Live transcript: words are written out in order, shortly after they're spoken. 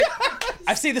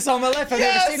I've seen this all my life. I've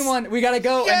never seen one. We gotta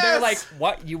go. And they're like,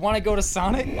 what? You want to go to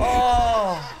Sonic?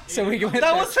 Oh. So we went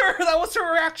That was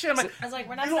her reaction. I'm like, I was like,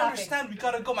 we're not you don't stopping. understand. We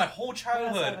gotta go. My whole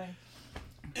childhood.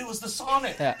 It was the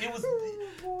Sonic. Yeah. It was,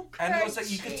 and it was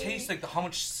like you could taste like how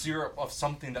much syrup of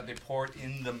something that they poured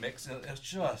in the mix. And it was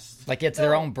just like it's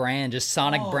their own brand, just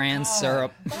Sonic brand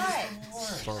syrup.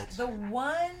 But the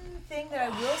one thing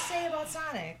that I will say about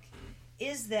Sonic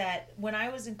is that when I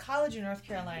was in college in North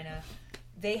Carolina,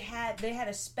 they had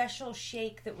a special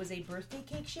shake that was a birthday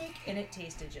cake shake, and it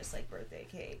tasted just like birthday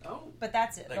cake. Oh, but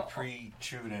that's it. like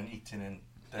pre-chewed and eaten and.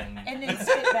 And then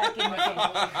spit back in the cake.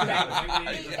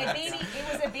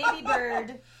 It was a baby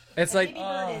bird. It's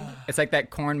like that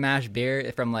corn mash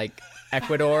beer from like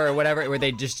Ecuador or whatever, where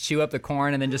they just chew up the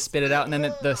corn and then just spit it out, and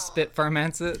then the spit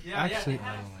ferments it. Yeah, actually, oh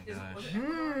my gosh.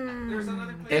 There's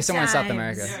another place. It's somewhere in South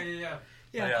America.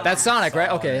 Yeah. That's Sonic, right?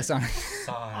 Okay, it's Sonic.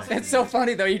 It's so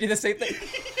funny though. You do the same thing.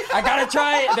 I gotta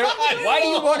try it. Why do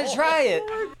you want to try it?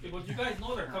 Well, you guys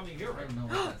know they're coming here, right?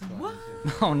 What?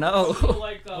 Oh no!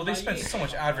 Well, they spent so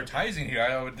much advertising here.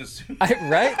 I would assume.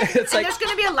 Right? It's like there's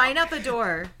gonna be a line out the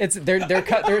door. it's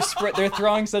they're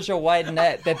throwing such a wide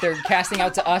net that they're casting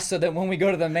out to us so that when we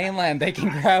go to the mainland they can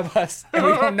grab us and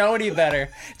we don't know any better.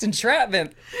 It's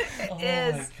entrapment. It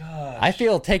is. My gosh. I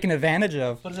feel taken advantage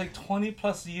of. But it's like 20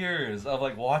 plus years of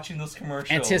like watching those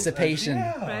commercials. Anticipation.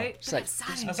 Yeah. Right? It's like,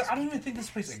 I was like, I don't even think this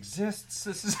place exists.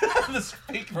 This is this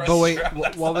fake restaurant. But wait,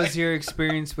 what was your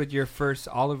experience with your first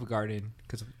Olive Garden?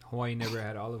 Because Hawaii never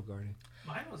had Olive Garden.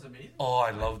 Mine was amazing. Oh,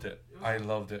 I loved it. I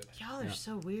loved it. Y'all are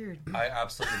so weird. I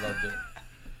absolutely loved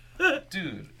it.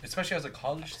 Dude, especially as a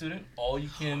college student, all you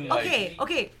can like...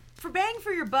 Okay. For bang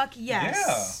for your buck,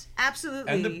 yes. Yeah.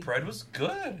 Absolutely. And the bread was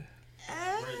good.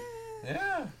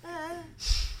 Yeah.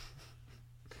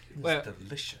 It was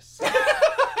delicious.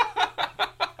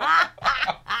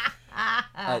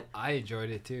 I enjoyed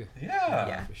it too.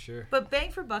 Yeah. For sure. But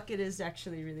bang for buck, it is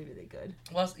actually really, really good.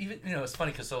 Well, it's even it's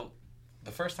funny because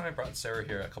the first time I brought Sarah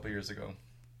here a couple years ago.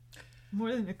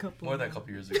 More than a couple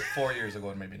years ago. 4 years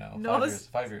ago, maybe now. No,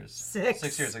 5 years.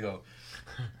 6 years ago.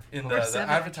 In Or the 7,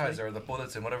 advertiser, or the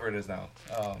bulletin, whatever it is now,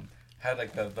 had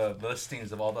like the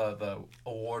listings of all the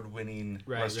award-winning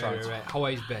restaurants. Right.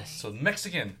 Hawaii's best. So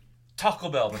Mexican, Taco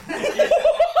Bell.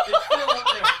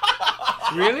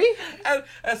 Really? And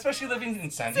especially living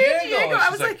in San Diego. I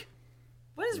was like,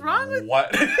 what is wrong with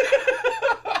what? And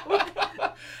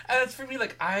it's for me,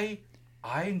 like, I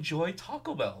enjoy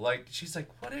Taco Bell. Like, she's like,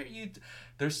 what are you...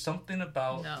 There's something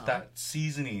about that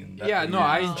seasoning.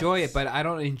 I enjoy it, but I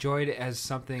don't enjoy it as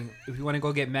something... If you want to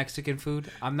go get Mexican food,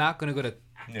 I'm not going to go to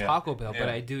Taco Bell, but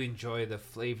I do enjoy the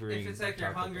flavoring. If it's like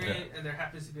you're hungry and there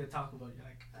happens to be a Taco Bell, you're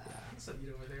like, what's up,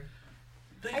 over there?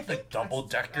 The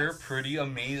double-decker, pretty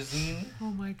amazing. Oh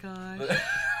my gosh.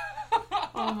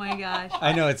 Oh my gosh.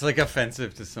 I know, it's like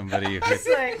offensive to somebody who's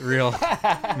real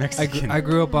Mexican. I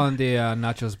grew up on the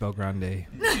Nachos Bel Grande.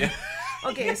 Yeah.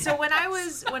 Okay, so when I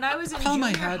was in problem junior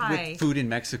I had high, with food in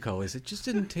Mexico is it just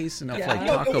didn't taste enough like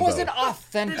Taco Bell. It wasn't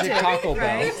authentic Taco Bell.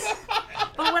 right?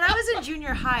 But when I was in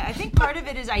junior high, I think part of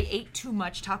it is I ate too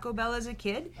much Taco Bell as a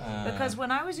kid. Because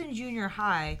when I was in junior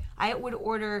high, I would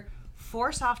order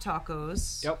 4 soft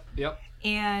tacos. Yep.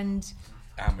 And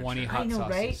 20 hot I know,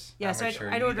 sauces. right? Yeah, so Amateur.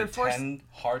 I'd order 4. 10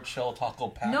 hard shell taco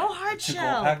pack. No hard to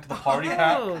shell. Go pack to the party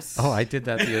pack. Gross. Oh, I did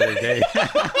that the other day.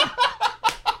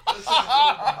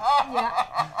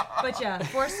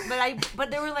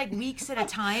 But there were like weeks at a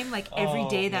time, like every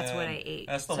day. That's what I ate.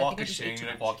 That's the So I walk think I of just shame. ate too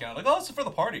You like much. walking out like, oh, this is for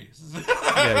the party.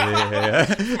 Yeah.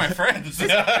 For my friends. No,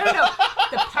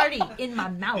 the party in my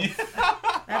mouth.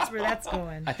 That's where that's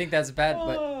going. I think that's bad,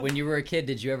 but when you were a kid,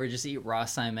 did you ever just eat raw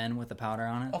Simon with the powder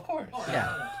on it? Of course.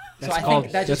 Yeah. So That's I called-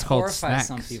 think that just that's called horrifies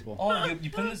some snacks. people. Oh, you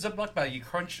put it in the Ziploc bag, you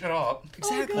crunch it up.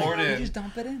 Exactly. Pour it You in. just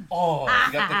dump it in. Oh,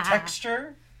 you got the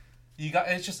texture. You got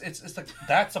it's like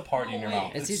that's a party in your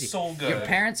mouth. It's easy. So good. Your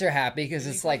parents are happy because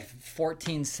it's like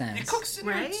 14 cents. It cooks in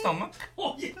your Right? stomach.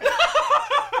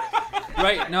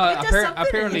 Right? No, It does something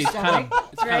apparently in it's your kind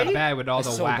stomach, of right? bad with all It's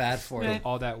the so wax. bad for you.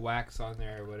 All that wax on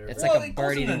there or whatever. It's like a it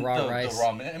bird goes in eating raw rice. The raw,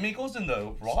 I mean, it goes in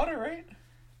the water, right?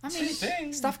 I mean, Same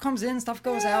thing. stuff comes in, stuff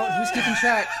goes out. Who's keeping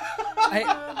track?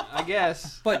 I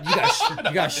guess. But you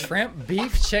got shrimp,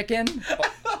 beef, chicken,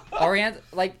 orient.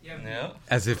 Like, Yeah.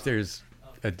 As if there's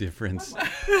a difference.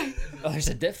 there's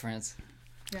a difference.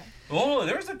 Oh,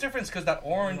 there's a difference because that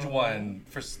orange one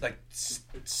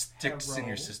sticks in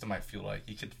your system. I feel like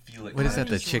you could feel it. What is that,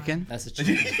 the chicken? That's a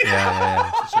chicken.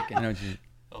 Yeah. It's a chicken. I know what you...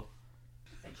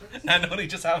 And only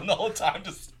just having the whole time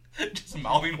just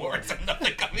mouthing words and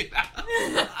nothing coming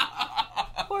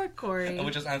out. Poor Corey. I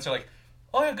would just answer like,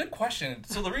 "Oh yeah, good question."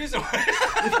 So the reason why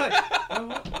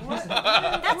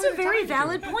That's a very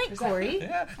valid point, Corey.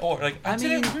 Yeah. Or like, I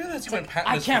didn't realize you went I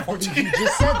Patmos can't for believe 14 you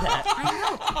just said that. I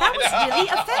know. That was really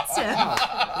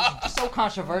offensive. So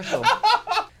controversial.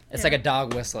 It's like a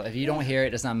dog whistle. If you don't hear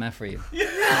it, it's not meant for you.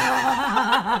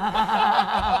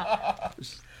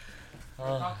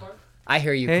 I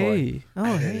hear you, Corey.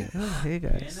 Hey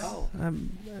guys.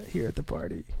 I'm here at the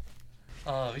party.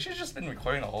 We should have just been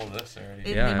recording all of this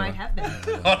already. They might have been.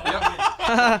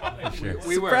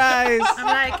 We were. Surprise! I'm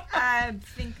like, I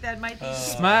think that might be.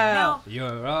 Smile. No.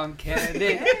 You're on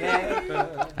candy.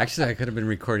 Actually, I could have been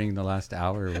recording the last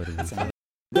hour. Would have been fun.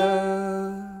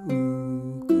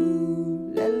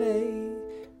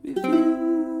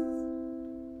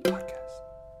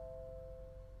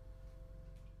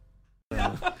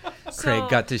 Craig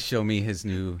got to show me his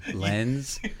new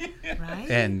lens Right?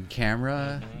 and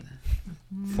camera.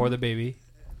 For the baby.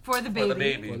 For the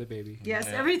baby. For the baby. Yes,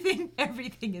 Yeah.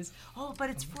 everything is. Oh, but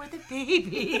it's for the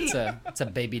baby. It's a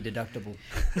baby deductible.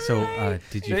 So,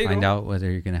 did you There you find go. out whether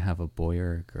you're gonna have a boy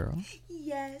or a girl?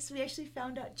 Yes, we actually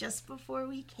found out just before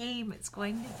we came. It's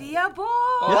going to be a boy.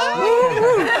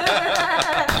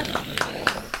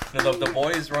 No, the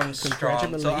boys run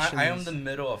strong. So I am Congratulations. the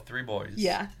middle of 3 boys.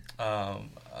 Yeah.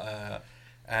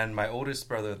 And my oldest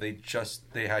brother,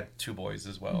 they had 2 boys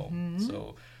as well. Mm-hmm.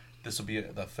 So this will be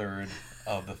the third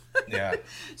of the yeah.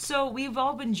 So we've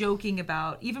all been joking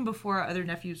about, even before our other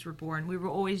nephews were born, we were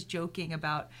always joking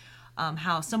about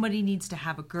how somebody needs to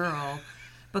have a girl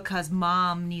because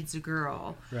mom needs a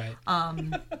girl. Right.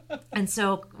 And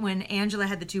so when Angela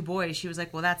had the 2 boys, she was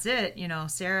like, well, that's it. You know,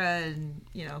 Sarah and,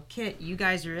 Kit, you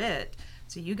guys are it.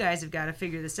 So you guys have got to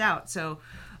figure this out. So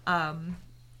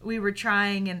we were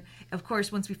trying. And of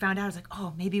course, once we found out, I was like,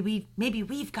 oh, maybe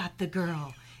we've got the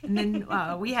girl. And then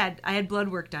I had blood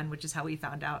work done, which is how we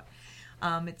found out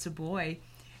it's a boy.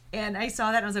 And I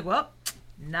saw that and I was like, well,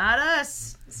 not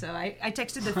us. So I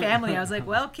texted the family. I was like,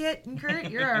 well, Kit and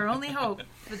Kurt, you're our only hope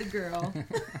for the girl.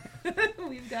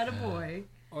 We've got a boy.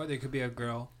 Or there could be a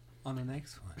girl on the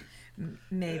next one.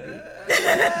 Maybe.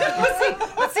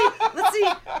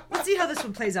 Let's see how this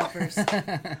one plays out first.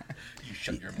 You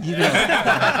shut your mouth.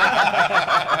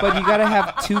 But you gotta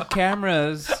have 2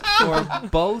 cameras for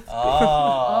both.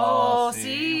 Oh,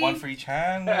 see? One for each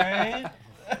hand, right?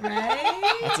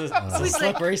 Right? It's a He's like-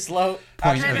 slippery slope.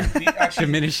 Point Actually, of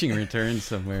diminishing returns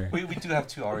somewhere. we do have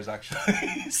 2 hours actually,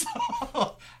 so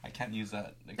I can't use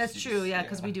that. That's excuse. true, yeah,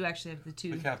 because we do actually have the 2.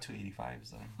 We could have 2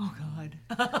 85s though. Oh,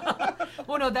 God.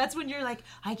 Well, no, that's when you're like,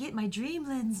 I get my dream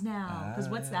lens now. Because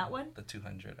what's that one? The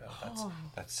 200.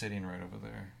 That's sitting right over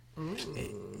there.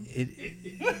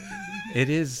 It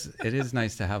is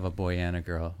nice to have a boy and a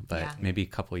girl, but Yeah. maybe a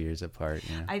couple years apart.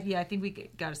 You know? I think we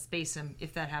gotta space him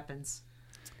if that happens.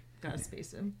 Gotta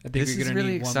space him. I think This you're is gonna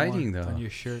really need one exciting, more though. on your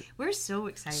shirt. We're so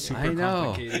excited. Super I know.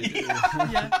 complicated.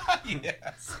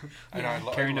 Yes. I know,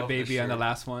 I Carrying a love this baby on the shirt.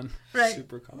 last one. Right.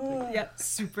 Super complicated. Yeah,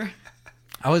 super.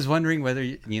 I was wondering whether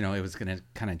it was going to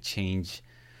kind of change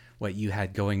what you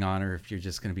had going on, or if you're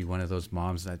just going to be one of those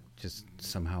moms that just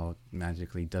somehow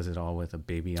magically does it all with a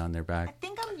baby on their I back.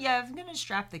 think I'm gonna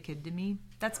strap the kid to me.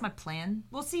 That's my plan.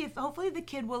 We'll see if hopefully the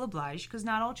kid will oblige, because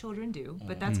not all children do.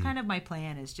 But that's kind of my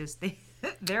plan. Is just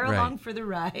they're Right. along for the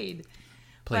ride.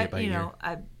 Play it But by ear.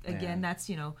 that's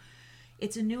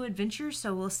it's a new adventure,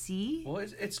 so we'll see. Well,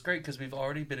 it's great because we've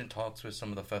already been in talks with some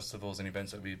of the festivals and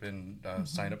events that we've been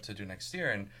signed up to do next year,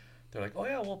 and they're like, oh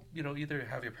yeah, well, either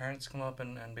have your parents come up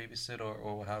and babysit, or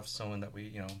we'll have someone that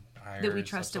we hire That we and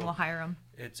trust stuff. and will hire them.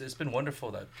 It's been wonderful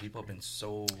that people have been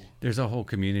so There's a whole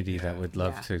community that would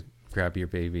love Yeah. to grab your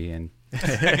baby and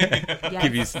Yes.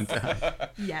 give you some time.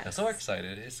 Yes. so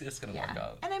excited. It's gonna work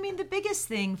out. And I mean, the biggest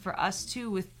thing for us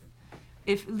too, if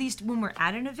at least when we're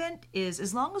at an event, is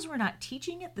as long as we're not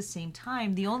teaching at the same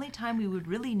time, the only time we would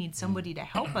really need somebody to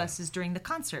help us is during the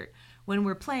concert when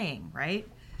we're playing, right?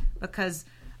 Because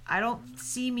I don't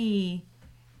see me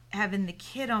having the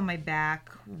kid on my back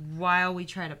while we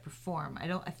try to perform. I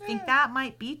think that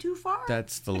might be too far.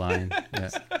 That's the line. Yeah.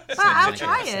 But I'll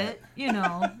try it,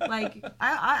 like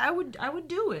I would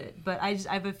do it, but I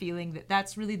have a feeling that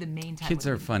that's really the main time. Kids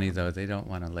we are would- funny, though. They don't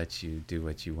want to let you do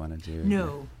what you want to do.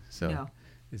 No, So no.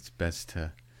 it's best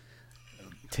to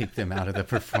take them out of the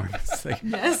performance. Like,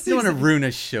 Yes. you don't want to ruin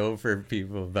a show for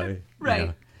people by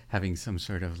Right. having some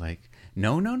sort of like,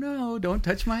 no, don't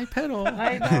touch my pedal.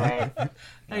 I know.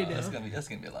 I know. That's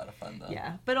gonna be a lot of fun though.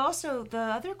 Yeah, but also the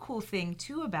other cool thing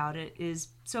too about it is,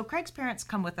 so Craig's parents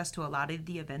come with us to a lot of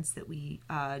the events that we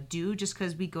do, just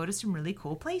because we go to some really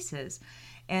cool places,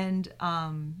 and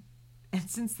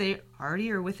since they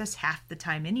already are with us half the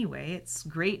time anyway, it's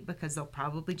great because they'll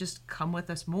probably just come with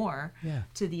us more Yeah.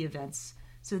 to the events,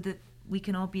 so that we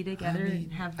can all be together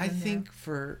and have them I think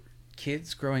for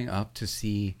kids growing up to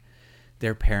see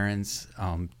their parents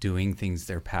doing things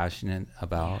they're passionate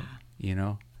about, you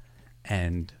know,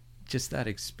 and just that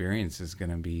experience is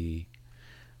going to be,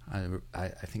 I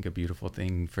think, a beautiful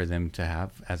thing for them to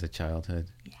have as a childhood.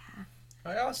 Yeah.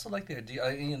 I also like the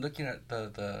idea. Looking at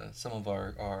the some of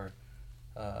our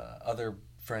other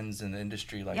friends in the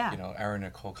industry, like Aaron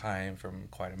Nicole Kine from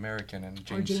Quite American and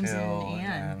James Hill.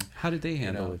 And how did they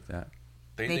handle with that?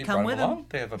 They come with them.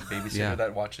 They have a babysitter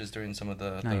that watches during some of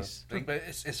the thing, but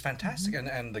it's fantastic,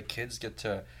 and the kids get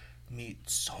to meet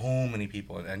so many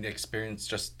people and experience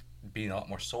just being a lot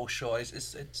more social.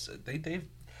 They've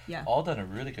all done a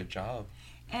really good job.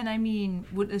 And I mean,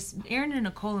 with Aaron and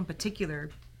Nicole in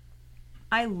particular,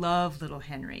 I love little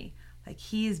Henry. Like,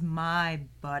 he is my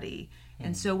buddy.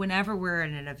 And so whenever we're at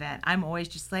an event, I'm always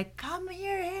just like, come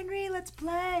here, Henry, let's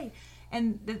play.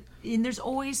 And there's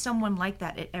always someone like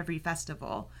that at every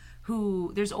festival.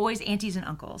 There's always aunties and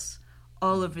uncles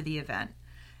all over the event.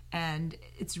 And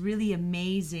it's really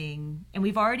amazing. And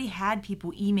we've already had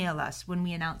people email us when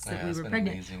we announced that we were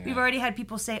pregnant. Amazing, we've already had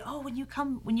people say, oh, when you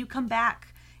come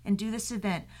back and do this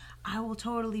event, I will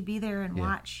totally be there and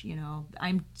watch. You know,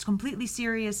 I'm completely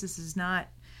serious. This is not,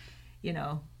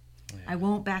 I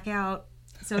won't back out.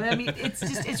 So I mean,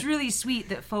 it's really sweet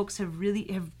that folks have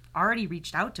already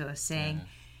reached out to us saying,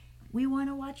 we want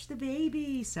to watch the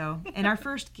baby. So, and our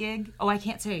first gig, I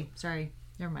can't say, sorry,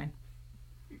 never mind.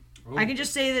 Ooh, I can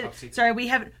just say that, sorry, they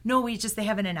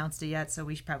haven't announced it yet, so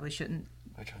we probably shouldn't.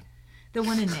 Which one? The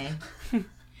one in May.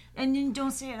 And then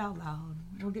don't say it out loud.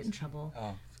 We'll get in trouble.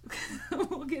 Oh.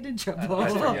 We'll get in trouble.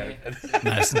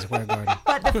 Madison Square Garden.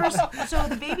 But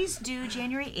the baby's due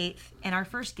January 8th, and our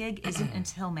first gig isn't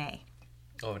until May.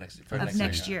 Oh,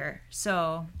 next year.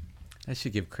 So that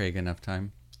should give Craig enough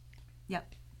time.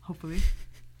 Yep, hopefully.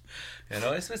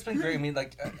 It's been great. I mean,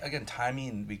 like, again,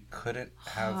 timing, we couldn't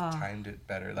have timed it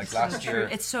better. Like, last year...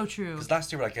 It's so true. Because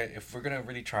last year, we're like, if we're going to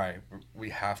really try, we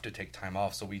have to take time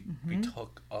off. So we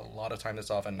took a lot of time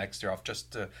this off and next year off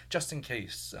just in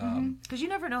case. Because you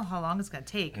never know how long it's going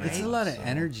to take, right? It's a lot of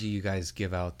energy you guys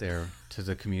give out there to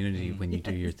the community when you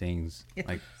do your things.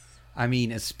 Like, I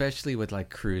mean, especially with, like,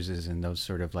 cruises and those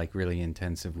sort of, like, really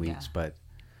intensive weeks, but...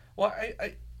 Well,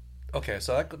 okay,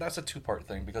 so that's a two-part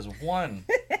thing, because one...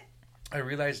 I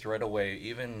realized right away,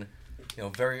 even,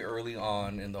 very early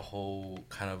on in the whole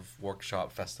kind of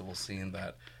workshop festival scene,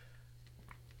 that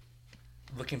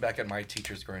looking back at my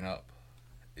teachers growing up,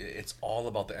 it's all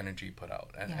about the energy you put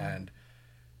out. And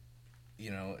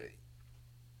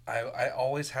I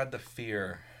always had the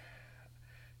fear,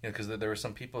 because there were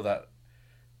some people that,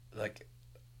 like,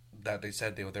 that they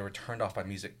said they were turned off by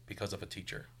music because of a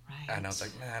teacher. Right. And I was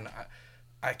like, man,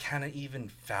 I can't even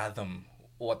fathom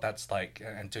what that's like,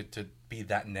 and to be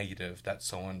that negative that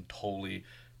someone totally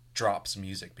drops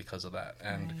music because of that.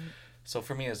 And so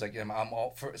for me, it's like, I'm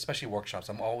all for, especially workshops,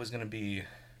 I'm always going to be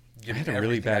giving. I had a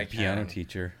really bad piano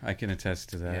teacher. I can attest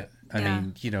to that. I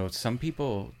mean, some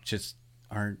people just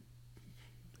aren't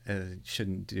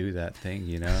shouldn't do that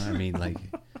thing. I mean, like,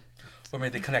 or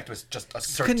maybe they connect with just a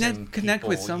certain connect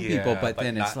with some people, but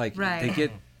then it's like they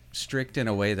get strict in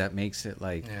a way that makes it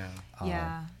like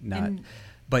not.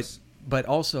 But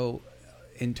also,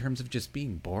 in terms of just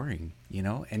being boring,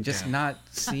 and just not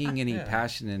seeing any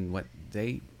passion in what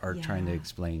they are trying to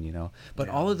explain, But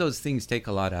all of those things take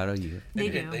a lot out of you.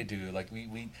 They do. Like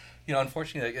we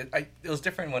unfortunately, it was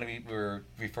different when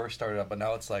we first started up, but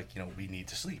now it's like, we need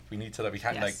to sleep. We need to, we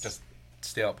can't like just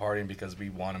stay out partying because we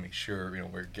want to make sure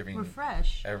we're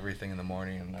fresh everything in the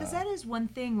morning. Because that is one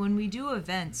thing when we do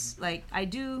events. Like I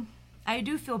do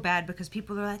feel bad because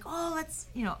people are like, oh, let's,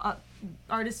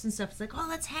 artists and stuff. It's like, oh,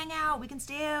 let's hang out. We can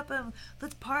stay up and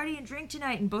let's party and drink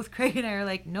tonight. And both Craig and I are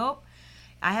like, nope.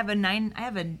 I have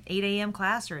an 8 a.m.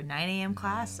 class or a 9 a.m.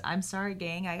 class. I'm sorry,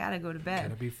 gang. I gotta go to bed.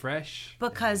 Gotta be fresh.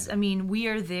 Because I mean, we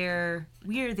are there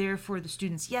for the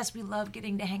students. Yes, we love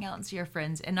getting to hang out and see our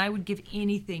friends, and I would give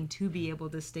anything to be able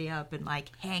to stay up and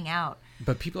like hang out.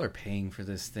 But people are paying for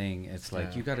this thing. It's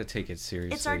like you got to take it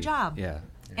seriously. It's our job. Yeah.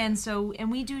 And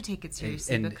we do take it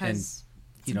seriously because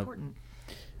it's important.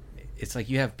 It's like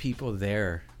you have people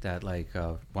there that like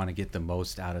want to get the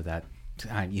most out of that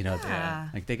time,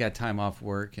 like they got time off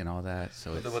work and all that.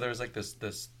 So there was like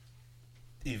this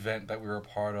event that we were a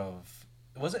part of.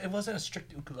 It wasn't a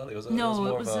strict ukulele. It was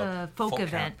a folk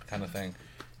event kind of thing.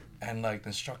 And like the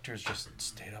instructors just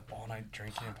stayed up all night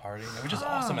drinking and partying. It was just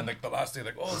awesome. And like the last day,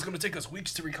 like, oh, it's gonna take us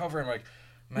weeks to recover. And I'm like,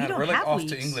 man, we're like off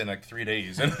to England like 3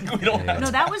 days, and we don't have.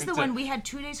 No, that was the one we had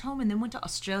 2 days home and then went to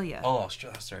Australia. Oh,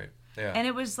 Australia, that's right. Yeah. And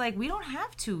it was like, we don't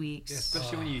have 2 weeks. Yeah,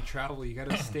 especially when you travel, you got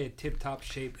to stay in tip-top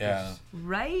shape. Yeah.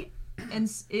 Right? And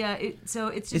so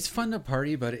it's just... It's fun to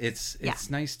party, but it's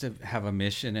nice to have a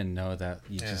mission and know that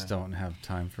you just don't have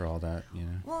time for all that, you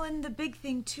know. Well, and the big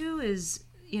thing too is,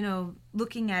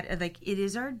 looking at like, it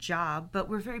is our job, but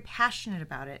we're very passionate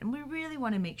about it, and we really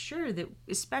want to make sure that,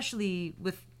 especially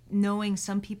with knowing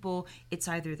some people, it's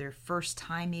either their first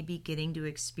time maybe getting to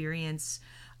experience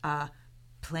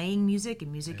playing music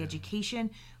and music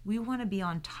education. We want to be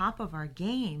on top of our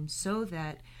game so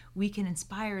that we can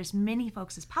inspire as many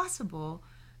folks as possible,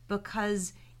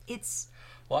 because it's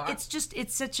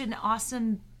such an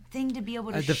awesome thing to be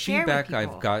able to the share feedback with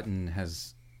people. I've gotten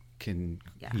can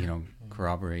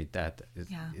corroborate that.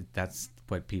 That's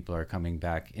what people are coming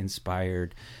back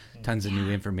inspired, tons of new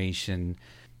information,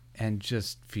 and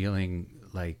just feeling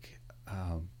like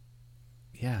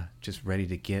just ready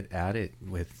to get at it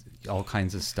with all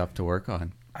kinds of stuff to work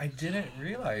on. I didn't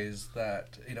realize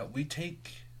that we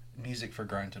take music for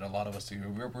granted. A lot of us do.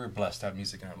 We're blessed to have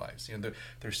music in our lives.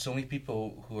 There's so many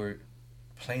people who are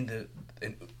playing the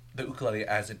ukulele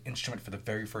as an instrument for the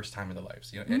very first time in their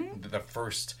lives. The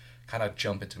first kind of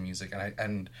jump into music,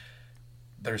 and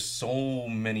there's so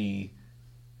many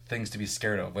things to be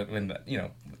scared of when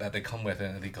that they come with,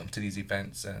 and they come to these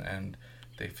events and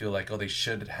they feel like, they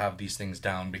should have these things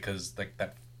down because like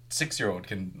that 6-year-old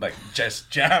can like just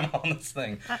jam on this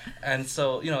thing. And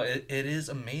so it is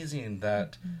amazing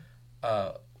that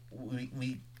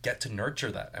we get to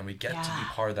nurture that, and we get to be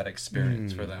part of that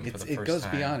experience for them for the first time. It goes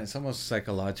beyond. It's almost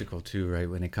psychological too, right?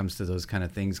 When it comes to those kind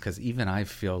of things, because even I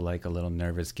feel like a little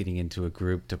nervous getting into a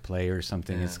group to play or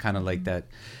something. It's kind of like that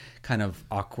kind of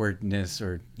awkwardness,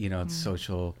 or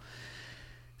social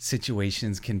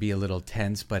situations can be a little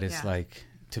tense, but it's like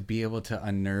to be able to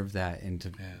unnerve that and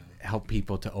to help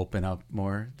people to open up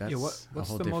more. That's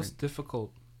what's the most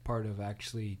difficult part of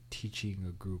actually teaching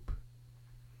a group?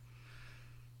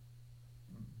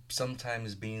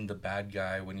 Sometimes being the bad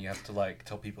guy when you have to like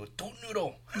tell people don't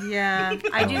noodle. Yeah,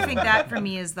 I do think that for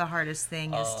me is the hardest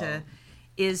thing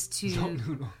is to don't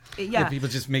noodle. Yeah, people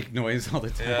just make noise all the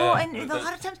time. Well, and a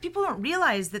lot of times people don't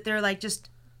realize that they're like just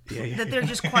that they're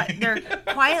just they're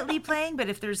quietly playing. But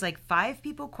if there's like 5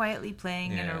 people quietly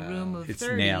playing in a room of 30, it's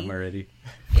NAM already.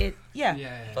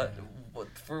 But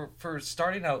for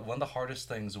starting out, one of the hardest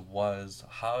things was,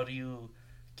 how do you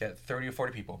get 30 or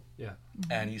 40 people? Yeah.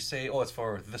 And you say, it's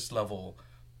for this level,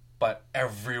 but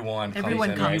everyone comes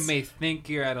in. You may think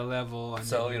you're at a level. And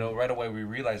so, right away we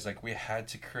realized like we had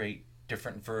to create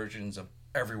different versions of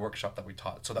every workshop that we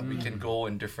taught, so that we can go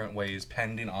in different ways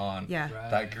depending on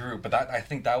that group. But I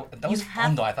think that was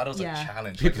fun though. I thought it was a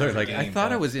challenge. People are like, I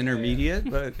thought I was intermediate,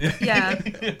 but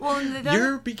well,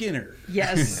 you're beginner.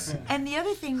 Yes. And the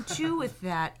other thing too with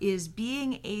that is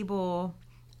being able,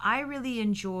 I really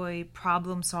enjoy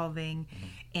problem solving,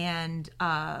 and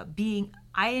I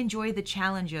enjoy the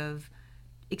challenge of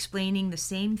explaining the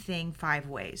same thing 5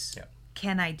 ways. Yeah.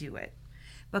 Can I do it?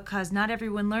 Because not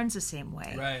everyone learns the same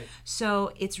way. Right.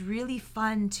 So it's really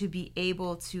fun to be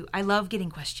able to, I love getting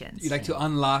questions. You like to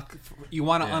unlock, you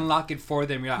want to unlock it for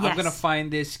them. You're like, I'm going to find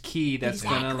this key that's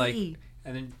going to like,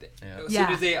 and then as soon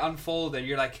as they unfold it,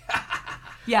 you're like,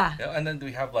 And then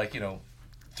we have like,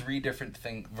 3 different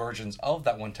versions of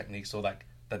that one technique. So like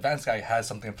the advanced guy has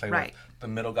something to play with. The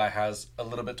middle guy has a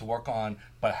little bit to work on,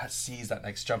 but sees that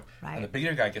next jump. Right. And the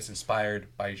beginner guy gets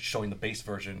inspired by showing the base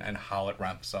version and how it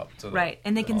ramps up. To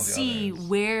and they can see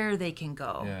where they can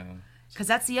go. Yeah. Because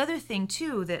that's the other thing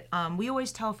too that we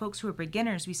always tell folks who are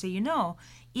beginners. We say,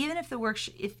 even if the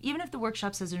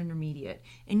workshop says intermediate,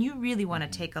 and you really want to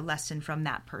take a lesson from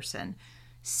that person,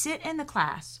 sit in the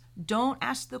class. Don't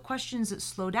ask the questions that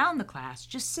slow down the class.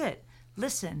 Just sit.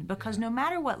 Listen, because no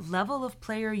matter what level of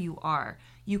player you are,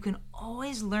 you can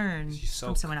always learn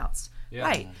from someone else. Yeah.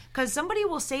 Right. Because somebody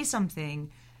will say something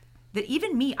that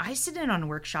even me, I sit in on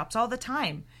workshops all the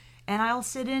time. And I'll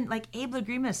sit in, like Abe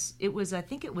Lagrimas, I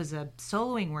think it was a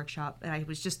soloing workshop that I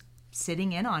was just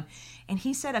sitting in on. And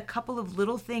he said a couple of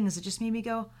little things that just made me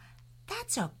go,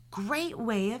 that's a great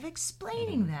way of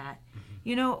explaining that.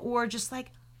 Or just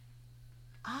like,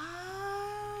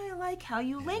 I like how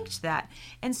you linked that.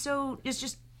 And so it's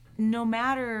just, no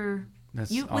matter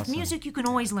with music you can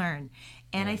always learn.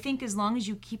 And I think as long as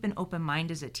you keep an open mind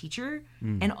as a teacher,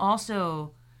 and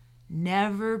also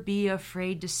never be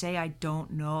afraid to say I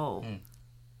don't know.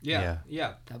 Yeah.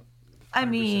 I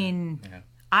mean,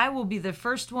 I will be the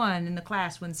first one in the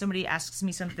class when somebody asks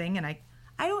me something and I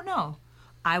don't know.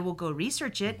 I will go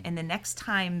research it, and the next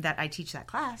time that I teach that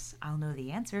class, I'll know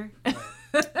the answer.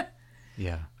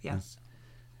 Yeah.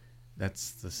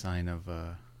 That's the sign of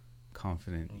a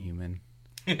confident human.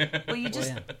 Well, you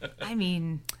just, I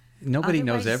mean, nobody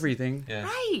knows everything. Yeah.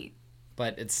 Right.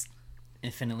 But it's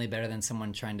infinitely better than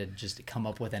someone trying to just come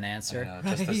up with an answer.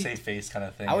 Just a safe face kind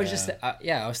of thing. I was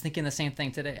I was thinking the same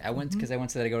thing today. I went because I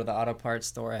went to go to the auto parts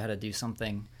store. I had to do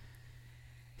something,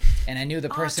 and I knew the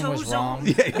person was wrong.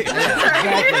 Yeah,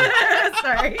 exactly.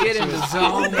 Sorry. Get in the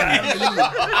zone.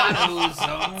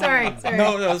 Sorry.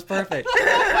 No, that was perfect.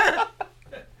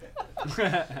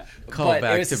 Call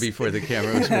back to before the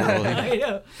camera was rolling. I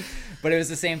know. But it was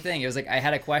the same thing. It was like I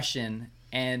had a question,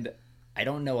 and I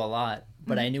don't know a lot,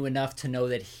 but I knew enough to know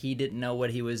that he didn't know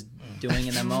what he was doing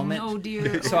in the moment. Oh,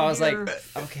 dear. So I was like,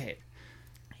 okay.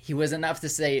 He was enough to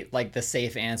say, like, the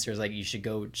safe answers, like, you should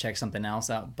go check something else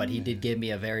out. But he did give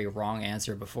me a very wrong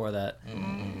answer before that.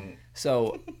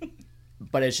 So,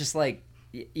 but it's just like,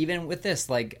 even with this,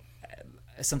 like,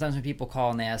 sometimes when people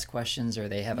call and they ask questions or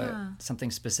they have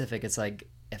something specific, it's like,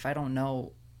 if I don't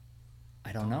know,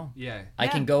 I don't know. Yeah. I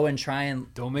can go and try and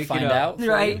find out.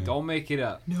 Right. Don't make it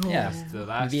up. No. Yeah.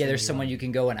 Maybe there's someone you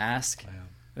can go and ask.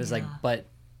 It was like, but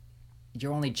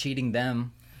you're only cheating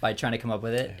them by trying to come up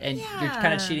with it. And you're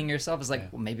kind of cheating yourself. It's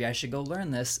like, well, maybe I should go learn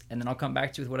this, and then I'll come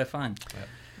back to you with what I find.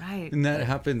 Right. And that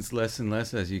happens less and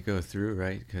less as you go through,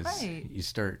 right? Because you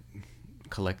start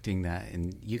collecting that.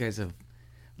 And you guys have,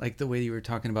 like the way you were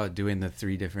talking about doing the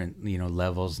 3 different,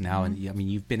 levels now. And I mean,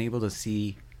 you've been able to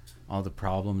see all the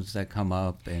problems that come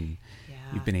up, and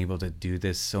you've been able to do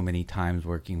this so many times,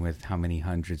 working with how many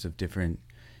hundreds of different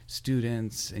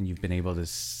students, and you've been able to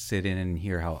sit in and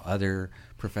hear how other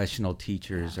professional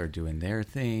teachers are doing their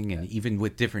thing, and even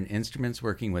with different instruments,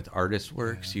 working with artist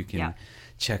works, you can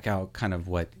check out kind of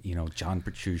what John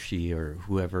Petrucci or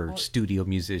whoever studio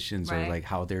musicians or like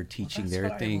how they're teaching their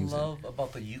things. I love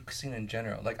about the uke scene in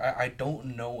general. Like I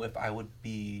don't know if I would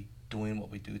be doing what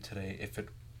we do today if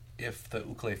the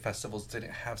ukulele festivals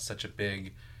didn't have such a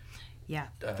big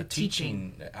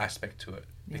teaching aspect to it,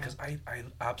 because I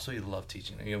absolutely love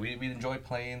teaching. We enjoy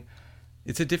playing.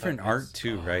 It's a different art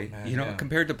too, right? Man,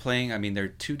 compared to playing, I mean, they're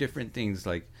 2 different things.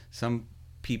 Like some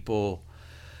people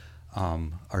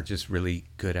are just really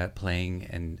good at playing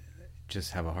and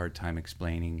just have a hard time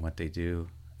explaining what they do.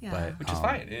 But, which is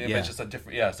fine. It's just a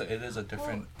different. So it is a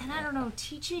different. Well, and I don't know.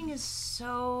 Teaching is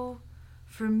so.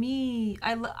 For me,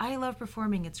 I love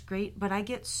performing. It's great, but I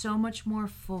get so much more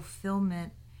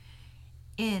fulfillment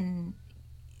in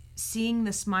seeing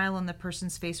the smile on the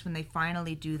person's face when they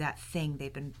finally do that thing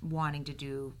they've been wanting to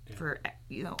do for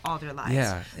all their lives.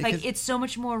 Yeah, like it's so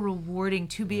much more rewarding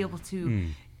to be able to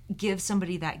give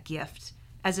somebody that gift,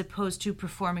 as opposed to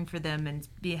performing for them and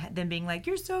them being like,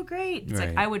 "You're so great." It's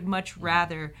like I would much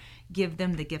rather give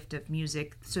them the gift of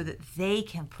music so that they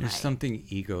can play. There's something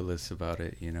egoless about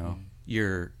it,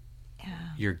 You're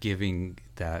giving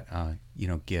that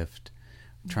gift,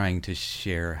 trying to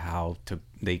share how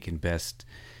they can best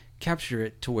capture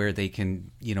it to where they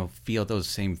can feel those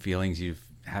same feelings you've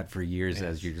had for years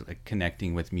as you're like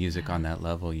connecting with music on that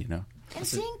level, And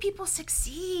seeing people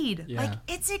succeed, like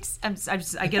it's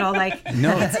I get all like,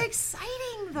 no, it's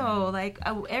exciting though. Like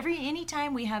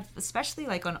anytime we have, especially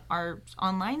like on our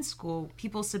online school,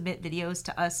 people submit videos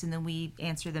to us and then we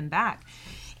answer them back.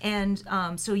 And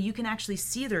so you can actually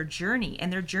see their journey,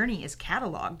 and their journey is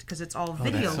cataloged because it's all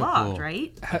video logged, cool.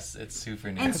 Right? It's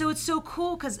super neat. And so it's so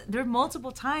cool because there are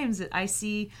multiple times that I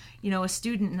see, a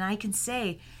student, and I can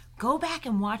say, go back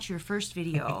and watch your first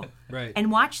video, right?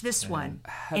 And watch this one.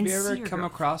 Have you ever come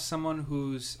across someone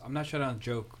who's? I'm not trying to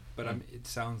joke, but it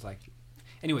sounds like.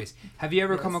 Anyways, have you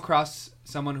ever come across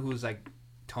someone who's like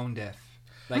tone deaf?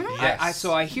 Like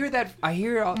I hear that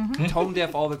tone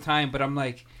deaf all the time, but I'm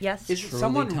like, is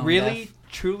someone really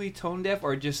truly tone deaf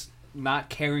or just not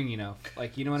caring enough?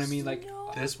 Like, you know what I mean? Like,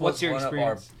 this was what's your experience?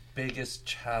 One of our biggest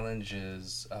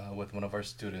challenges with one of our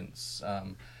students,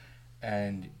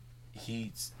 and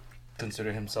he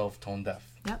considered himself tone deaf.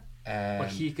 Yep. But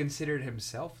he considered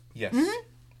himself? Yes.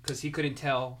 Because he couldn't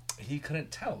tell. He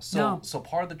couldn't tell. So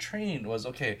part of the training was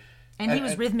okay. And he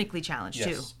was rhymthmically challenged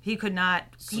too. He could not.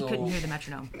 He couldn't hear the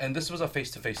metronome. And this was a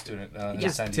face-to-face student.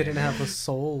 Just didn't have a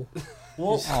soul.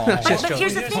 Well, just joking.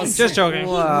 Here's the thing. Just joking. He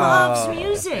loves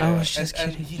music. I was just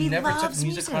kidding. And he never took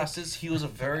music classes. He was a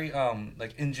very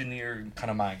like engineer kind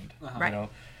of mind, right.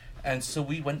 And so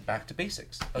we went back to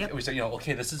basics. Okay, we said,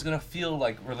 okay, this is gonna feel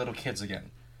like we're little kids again,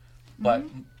 but.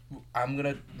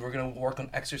 We're gonna work on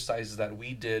exercises that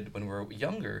we did when we were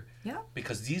younger. Yeah.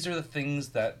 Because these are the things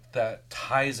that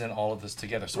ties in all of this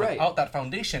together. So without that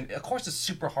foundation, of course, it's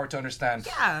super hard to understand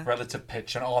relative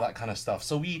pitch and all that kind of stuff.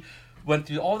 So we went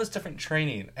through all this different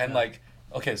training and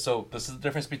okay, so this is the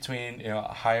difference between a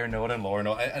higher note and lower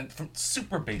note, and from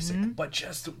super basic, but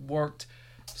just worked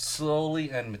slowly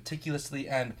and meticulously,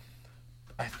 and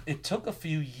it took a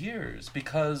few years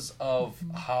because of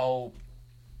how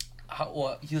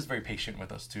well, he was very patient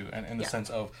with us too, and in the sense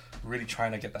of really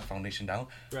trying to get that foundation down.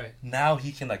 Right. Now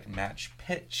he can like match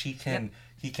pitch. He can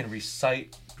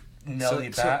recite melody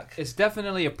back. So it's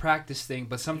definitely a practice thing,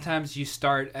 but sometimes you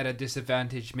start at a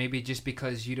disadvantage, maybe just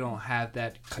because you don't have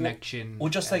that connection. Well,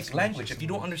 just like language, if you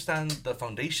don't understand the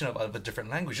foundation of a different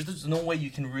language, there's no way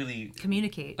you can really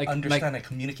communicate, understand and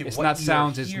communicate. It's what not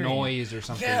sounds, it's noise or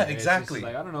something. Yeah, exactly. It's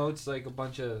just like, I don't know, it's like a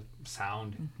bunch of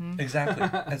sound. Exactly.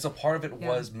 And so part of it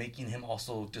was making him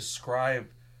also describe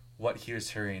what he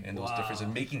was hearing in those differences,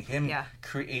 and making him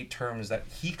create terms that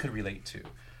he could relate to.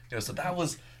 So that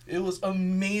was. It was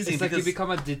amazing. It's like you become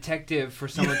a detective for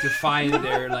someone to find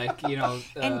their, like, you know...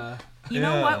 and you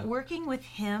know what? Working with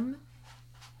him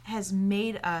has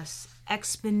made us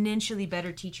exponentially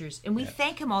better teachers. And we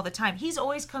thank him all the time. He's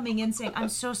always coming in saying, I'm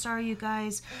so sorry, you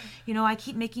guys. You know, I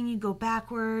keep making you go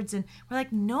backwards. And we're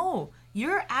like, no,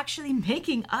 you're actually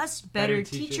making us better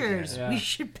teachers. We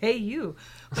should pay you.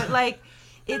 But, like...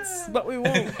 But we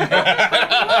won't.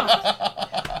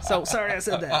 So sorry I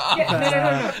said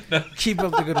that. No. Keep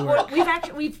up the good work.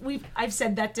 Well, I've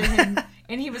said that to him,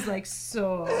 and he was like,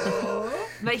 so.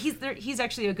 But he's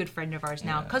actually a good friend of ours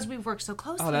now because we've worked so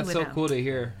closely. Oh, that's with so him. cool to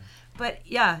hear. But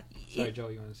yeah, sorry, Joe,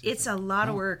 you want to say it's something? a lot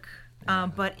of work,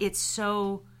 but it's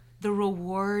so. The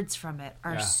rewards from it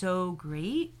are so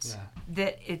great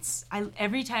that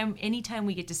anytime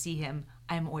we get to see him,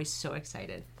 I'm always so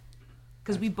excited.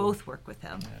 Because we both work with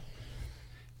him.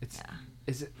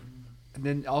 Is it? And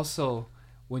then also,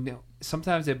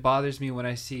 sometimes it bothers me when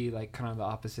I see like kind of the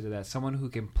opposite of that. Someone who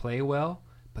can play well,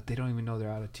 but they don't even know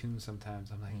they're out of tune. Sometimes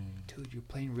I'm like, dude, you're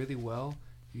playing really well.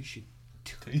 You should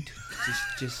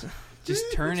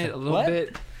just turn it a little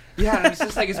bit. Yeah, it's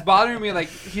just like it's bothering me. Like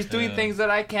he's doing things that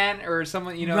I can't, or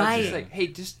someone, you know, it's just like, hey,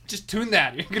 just tune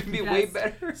that. You're gonna be way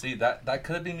better. See, that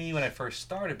could have been me when I first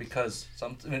started, because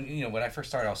when I first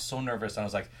started, I was so nervous, and I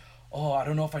was like, oh, I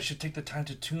don't know if I should take the time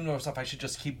to tune, or if I should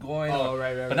just keep going.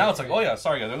 Right. But now it's like, oh yeah,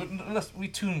 sorry, we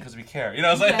tune because we care. You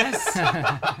know, it's like,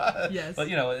 yes. But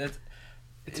you know,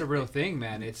 it's a real thing,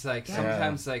 man. It's like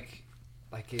sometimes like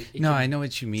it no, I know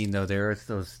what you mean though. There are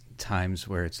those times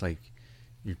where it's like.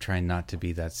 You're trying not to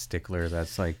be that stickler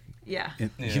that's like, you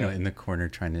know, in the corner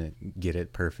trying to get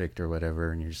it perfect or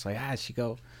whatever, and you're just like, she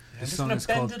go. This song is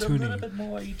called tuning. A little bit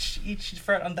more each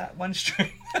fret on that one string.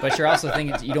 But you're also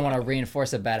thinking you don't want to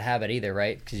reinforce a bad habit either,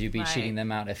 right? Because you'd be cheating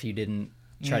them out if you didn't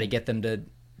try to get them to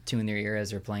tune their ear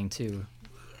as they're playing too.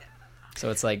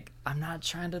 So it's like I'm not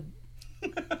trying to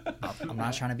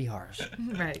be harsh,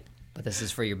 right? But this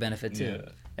is for your benefit too. Yeah.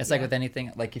 It's like with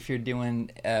anything, like if you're doing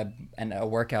a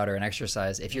workout or an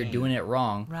exercise, if you're doing it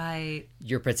wrong,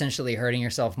 you're potentially hurting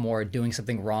yourself more doing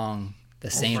something wrong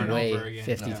the same way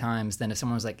 50 times than if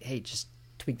someone was like, hey, just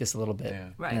tweak this a little bit. Yeah.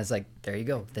 Right. And it's like, there you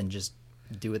go. Then just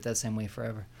do it that same way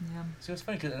forever. Yeah. See, it's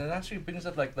funny, cause, and it actually brings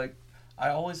up like I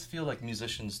always feel like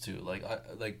musicians too. I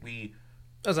was like,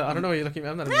 I don't know what you're looking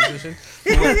at. I'm not a musician.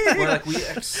 Where like we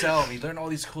excel, we learn all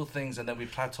these cool things, and then we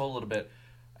plateau a little bit.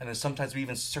 And then sometimes we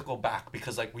even circle back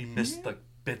because like we missed like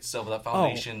bits of that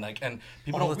foundation, like, and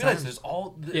people don't realize there's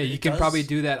all. You can probably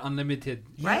do that unlimited,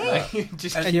 right?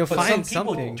 Like, and you'll find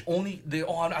something.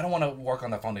 I don't want to work on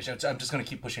that foundation. I'm just going to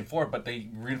keep pushing forward, but they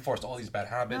reinforce all these bad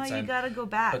habits. No, you got to go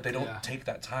back. But they don't take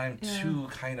that time to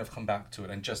kind of come back to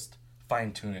it and just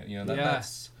fine tune it. You know,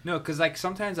 that's no, because like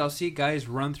sometimes I'll see guys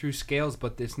run through scales,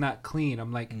 but it's not clean.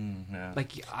 I'm like,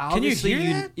 like obviously can you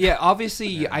hear that? Yeah,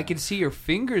 obviously I can see your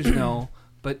fingers now.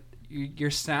 But your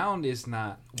sound is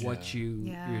not what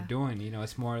you're doing. You know,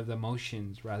 it's more of the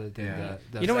emotions rather than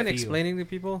the you know, when feel. explaining to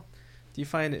people, do you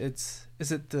find is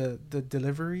it the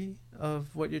delivery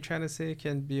of what you're trying to say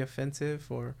can be offensive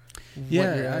or?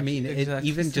 I mean,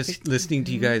 even just listening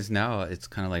to you guys now, it's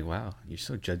kind of like, wow, you're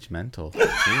so judgmental.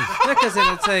 Because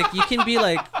then it's like you can be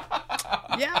like,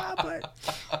 yeah, but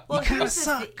you kind of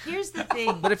suck. Here's the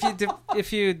thing. But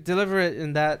if you deliver it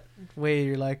in that way,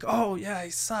 you're like, oh yeah, I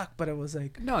suck. But it was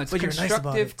like, no, it's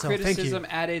constructive criticism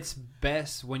at its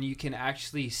best when you can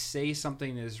actually say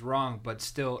something that is wrong but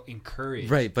still encourage.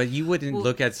 Right, but you wouldn't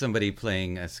look at somebody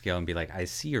playing a scale and be like, I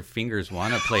see your fingers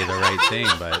want to play the right thing,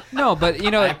 but no, but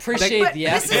you know, I appreciate the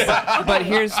effort. But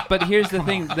here's the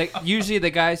thing. Like, usually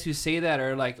the guys who say that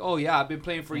are like, oh yeah, I've been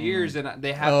playing for years, and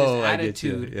they have this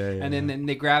attitude, and then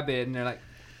they grab it and they're like,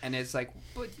 and it's like,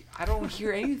 but I don't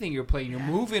hear anything you're playing. You're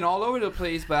moving all over the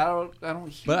place, but I don't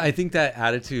hear. But I think that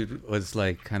attitude was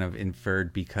like kind of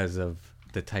inferred because of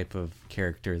the type of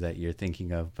character that you're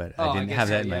thinking of, but I didn't have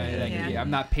that in my head. I'm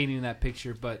not painting that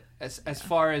picture, but as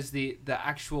far as the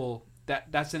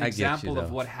that's an example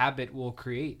of what habit will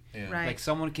create. Yeah. Right. Like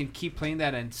someone can keep playing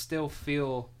that and still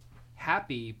feel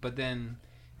happy, but then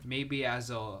maybe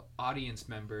as a audience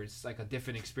member, it's like a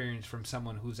different experience from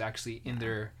someone who's actually in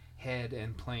their head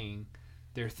and playing.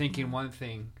 They're thinking one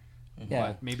thing,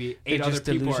 but maybe 8 other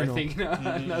people are thinking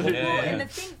another. Well, and the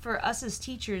thing for us as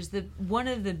teachers, one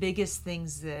of the biggest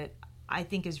things that I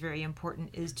think is very important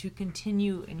is to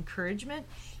continue encouragement,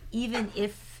 even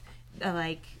if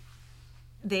like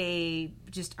they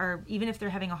just are, even if they're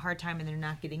having a hard time and they're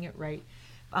not getting it right.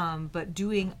 But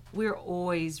we're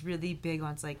always really big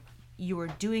on, it's like, you are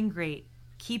doing great,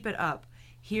 keep it up.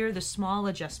 Here are the small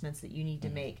adjustments that you need to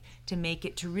make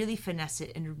it, to really finesse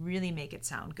it and really make it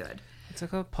sound good. It's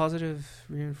like a positive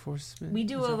reinforcement. We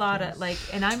do a lot of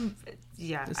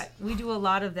we do a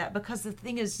lot of that, because the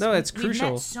thing is, it's we've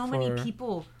crucial met so many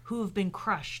people who have been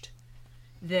crushed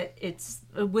that it's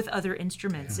with other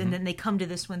instruments, and then they come to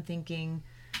this one thinking,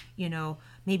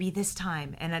 maybe this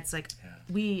time, and that's like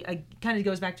we kind of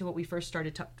goes back to what we first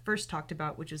talked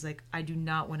about, which is like, I do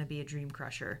not want to be a dream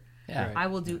crusher. Yeah. Right. I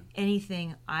will do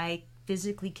anything I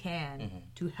physically can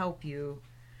to help you,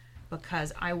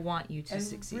 because I want you to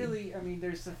succeed. Really, I mean,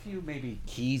 there's a few maybe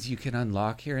keys you can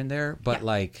unlock here and there, but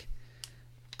like,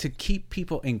 to keep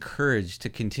people encouraged to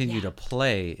continue to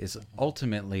play is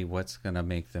ultimately what's going to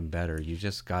make them better. You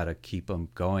just got to keep them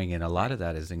going. And a lot of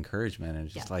that is encouragement. And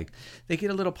it's just like, they get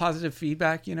a little positive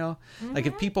feedback, like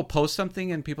if people post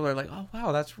something and people are like, oh,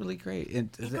 wow, that's really great.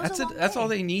 And that's all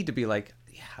they need to be like,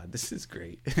 yeah, this is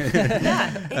great.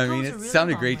 I mean, it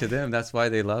sounded great to them. That's why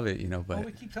they love it, but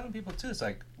we keep telling people too. It's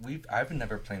like, I've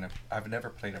never played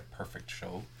a perfect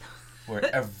show where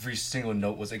every single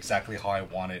note was exactly how I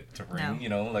want it to ring,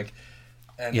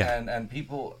 and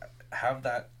people have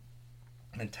that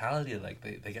mentality, like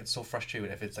they get so frustrated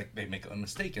if it's like they make a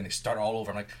mistake and they start all over.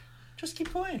 I'm like, just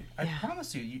keep going. I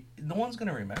promise you, no one's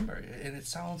gonna remember it, and it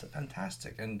sounds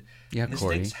fantastic. And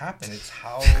mistakes happen. It's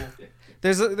how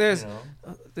there's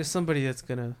somebody that's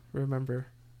gonna remember,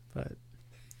 but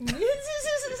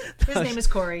his name is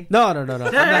Corey. No.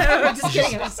 I'm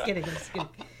just kidding.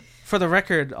 For the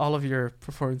record, all of your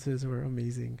performances were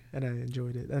amazing, and I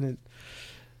enjoyed it. And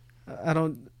I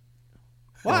don't.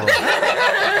 What?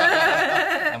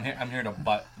 I'm here to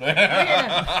butt. But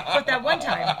that one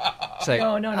time. It's like,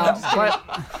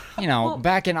 no.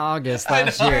 Back in August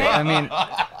last year. I mean,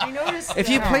 I noticed if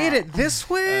you played it this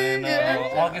way,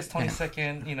 August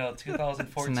 22nd,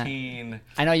 2014.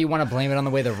 I know you want to blame it on the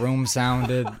way the room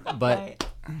sounded, but. Right.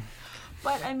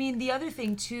 But I mean, the other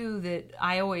thing too that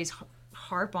I always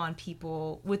harp on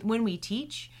people when we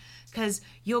teach, because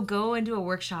you'll go into a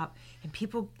workshop and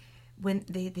people, when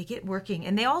they get working,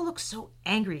 and they all look so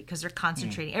angry because they're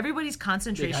concentrating. Everybody's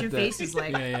concentration face is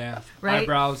like, right?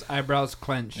 Eyebrows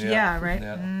clenched. Yeah, right.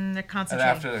 Yeah. They're concentrating.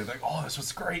 And after they're like, oh, this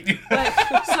was great.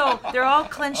 So they're all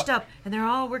clenched up and they're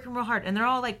all working real hard and they're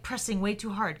all like pressing way too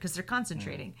hard because they're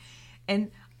concentrating.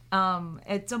 And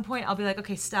at some point I'll be like,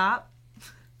 okay, stop.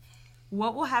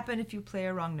 What will happen if you play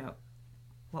a wrong note?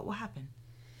 What will happen?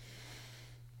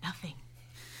 Nothing.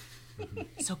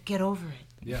 So get over it.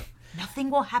 Yeah. Nothing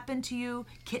will happen to you.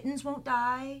 Kittens won't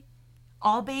die.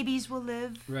 All babies will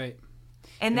live. Right.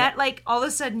 And that, like, all of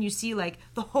a sudden you see, like,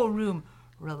 the whole room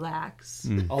relax.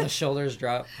 All the shoulders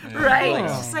drop. Right.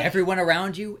 Like, everyone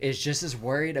around you is just as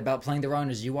worried about playing the wrong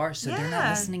as you are, so they're not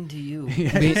listening to you.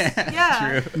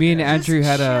 True. Me and Andrew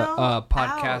had a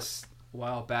podcast a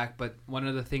while back, but one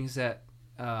of the things that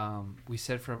we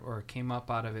said came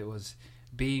up out of it was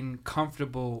being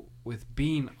comfortable with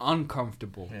being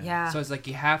uncomfortable. So it's like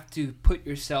you have to put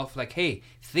yourself like, hey,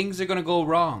 things are gonna go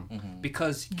wrong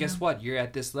because guess what? You're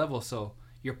at this level, so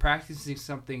you're practicing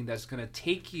something that's gonna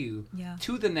take you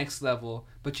to the next level,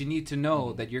 but you need to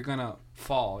know that you're gonna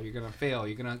fall, you're gonna fail,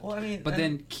 you're gonna. Well, I mean, but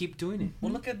then keep doing it.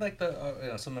 Well, look at like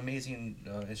the some amazing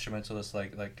instrumentalists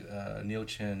like Neil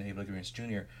Chin, Abel Greens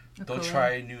Jr. They'll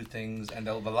try new things and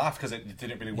they'll laugh because it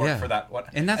didn't really work for that one.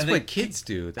 And that's what kids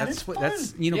do. That's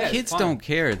kids don't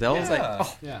care. They'll like,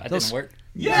 that didn't work.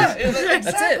 Yeah,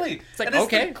 exactly. It's like, and it's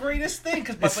okay, the greatest thing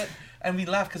and we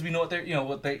laugh because we know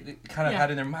what they kind of had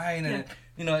in their mind, and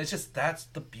it's just, that's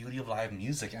the beauty of live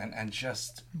music and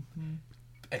just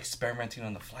experimenting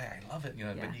on the fly. I love it,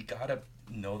 but you gotta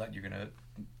know that you're gonna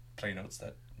play notes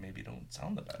that maybe don't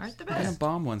sound the best. Aren't the You're best. gonna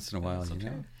bomb once in a while,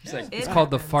 It's called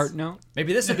the fart note.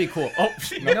 Maybe this would be cool. Oh,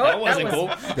 no, that wasn't cool.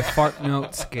 The fart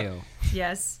note scale.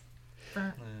 Yes.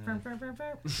 Yep.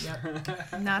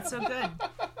 Not so good.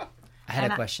 I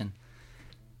had a question.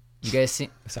 You guys see?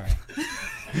 Sorry.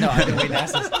 No, I've been waiting to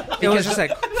ask this. It was just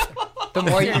like the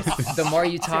more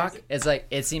you talk, it's like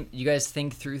it seems you guys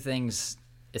think through things.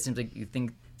 It seems like you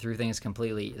think through things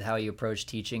completely, how you approach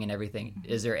teaching and everything.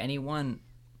 Is there anyone,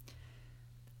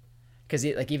 because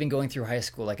like even going through high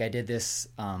school, like I did this,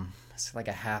 it's like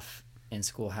a half in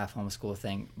school, half homeschool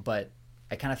thing, but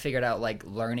I kind of figured out like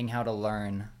learning how to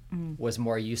learn was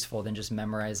more useful than just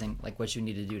memorizing like what you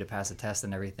need to do to pass a test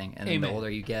and everything. And then the older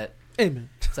you get,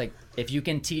 it's like if you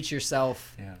can teach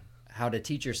yourself how to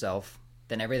teach yourself,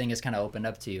 then everything is kind of opened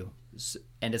up to you.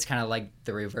 And it's kind of like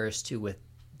the reverse too with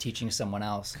teaching someone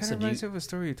else. Kind of reminds me of a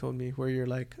story you told me where you're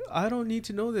like, I don't need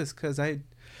to know this because I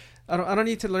don't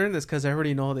need to learn this because I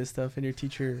already know all this stuff. And your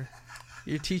teacher,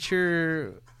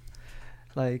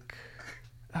 like,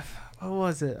 what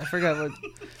was it? I forgot what.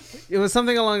 It was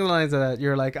something along the lines of that.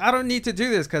 You're like, I don't need to do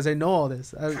this because I know all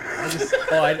this. I just.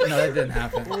 Oh, I didn't know that didn't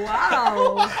happen.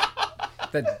 Wow.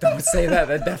 Don't say that.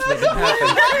 That definitely didn't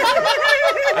happen.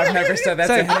 I've never said that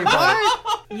to anybody.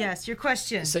 Yes, your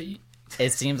question. So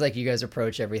it seems like you guys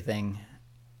approach everything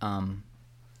in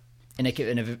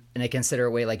a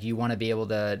considerate way. Like you want to be able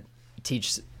to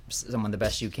teach someone the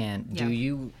best you can. Yeah. Do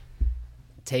you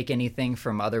take anything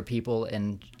from other people?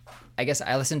 And I guess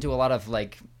I listen to a lot of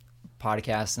like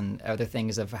podcasts and other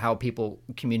things of how people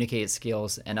communicate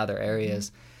skills in other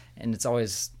areas, and it's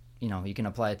always, you know, you can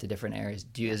apply it to different areas.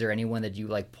 Is there anyone that you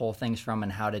like pull things from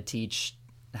and how to teach,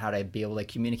 how to be able to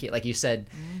communicate? Like you said,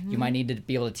 you might need to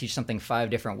be able to teach something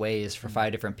 5 different ways for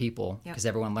 5 different people because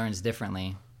everyone learns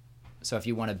differently. So if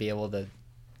you want to be able to,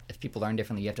 if people learn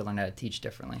differently, you have to learn how to teach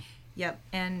differently. Yep.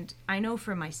 And I know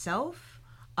for myself,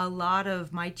 a lot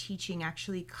of my teaching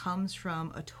actually comes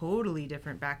from a totally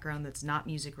different background that's not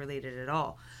music related at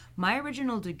all. My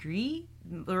original degree,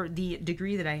 or the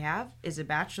degree that I have, is a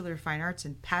Bachelor of Fine Arts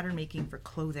in pattern making for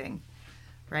clothing,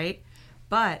 right?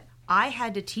 But I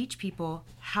had to teach people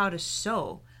how to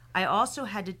sew. I also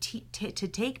had to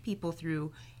take people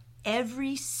through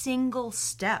every single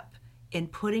step in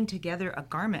putting together a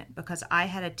garment because I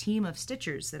had a team of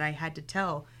stitchers that I had to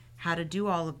tell how to do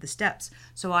all of the steps.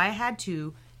 So I had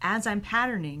to, as I'm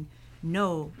patterning,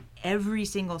 know every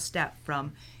single step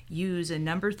from use a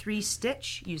number 3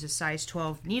 stitch, use a size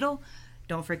 12 needle,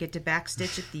 don't forget to back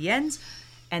stitch at the ends,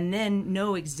 and then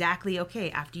know exactly, okay,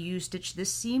 after you stitch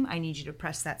this seam, I need you to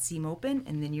press that seam open,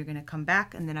 and then you're going to come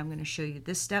back, and then I'm going to show you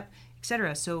this step,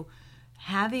 etc. So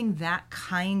having that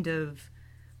kind of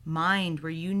mind where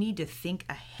you need to think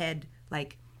ahead,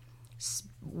 like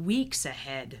weeks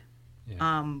ahead,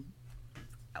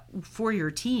 for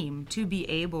your team to be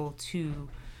able to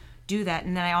do that.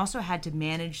 And then I also had to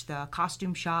manage the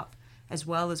costume shop as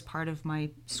well as part of my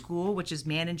school, which is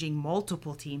managing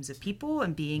multiple teams of people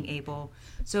and being able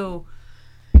to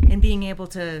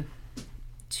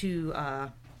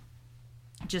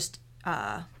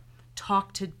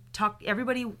talk.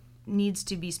 Everybody needs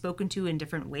to be spoken to in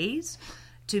different ways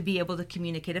to be able to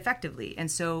communicate effectively. And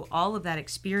so all of that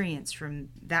experience from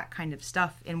that kind of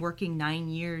stuff and working 9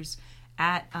 years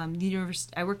at the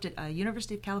university, I worked at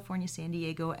University of California, San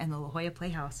Diego, and the La Jolla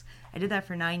Playhouse. I did that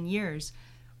for 9 years,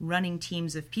 running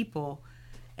teams of people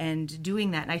and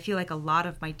doing that. And I feel like a lot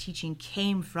of my teaching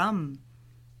came from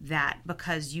that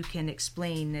because you can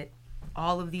explain it,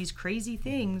 all of these crazy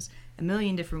things a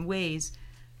million different ways,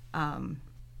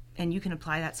 and you can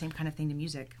apply that same kind of thing to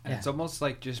music. And it's almost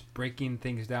like just breaking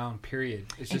things down, period.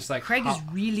 It's just like Craig is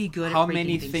really good at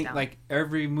breaking things down. Like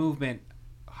every movement,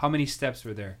 how many steps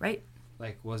were there? Right.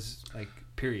 Like was like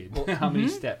period. Well, how many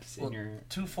steps in your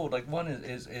twofold? Like one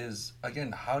is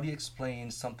again, how do you explain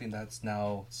something that's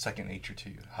now second nature to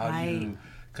you? How do you?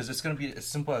 Because it's going to be as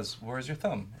simple as where's your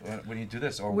thumb when you do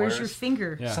this, or where's your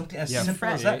finger? Yeah. Something as simple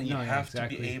as that. And you have to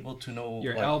be able to know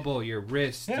your elbow, your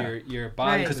wrist, your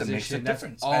body position. Because it makes a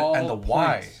difference, all and the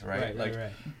why, right?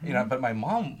 Right. You know. But my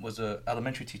mom was a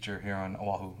elementary teacher here on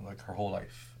Oahu, like her whole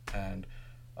life, and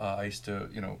I used to,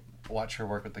 watch her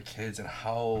work with the kids and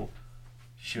how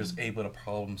she was able to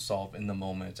problem solve in the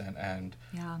moment and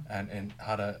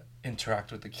how to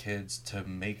interact with the kids to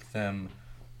make them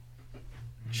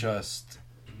just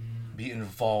be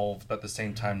involved, but at the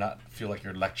same time not feel like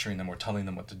you're lecturing them or telling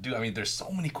them what to do. I mean, there's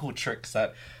so many cool tricks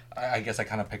that I guess I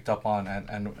kind of picked up on,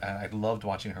 and I loved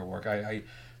watching her work. There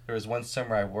was one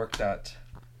summer I worked at,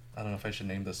 I don't know if I should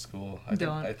name the school. I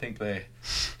think it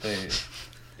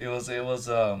was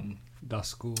the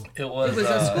school. It was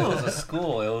a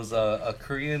school. It was a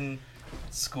Korean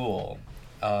school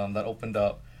that opened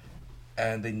up,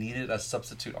 and they needed a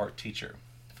substitute art teacher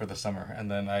for the summer. And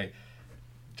then I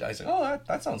said, oh,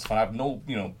 that sounds fun. I have no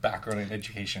background in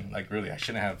education. Like really, I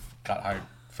shouldn't have got hired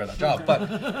for that job.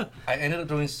 But I ended up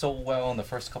doing so well in the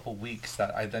first couple weeks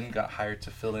that I then got hired to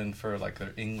fill in for like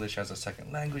their English as a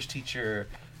second language teacher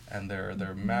and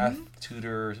their math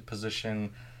tutor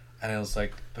position. And it was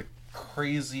like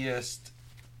craziest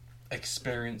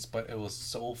experience, but it was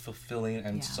so fulfilling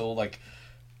and so like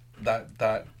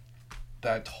that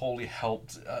totally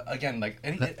helped. Again, like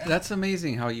that's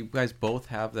amazing how you guys both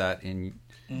have that in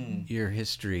your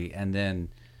history, and then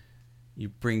you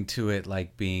bring to it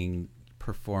like being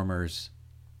performers.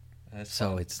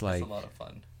 So it's like it's a lot of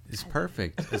fun. It's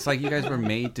perfect. It's like you guys were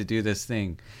made to do this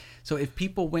thing. So if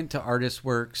people went to Artist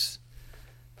Works,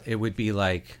 it would be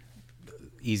like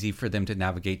easy for them to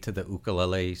navigate to the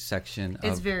ukulele section.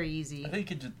 It's very easy. I think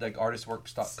you could do like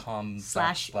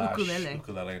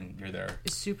artistworks.com/ukulele and you're there.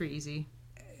 It's super easy.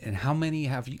 And how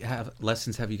many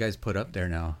lessons have you guys put up there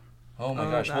now? Oh my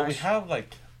gosh. Well, we have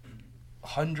like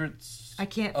hundreds I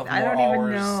don't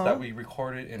even know. That we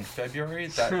recorded in February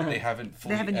that they haven't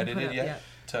fully edited yet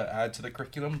to add to the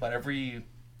curriculum, but every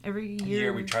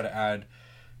year we try to add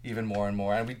even more and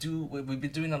more. And we've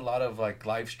been doing a lot of like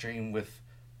live stream with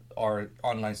our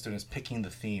online students picking the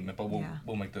theme, but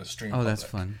we'll make the stream public. That's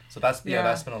fun. So that's been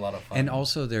a lot of fun. And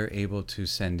also they're able to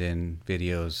send in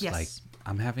videos like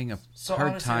I'm having a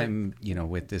hard time,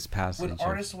 with this passage. When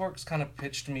Artist Works kind of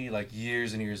pitched me like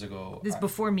years and years ago. This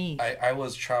before me. I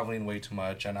was traveling way too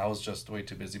much and I was just way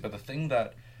too busy. But the thing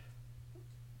that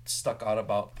stuck out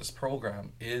about this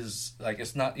program is like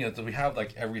it's not we have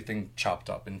like everything chopped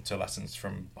up into lessons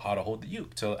from how to hold the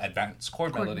uke to advanced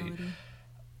chord melody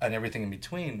and everything in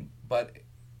between. But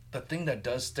the thing that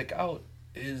does stick out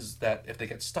is that if they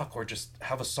get stuck or just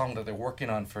have a song that they're working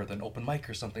on for an open mic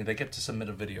or something, they get to submit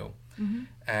a video.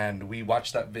 And we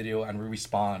watch that video and we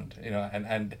respond,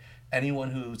 and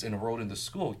anyone who's enrolled in the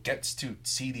school gets to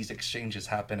see these exchanges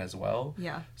happen as well.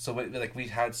 Yeah. So like we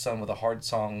had some of the hard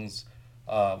songs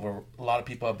where a lot of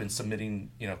people have been submitting,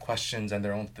 questions and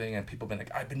their own thing, and people have been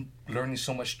like, I've been learning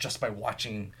so much just by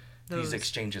watching these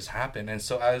exchanges happen. And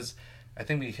so as I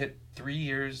think we hit 3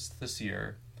 years this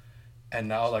year, and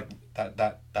now like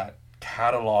that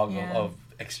catalog of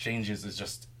exchanges is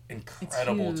just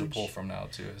incredible to pull from now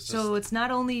too. It's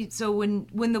not only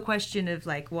when the question of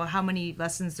like, well, how many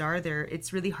lessons are there,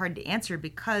 it's really hard to answer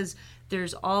because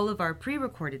there's all of our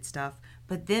pre-recorded stuff,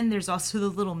 but then there's also the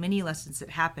little mini lessons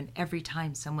that happen every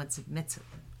time someone submits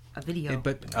a video.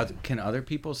 But can other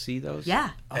people see those? Yeah.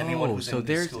 Anyone who's in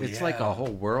the school, it's like a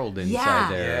whole world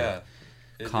inside there. Yeah.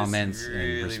 Comments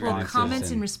and responses. Well,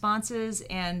 comments and responses,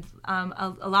 and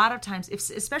a lot of times,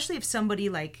 especially if somebody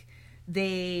like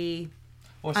they.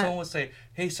 Well, someone would say,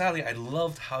 "Hey, Sally, I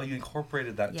loved how you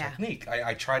incorporated that technique.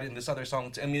 I tried it in this other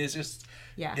song." I mean, it's just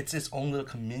it's its own little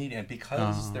community, and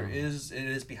because it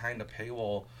is behind a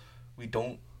paywall, we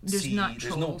don't there's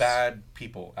no bad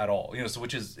people at all. So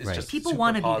which is just people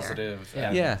want to positive. Be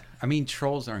there. Yeah. I mean,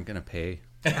 trolls aren't going to pay.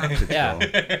 No.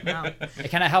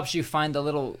 It kind of helps you find the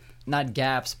little. Not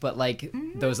gaps, but like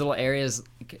those little areas,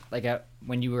 like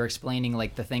when you were explaining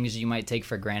like the things you might take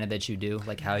for granted that you do,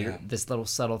 like how you're this little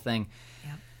subtle thing.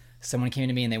 Yeah. Someone came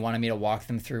to me and they wanted me to walk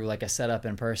them through like a setup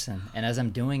in person, and as I'm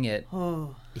doing it,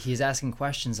 he's asking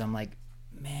questions. I'm like,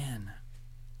 man,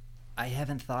 I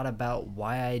haven't thought about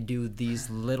why I do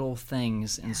these little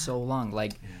things in so long.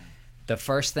 Like the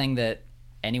first thing that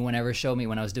anyone ever showed me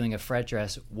when I was doing a fret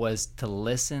dress was to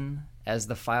listen as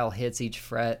the file hits each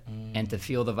fret and to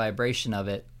feel the vibration of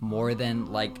it more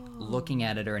than like looking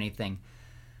at it or anything.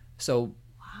 So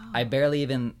I barely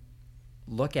even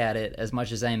look at it as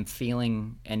much as I am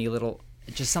feeling any little,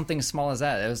 just something as small as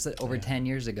that. It was over 10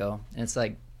 years ago. And it's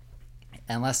like,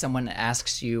 unless someone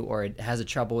asks you or has a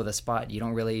trouble with a spot, you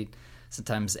don't really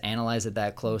sometimes analyze it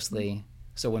that closely.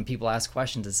 So when people ask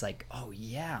questions, it's like, oh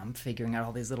yeah, I'm figuring out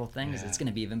all these little things. It's going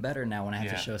to be even better now when I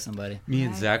have to show somebody. Me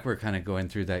and Zach were kind of going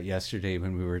through that yesterday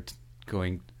when we were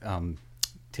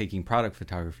taking product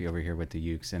photography over here with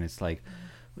the ukes, and it's like,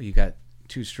 well, you got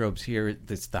two strobes here.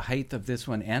 That's the height of this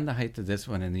one and the height of this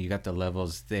one, and then you got the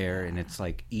levels there, and it's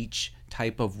like each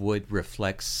type of wood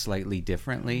reflects slightly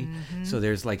differently. So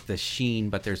there's like the sheen,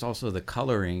 but there's also the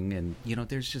coloring, and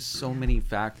there's just so many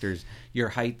factors. Your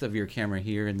height of your camera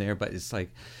here and there, but it's like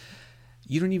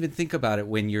you don't even think about it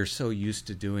when you're so used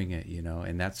to doing it,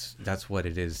 and that's what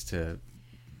it is to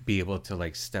be able to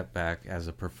like step back as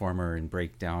a performer and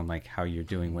break down like how you're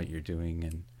doing what you're doing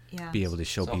and be able to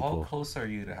show people. How close are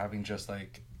you to having just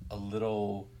like a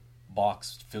little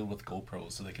box filled with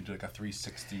GoPros so they can do like a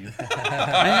 360?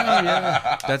 I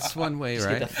know, that's one way, just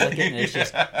right? Get the flick in, it's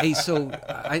just... Hey, so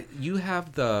you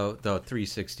have the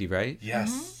 360, right?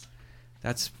 Yes.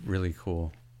 That's really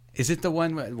cool. Is it the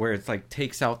one where it's like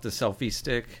takes out the selfie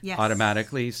stick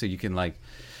automatically, so you can like?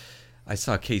 I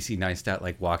saw Casey Neistat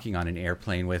like walking on an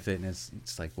airplane with it, and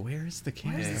it's like, where is the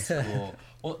camera? It's cool.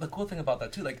 Well, the cool thing about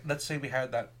that too, like let's say we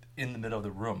had that in the middle of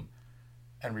the room.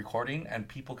 and recording, and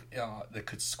people that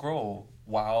could scroll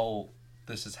while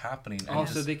this is happening. And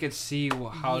so they could see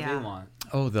how they want.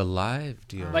 Oh, the live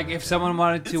deal. Like if someone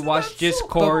wanted to watch just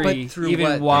Corey,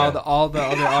 even while all the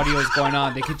other audio is going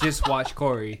on, they could just watch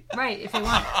Corey. Right, if they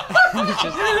want.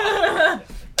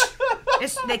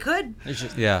 They could.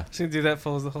 Yeah. Should do that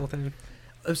pose the whole time.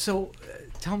 So,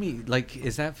 tell me, like,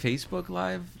 is that Facebook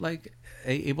Live like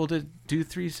able to do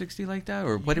 360 like that,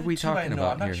 or what are we talking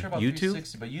about I'm here? Not sure about YouTube?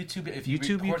 360, but YouTube, if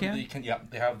YouTube you can? Yeah,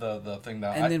 they have the thing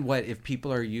that. And then what if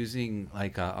people are using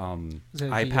like a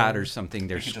iPad or something?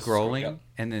 They're scrolling,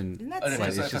 and then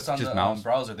if it's on the mouse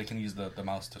browser, they can use the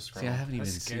mouse to scroll. See, I haven't even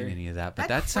seen any of that, but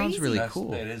that sounds really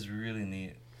cool. It is really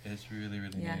neat. It's really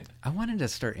neat. I wanted to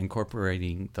start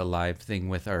incorporating the live thing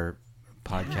with our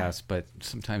podcast, but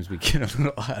sometimes we get a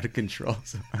little out of control.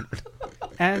 So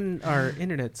and our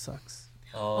internet sucks.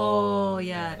 Oh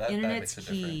yeah, internet's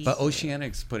key. But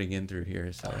Oceanic's putting in through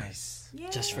here, so nice. Yeah.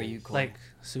 Just for you, Cole. Like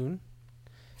soon.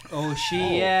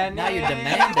 Oceanic. Now you're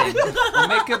demanding.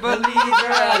 Make a believer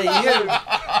out of you.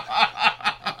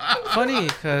 Funny,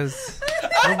 because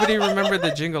nobody remembered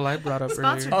the jingle I brought up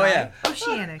earlier. Oh yeah,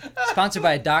 Oceanic. Sponsored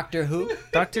by Doctor Who.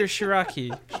 Dr.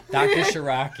 Shiraki. Dr.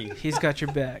 Shiraki. He's got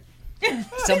your back.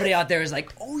 Somebody out there is like,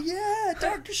 oh yeah,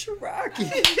 Dr. Shiraki.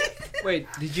 Wait,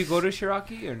 did you go to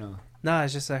Shiraki or no? Nah,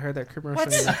 it's just I heard that commercial.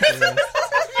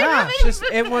 Nah,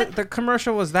 the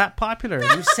commercial was that popular.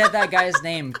 You said that guy's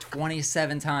name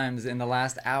 27 times in the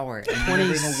last hour. And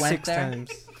 26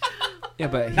 times. Yeah,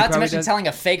 but not to mention telling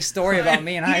a fake story about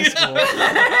me in high school.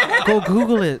 Go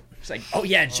Google it. It's like, oh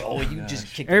yeah, Joel, you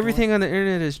just kicked everything on the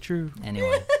internet is true.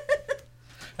 Anyway.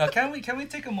 Now, can we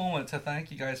take a moment to thank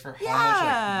you guys for how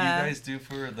much you guys do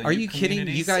for the Are you kidding?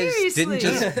 You guys didn't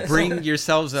just bring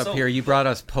yourselves up here. You brought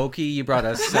us pokey. You brought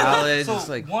us salad. So it's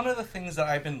like one of the things that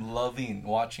I've been loving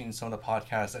watching some of the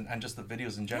podcasts and just the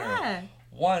videos in general. Yeah.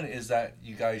 One is that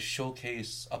you guys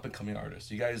showcase up and coming artists.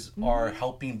 You guys are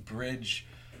helping bridge.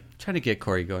 Trying to get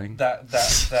Corey going. That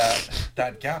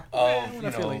gap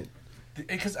of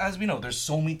because as we know, there's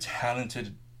so many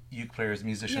talented uke players,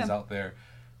 musicians out there.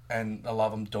 And a lot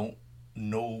of them don't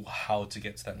know how to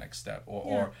get to that next step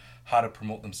or how to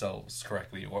promote themselves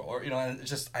correctly. Or and it's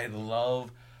just, I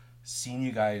love seeing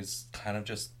you guys kind of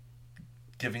just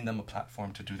giving them a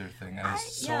platform to do their thing. And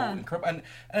it's so incredible. And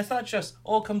it's not just,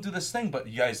 come do this thing, but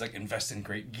you guys like invest in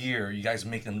great gear. You guys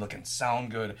make them look and sound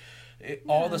good.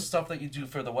 All the stuff that you do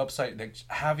for the website, like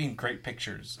having great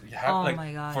pictures. You have,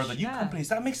 my gosh. For the uke companies,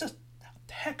 that makes us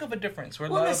heck of a difference where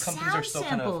a lot of companies are still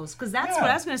samples, because that's what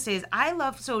I was going to say is I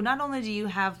love, so not only do you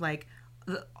have like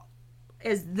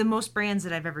the most brands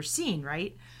that I've ever seen,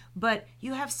 right, but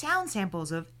you have sound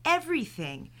samples of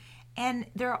everything, and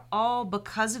they're all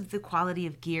because of the quality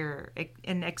of gear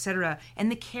and etc. and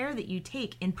the care that you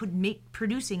take in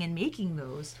producing and making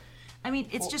those. I mean,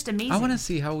 it's just amazing. I want to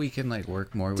see how we can like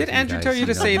work more. Did with Andrew you guys, tell you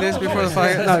to say this before the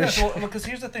fire? No, because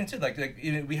here's the thing too. Like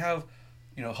we have.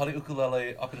 Holly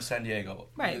Ukulele up in San Diego.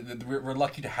 Right. We're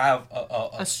lucky to have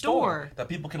a store that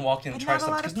people can walk in and try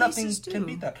stuff because nothing can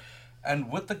beat that.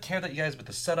 And with the care that you guys, with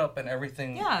the setup and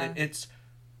everything, it's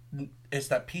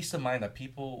that peace of mind that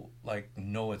people like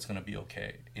know it's going to be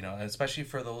okay. And especially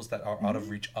for those that are out of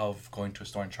reach of going to a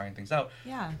store and trying things out.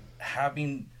 Yeah.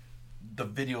 Having the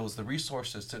videos, the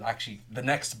resources to actually the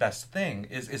next best thing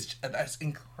is that's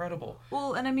incredible.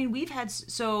 Well, and I mean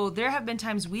there have been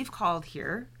times we've called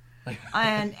here.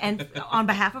 and on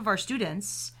behalf of our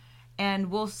students,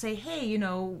 and we'll say, hey,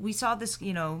 we saw this,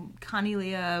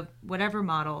 Cornelia whatever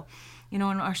model, and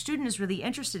our student is really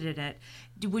interested in it.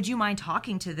 Would you mind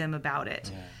talking to them about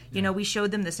it? We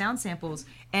showed them the sound samples,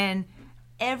 and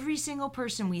every single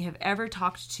person we have ever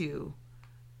talked to,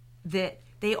 that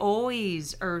they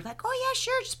always are like, oh yeah,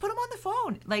 sure, just put them on the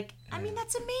phone. Like, I mean,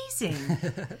 that's amazing.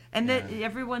 And that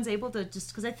everyone's able to just,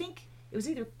 because I think it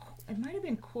might have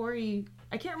been Corey.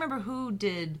 I can't remember who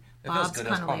did Bob's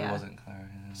Cornelia. It probably wasn't Corey.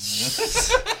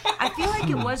 I feel like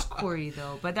it was Corey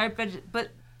though, but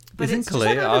isn't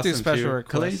Calais awesome too?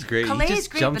 Calais is great. Calais he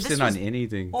just jumps in on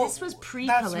anything. This was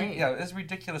pre-Calais. It's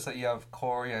ridiculous that you have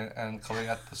Corey and Calais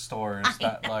at the stores.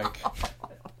 That like,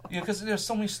 because there's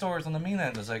so many stores on the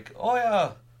mainland. It's like, oh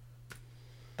yeah,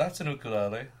 that's an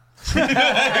ukulele. Let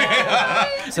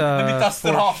me dust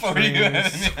it off for you.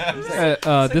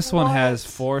 This one has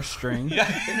 4 strings.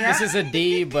 This is a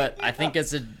D, but I think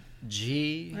it's a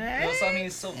G. Baritone,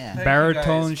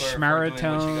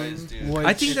 schmaritone.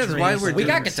 I think that's why we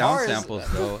got sound samples,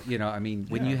 though. I mean,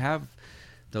 when you have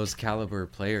those caliber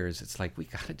players, it's like we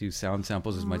got to do sound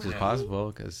samples as much as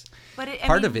possible because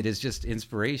of it is just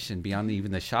inspiration beyond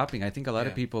even the shopping. I think a lot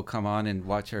of people come on and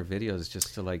watch our videos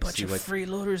just to like see what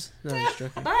freeloaders. No,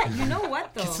 but you know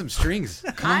what though? Get some strings.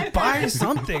 Come buy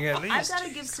something at least. I've got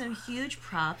to give some huge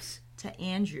props to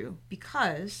Andrew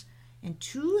because in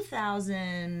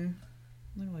 2000,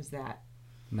 when was that?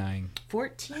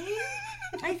 14,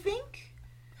 I think.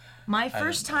 My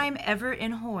first time ever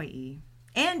in Hawaii.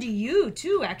 And you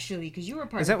too, actually, because you were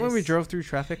part of this. Is that when we drove through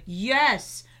traffic?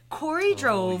 Yes. Corey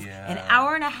drove an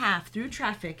hour and a half through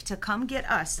traffic to come get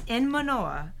us in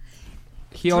Manoa.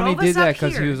 He only did that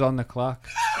because he was on the clock.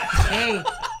 Hey,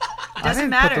 doesn't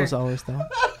matter. Put those hours down.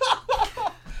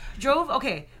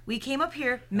 We came up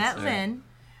here, met Lynn,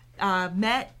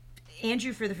 met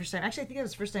Andrew for the first time. Actually, I think it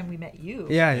was the first time we met you.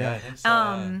 Yeah. I think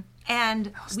so,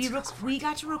 and we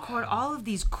got to record all of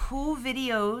these cool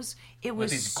videos. It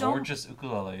was with these gorgeous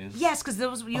ukuleles. Yes, because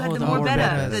you had the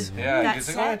Morbetta. Yeah,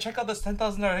 he's like, check out this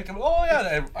 $10,000. Oh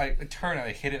yeah, I turn and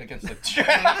I hit it against the chair.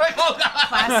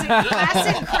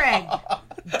 Classic Craig,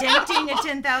 denting a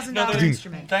 $10,000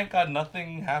 instrument. Thank God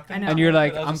nothing happened. And you're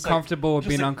like, I'm comfortable with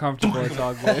being uncomfortable. It's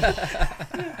all good.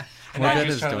 And I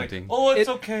just like, it's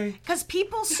okay. Because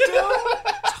people still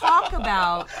talk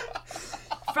about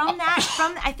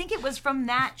I think it was from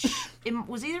that. It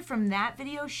was either from that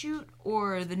video shoot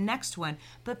or the next one.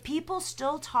 But people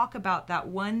still talk about that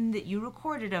one that you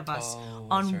recorded of us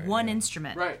on one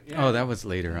instrument. Right. Yeah. Oh, that was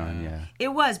later on. Yeah. It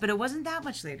was, but it wasn't that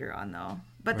much later on though.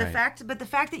 But the fact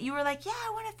that you were like, yeah,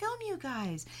 I want to film you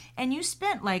guys, and you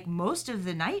spent like most of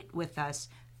the night with us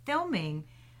filming.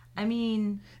 I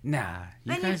mean, nah,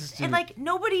 you guys and like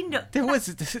nobody knows. There was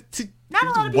not a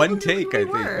lot of people one knew take. who we I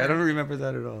think were. I don't remember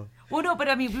that at all. Well, no, but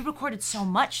I mean, we recorded so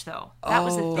much though. That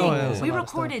was the thing. We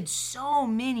recorded so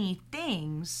many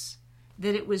things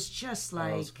that it was just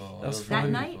like that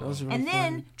night. And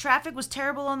then traffic was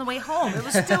terrible on the way home. It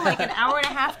was still like an hour and a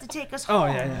half to take us home. Oh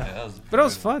yeah. But it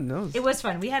was fun. It was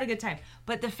fun. We had a good time.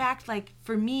 But the fact, like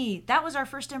for me, that was our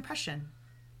first impression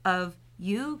of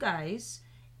you guys.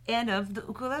 And of the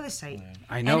ukulele site.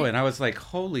 I know, and I was like,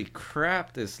 holy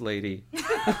crap, this lady.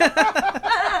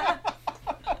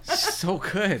 So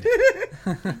good.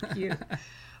 Thank you.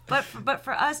 But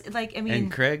for us, like, I mean...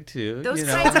 And Craig, too. Those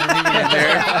kinds of...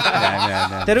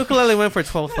 That ukulele went for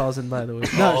 $12,000, by the way.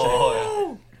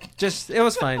 No, it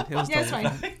was fine. It was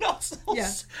fine.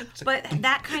 Yeah. But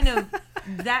that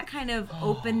kind of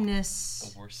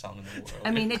openness... The worst sound in the world. I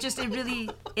mean,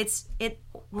 it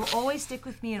will always stick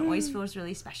with me and always feels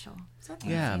really special. So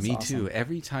yeah, me too.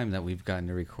 Every time that we've gotten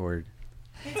to record.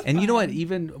 And you know what?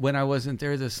 Even when I wasn't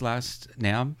there this last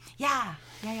NAMM. Yeah.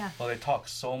 Well, they talk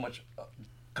so much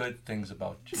good things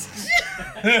about you. That's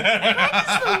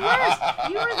the worst.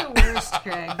 You are the worst,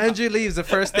 Craig. Andrew leaves the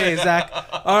first day. Zach,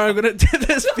 I'm going to do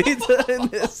this pizza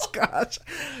and this scotch.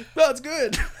 That's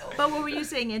good. But what were you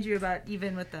saying, Andrew, about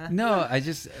even with the... No,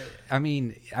 I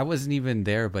mean, I wasn't even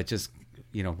there, but just,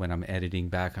 when I'm editing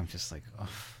back, I'm just like, oh,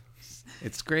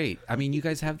 it's great. I mean, you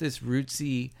guys have this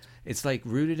rootsy, it's like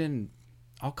rooted in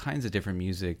all kinds of different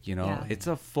music, Yeah. It's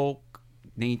a folk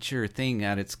nature thing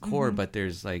at its core, but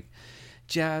there's like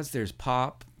jazz, there's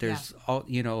pop, there's all,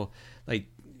 like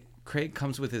Craig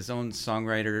comes with his own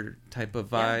songwriter type of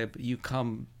vibe. You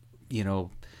come,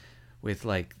 with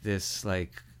like this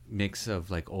like mix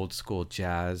of like old school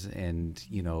jazz and,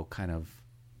 kind of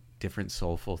different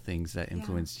soulful things that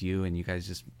influenced you, and you guys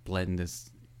just blend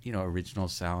this, original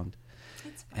sound.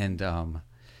 And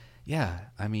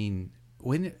I mean,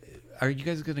 when are you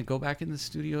guys going to go back in the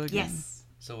studio again? Yes.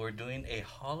 So we're doing a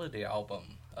holiday album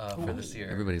for this year.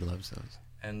 Everybody loves those.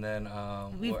 And then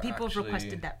people have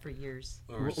requested that for years.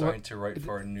 We're starting to write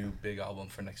for a new big album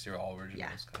for next year, all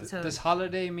originals. Yeah. So, does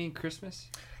holiday mean Christmas?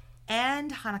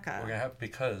 And Hanukkah. We're gonna have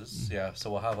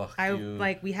so we'll have a few.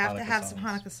 We have Hanukkah to have songs. some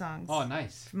Hanukkah songs. Oh,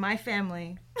 nice. For my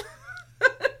family.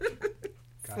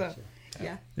 Gotcha. So,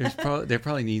 yeah. There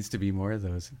probably needs to be more of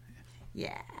those.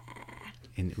 Yeah.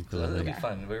 In ukulele. It'll be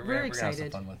fun. We're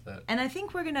excited. Gonna have some fun with it. And I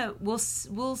think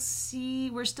we'll see.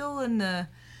 We're still in the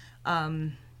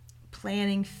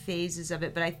planning phases of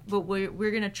it, but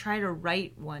we're gonna try to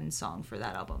write one song for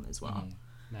that album as well.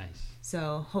 Nice.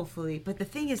 So hopefully, but the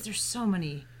thing is, there's so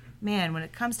many. Man, when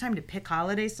it comes time to pick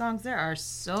holiday songs, there are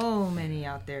so many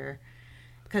out there,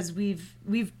 because we've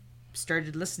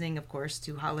started listening, of course,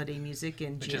 to holiday music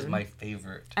in June. Which is my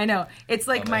favorite. I know. It's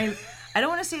like I don't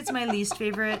want to say it's my least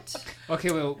favorite.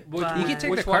 Okay, well, you can take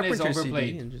which the one is Carpenter overplayed?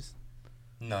 CD and just...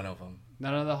 None of them.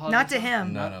 None of the holiday Not to songs?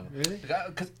 him. None of them. Really?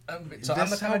 So that's I'm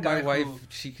the kind how of guy my wife, who...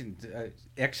 she can...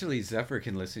 actually, Zephyr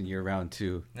can listen year-round,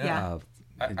 too. Yeah.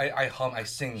 I hum, I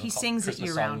sing. He sings it Christmas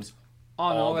year-round. songs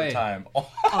all the time. All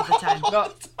the time.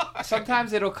 No,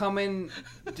 sometimes it'll come in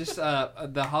just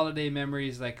the holiday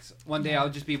memories. Like one day I'll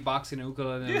just be boxing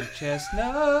ukulele in the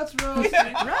chestnuts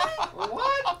roasting. Right?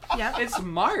 What? Yeah. It's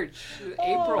March,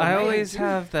 April. I May, always June.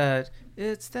 have that.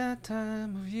 It's that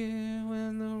time of year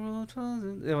when the world falls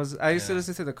in. It was. I used to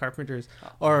listen to the Carpenters,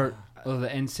 or the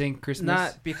NSYNC Christmas.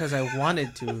 not because I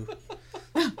wanted to.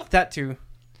 That too,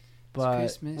 but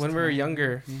Christmas when we were time.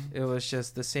 younger, it was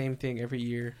just the same thing every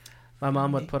year. My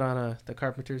mom would put on the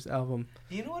Carpenters album,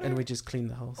 You know what? and we just cleaned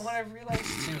the house. What I realized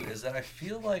too is that I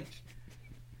feel like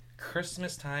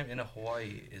Christmas time in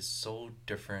Hawaii is so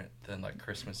different than like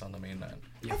Christmas on the mainland.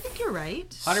 I think you're right.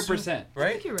 100%. I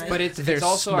Right? think you're right. But it's There's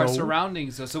also our snow.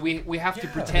 surroundings, though. So we have to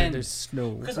Yeah. pretend. There's snow.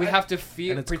 We have to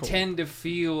feel And it's pretend to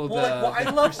feel the. I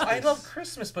the love Christmas.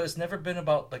 Christmas, but it's never been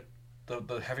about like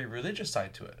the heavy religious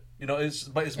side to it. You know, it's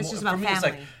more, just for about me. It's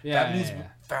like family. that means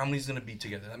family's gonna be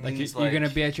together. That Like means you're gonna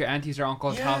be at your auntie's or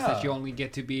uncle's house that Yeah. you only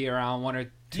get to be around 1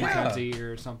 or 2 Yeah. times a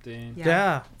year or something.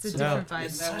 Yeah. It's a Yeah. different vibe.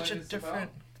 It's Isn't that such a what it's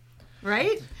different.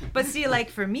 Right? But see, like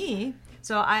for me,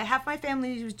 so half my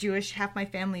family was Jewish, half my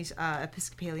family's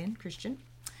Episcopalian, Christian.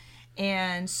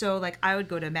 And so like I would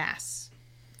go to mass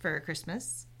for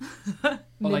Christmas. Oh,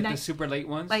 like the super late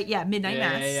ones? Midnight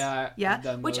mass. Yeah. I've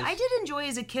done Which those. I did enjoy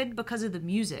as a kid because of the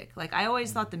music. Like I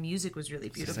always thought the music was really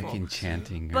It's beautiful. like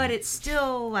enchanting. But it's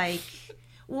still like,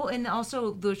 well, and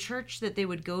also the church that they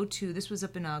would go to, this was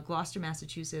up in Gloucester,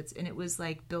 Massachusetts, and it was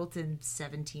like built in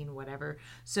 17 whatever.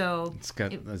 So It's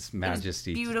got this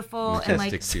majesty. it was beautiful and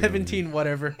like majestic feeling. 17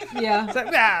 whatever. yeah. It's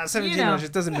like, 17 You know.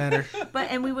 it doesn't matter. But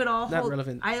and we would all Not hold.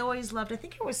 relevant. I always loved. I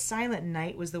think it was Silent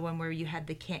Night was the one where you had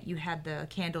the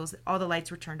candles. All the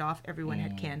lights were turned off. Everyone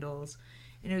had candles,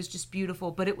 and it was just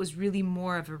beautiful. But it was really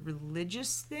more of a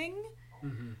religious thing.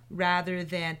 Rather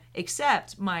than,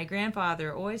 except my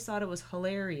grandfather always thought it was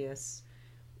hilarious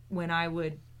when I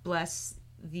would bless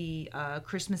the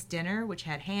Christmas dinner, which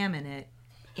had ham in it,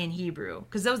 in Hebrew.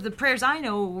 Because those the prayers I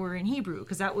know were in Hebrew.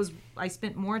 Because I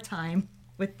spent more time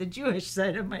with the Jewish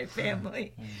side of my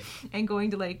family and going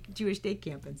to like Jewish day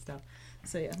camp and stuff.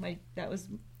 So yeah, that was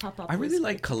Pop. I really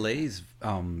like Kale's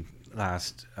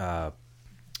last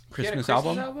Christmas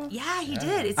album. Yeah, he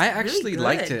did. It's I really actually good.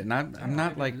 liked it, and I'm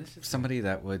not like somebody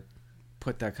that would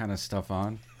put that kind of stuff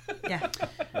on. Yeah,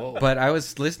 But I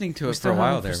was listening to it for a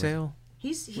while there. For sale.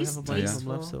 he's We have a bunch of them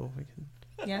tasteful. left, so we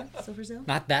can. Yeah, still for sale.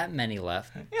 Not that many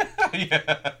left.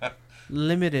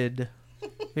 Limited.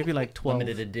 Maybe like 12.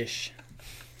 Limited a dish.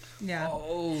 Yeah,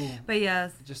 Oh. but yeah,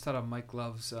 I just thought of Mike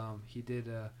Love's. He did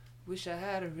Wish I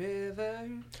Had a River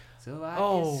so I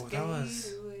Oh, could that skate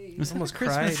was- away. Was that a Almost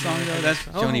Christmas cried, song man. though? That's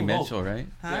Oh. Joni Mitchell, right?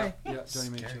 hi. Yeah, Johnny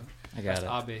Mitchell. I got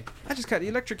it. Abe. I just got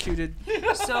electrocuted.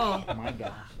 So Oh my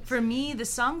gosh. for me, the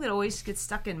song that always gets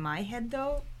stuck in my head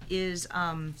though is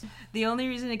the only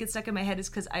reason it gets stuck in my head is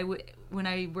because when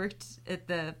I worked at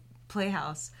the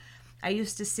Playhouse, I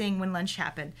used to sing when lunch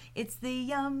happened. It's the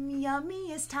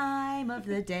yummiest time of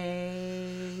the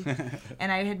day,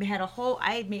 and I had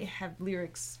have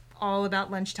lyrics all about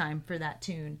lunchtime for that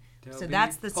tune. So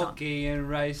that's the song. Poke and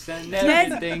rice and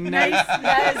Yes, everything nice, nice.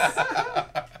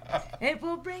 yes. It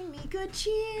will bring me good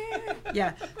cheer.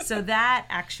 Yeah. So that's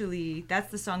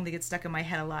the song that gets stuck in my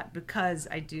head a lot because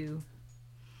I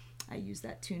use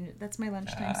that tune. That's my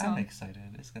lunchtime I'm song. excited.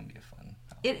 It's gonna be a fun.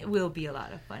 It will be a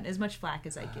lot of fun. As much flack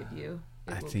as I give you.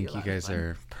 I think you guys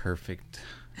are perfect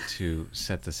to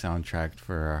set the soundtrack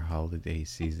for our holiday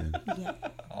season. Yeah.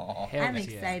 Aw. Hell I'm yeah.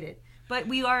 excited. But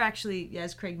we are actually,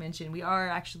 as Craig mentioned, we are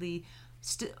actually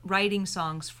writing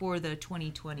songs for the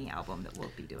 2020 album that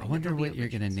we'll be doing. I wonder what you're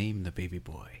gonna name the baby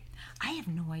boy. I have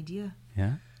no idea.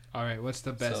 Yeah. All right, what's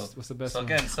the best? What's the best one?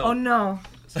 Again, Oh no,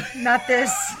 not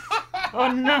this. Oh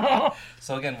no.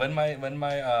 So again, when my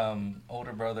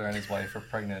older brother and his wife were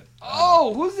pregnant.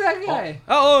 Oh, who's that guy?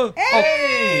 Oh,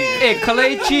 Hey,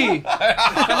 Kalechi.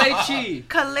 Kalechi.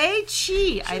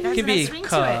 Kalechi. That's can a be nice ring to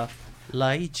it.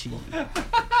 Lychee.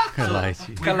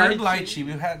 Lychee. We heard lychee.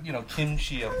 We had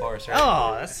kimchi, of course, right?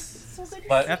 Oh, that's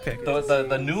But epic.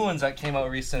 the new ones that came out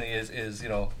recently is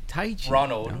Tai Chi.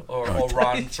 Ronald No? or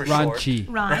Ron for short. Ranchi.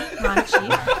 Ron.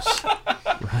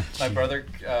 My brother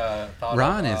thought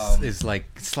Ron of, is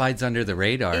like slides under the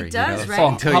radar. It does, you know? right? Oh,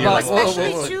 Until how you're about- like,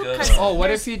 Especially whoa, too, good. 'cause Oh, what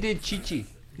there's- if you did Chichi?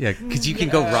 yeah, because you can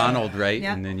go Ronald, right?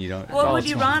 Yeah. And then you don't. Well, it oh, would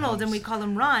be it's- Ronald, and we call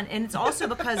him Ron, and it's also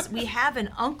because we have an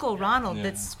Uncle Ronald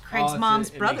that's Craig's Oh, mom's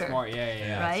it makes brother. more-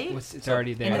 yeah. Right? It's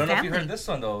already I there. And don't know if you family. heard this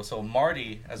one though. So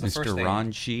Marty as the first Mr. name.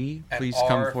 Ron Chi, and please R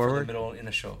come for the forward. middle in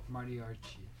the show. Marty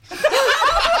Archie.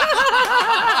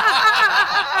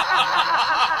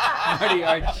 Marty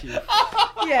Archie.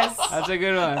 Yes. That's a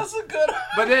good one. That's a good.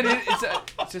 But then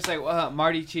it's just like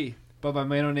Marty Chi. but my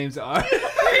middle name's R.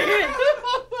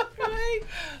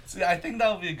 See, I think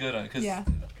that would be a good one. Cause Yeah.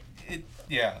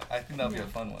 I think that would be a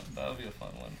fun one. That would be a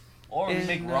fun one. Or we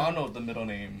make Ronald the middle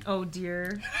name. Oh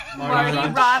dear. Marty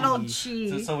Ronald Chi.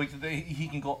 Chi. So he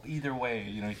can go either way.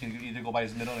 You know, he can either go by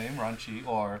his middle name, Ron Chi,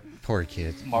 or Poor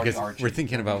kid. Marty Because Archie. we're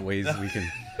thinking about ways we can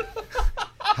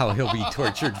how he'll be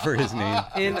tortured for his name.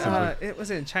 It was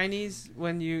in Chinese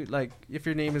when you like if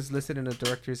your name is listed in a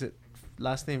directory, is it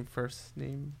last name first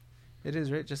name? It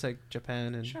is, right? Just like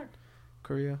Japan and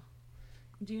Korea.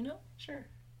 Do you know? Sure.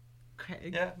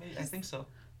 Craig. Yeah, maybe, I think so.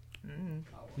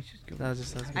 We should go. That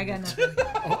just sounds I good. got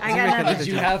nothing. I got nothing. Did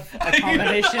you have a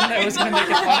combination that was going to make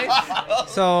it funny?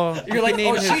 So You're like,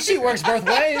 name oh, Shishi works both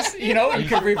ways. You know, you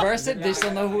could reverse it. They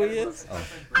still know who he is.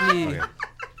 Okay.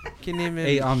 Can name him.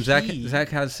 Hey, Chi. Zach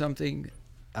has something,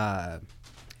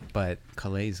 but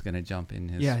Kalei's gonna jump in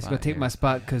his. Yeah, he's gonna take my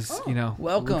spot because you know.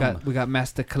 Welcome. We got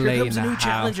Master Kalei in comes the a new house.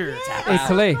 challenger. Hey,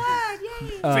 Kalei.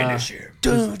 Glad, Finish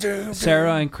him.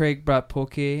 Sarah and Craig brought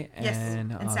poke and,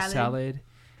 and salad.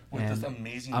 With And this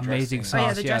amazing amazing dressing. Oh, yeah,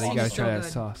 sauce. the You dressing gotta is try so that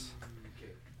good. sauce.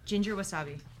 Ginger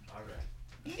wasabi.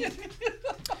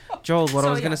 Joel, what I So,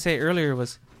 was yeah. gonna say earlier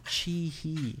was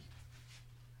Chi-Hee.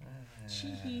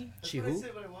 Chi-hee. Chihu?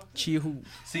 Chi-Hoo.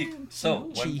 See,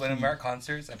 so when I'm at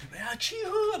concerts, and people,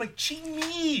 Chi-hoo, I'm like,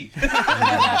 Chi-me.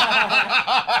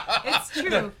 It's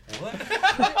true. What?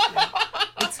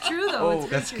 It's true though. Oh, it's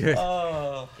that's true. good.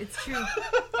 Oh. It's true.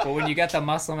 But when you got the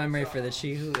muscle memory for the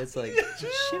Chihu, it's like...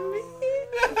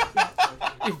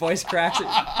 Your voice cracks it.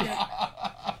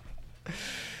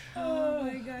 Oh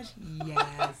my gosh.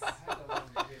 Yes.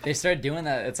 They started doing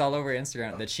that. It's all over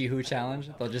Instagram. The Chihu challenge.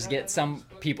 They'll just get some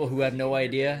people who have no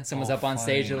idea. Someone's up on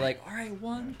stage. They're like, all right,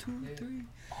 1, 2, 3.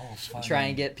 Oh, funny. Try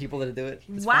and get people to do it.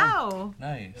 It's Wow.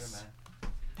 Nice.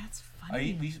 That's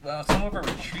funny. Some of our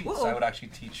retreats, Whoa. I would actually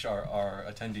teach our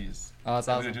attendees. Oh, it's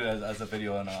We awesome. would do it as a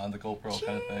video on the GoPro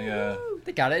kind of thing. Yeah.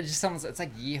 They got it. It just sounds. It's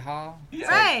like yeehaw.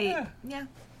 Right. Yeah.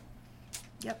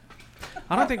 Yep.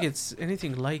 I don't think it's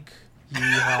anything like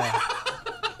Yeehaw.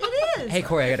 It is. Hey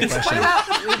Corey, I got a question.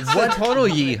 What total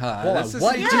yeehaw? Hold on, This is-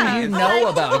 what Yeah, do you it's know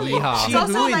like about totally- yeehaw? It's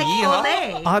also Chihu and like yeehaw?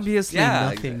 Olay. Obviously Yeah,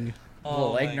 nothing. A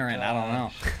little my ignorant. I don't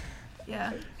know.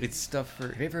 Yeah. It's stuff for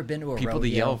Have you ever been to a people to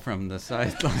rodeo? yell from the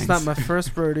sidelines. It's not my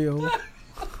first rodeo.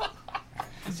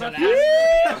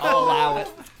 I'll allow it.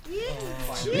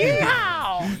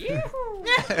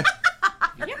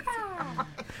 You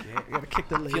gotta kick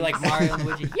the If legs. you like Mario and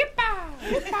Luigi,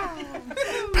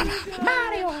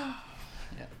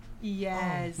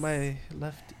 Yes. My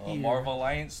left ear. Marvel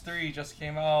Alliance 3 just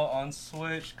came out on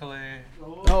Switch, Kalei.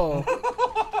 Oh.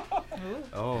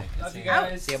 Oh, Love you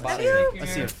guys. See you, buddy. I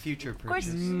see a future course.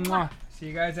 purchase. Mwah. See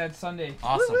you guys at Sunday.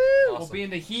 Awesome. We'll Awesome. be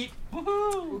in the heat.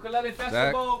 Ukulele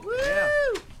Festival.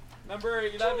 Woo! Number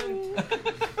 11.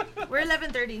 We're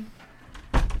 11:30.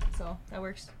 So that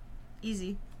works.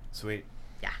 Easy. Sweet.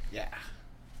 Yeah.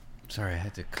 Sorry, I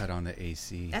had to cut on the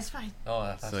AC. That's fine. Oh,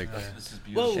 that's like- this is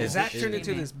beautiful. Whoa, Zach it- turned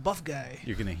into this buff guy.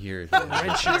 You're gonna hear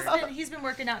it. He's been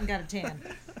working out and got a tan.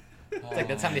 It's like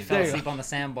the time they fell There you asleep on the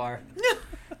sandbar.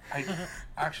 I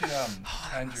actually,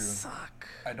 Andrew, Suck.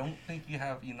 I don't think you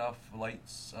have enough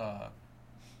lights.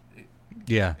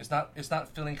 Yeah. It's not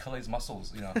filling Kalei's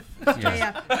muscles enough.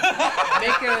 Yeah.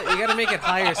 You gotta make it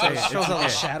higher so it shows all the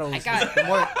shadows. I got.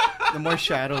 The more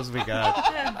shadows we got.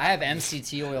 I have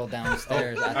MCT oil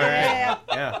downstairs. I All think right.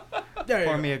 Yeah. There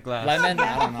Pour you me a glass. lemon.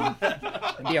 I don't know.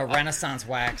 It'd be a Renaissance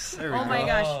wax. There we Oh go. my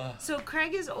gosh. So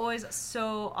Craig is always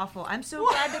so awful. I'm so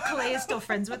glad that Kalei is still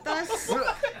friends with us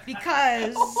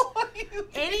because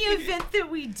any event that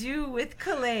we do with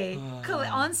Kalei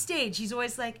on stage, he's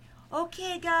always like,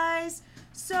 "Okay, guys,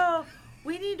 so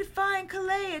we need to find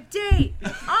Kalei a date.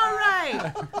 All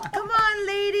right, come on,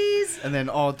 ladies." And then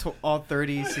all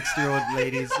 30, 60-year-old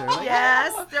ladies are like,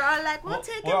 Yes, they're all like, "We'll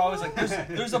take it." We're always like,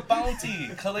 there's a bounty.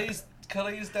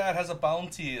 Kalei's dad has a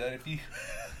bounty that if you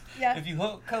Yeah. if you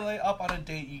hook Kalei up on a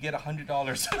date, you get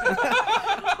 $100.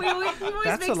 We always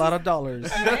That's makes a lot us- of dollars.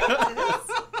 Right? It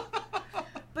is.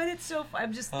 But it's so fun.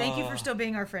 I'm just thank you for still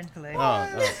being our friend, Kalei.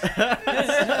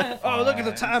 Oh, look at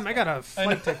the time. I got a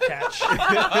flight to catch.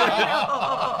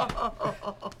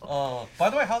 Oh, by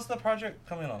the way, how's the project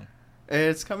coming along?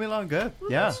 It's coming along good.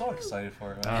 Yeah. I'm so excited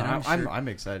for it. And Man. I'm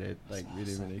excited. Like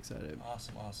really excited.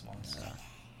 Awesome.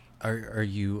 Are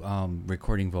you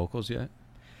recording vocals yet?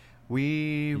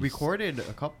 We recorded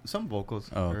some vocals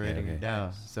Oh, okay, already. okay.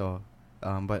 Yeah. So,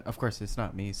 but of course it's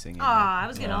not me singing. Aw, I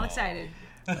was getting all excited.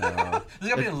 There's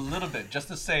gotta be a little bit just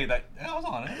to say that I was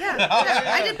on it. Yeah,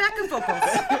 I did backup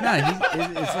vocals.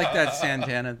 No, it's like that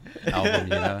Santana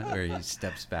album, where he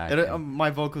steps back. My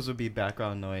vocals would be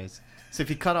background noise. So if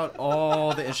you cut out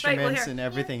all the instruments and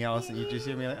everything else, and you just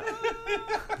hear me like,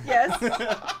 yes.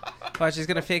 Watch, he's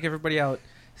gonna fake everybody out.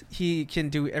 He can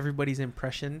do everybody's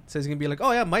impression, so he's gonna be like,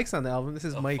 "Oh yeah, Mike's on the album. This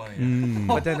is Mike,"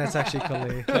 but then that's actually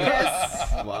Khalid.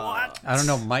 Yes. wow. I don't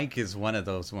know. Mike is one of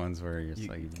those ones where you're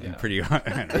pretty hard.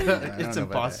 It's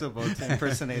impossible to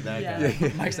impersonate that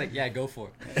guy. Mike's like, yeah, go for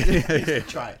it.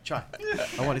 Try.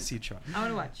 I want to see you try. I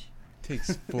want to watch.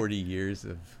 Takes 40 years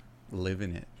of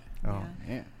living it. Oh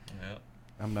man. Yeah.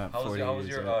 I'm not. How was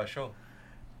your show?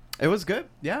 It was good.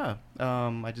 Yeah.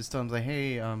 I just told him like,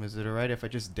 hey, is it alright if I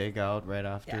just dig out right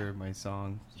after my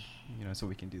song, so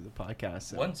we can do the podcast?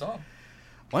 So.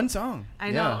 One song.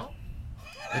 I know.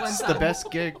 It's the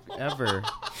best gig ever.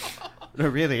 No,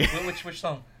 really. Which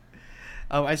song?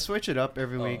 I switch it up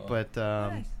every week, but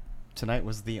nice. Tonight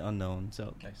was The Unknown.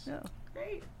 So nice. Yeah.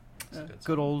 Great.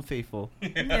 Good old faithful.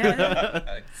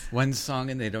 One song,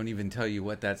 and they don't even tell you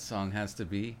what that song has to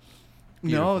be.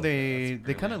 Beautiful. No, they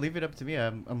kind of leave it up to me.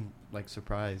 I'm like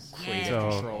surprised. Yeah.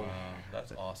 So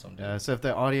that's awesome. Dude. So if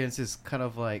the audience is kind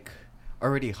of like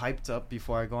already hyped up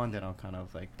before I go on, then I'll kind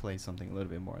of like play something a little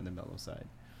bit more on the mellow side.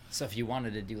 So if you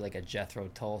wanted to do like a Jethro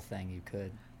Tull thing, you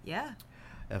could. Yeah.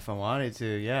 If I wanted to,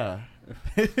 yeah.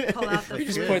 Pull out the you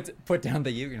just put down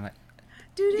the uke and you're like,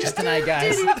 just tonight,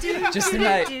 guys. Just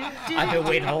tonight. I've been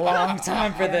waiting a long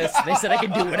time for this. They said I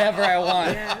can do whatever I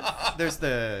want. Yes. There's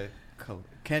the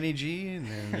Kenny G, and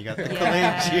then you got the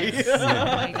Khalid G. Oh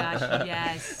my gosh,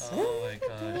 yes. Oh my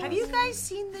gosh. Have you guys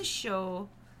seen this show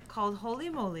called Holy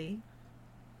Moly?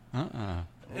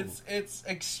 It's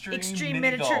Extreme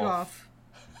Miniature Golf.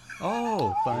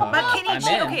 Oh, fun. But Kenny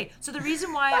G, okay, so the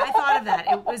reason why I thought of that,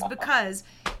 it was because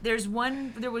there was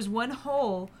one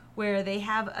hole where they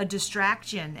have a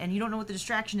distraction, and you don't know what the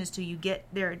distraction is till you get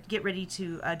ready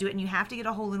to do it, and you have to get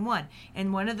a hole in one.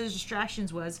 And one of the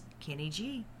distractions was Kenny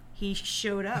G. He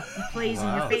showed up and plays in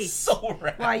your face so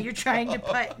while you're trying to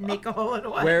putt and make a hole in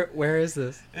one. Where is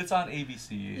this? It's on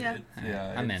ABC.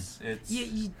 Yeah. I'm in. It's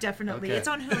You definitely. Okay. It's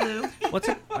on Hulu. What's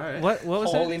it? All right. What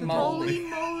was Holy it? moly. Holy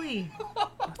moly.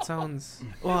 That sounds.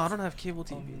 Well, I don't have cable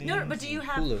TV. No, but do you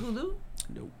have Hulu?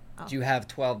 Nope. Do you have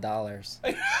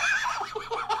 $12?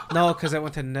 No, because I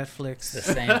went to Netflix. The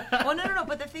same. Well, no.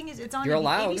 But the thing is, it's on. You're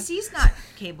allowed. ABC's not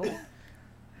cable.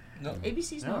 No.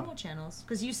 ABC's normal channels.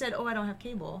 Because you said, I don't have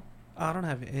cable. I don't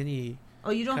have any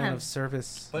Oh, you don't kind have of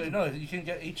service. But no, you can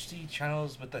get HD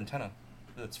channels with the antenna.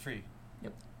 That's free.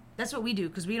 Yep. That's what we do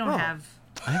because we don't have.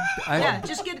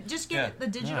 Just get the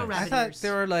digital rabbit I thought ears. they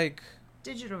were like.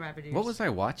 Digital rabbit ears. What was I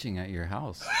watching at your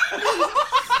house?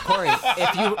 Corey,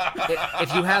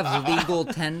 if you have legal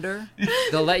tender,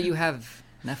 they'll let you have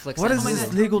Netflix. What is and this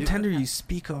Hulu. legal tender you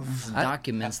speak of?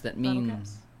 Documents that mean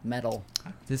metal.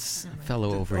 This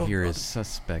fellow over here is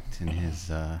suspect in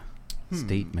his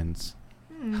statements.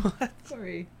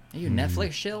 Sorry. Are you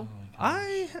Netflix shill?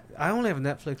 I only have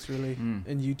Netflix really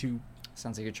and YouTube.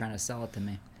 Sounds like you're trying to sell it to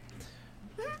me.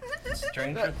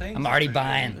 Stranger Things. I'm already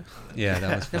buying. Yeah,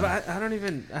 that was fun. But I don't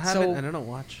even. I haven't. I don't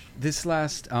watch. This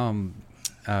last what am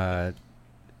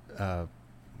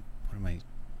I?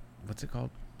 What's it called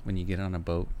when you get on a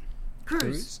boat?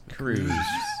 Cruise.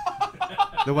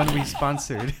 The one we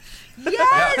sponsored.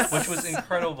 Yes. Which was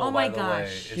incredible. Oh my by the gosh. way.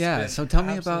 It's Yeah. been So tell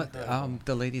me about incredible.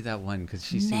 the lady that won, because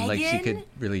she seemed like she could Megan?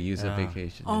 really use a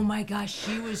vacation. Oh my gosh,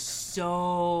 she was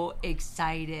so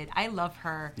excited. I love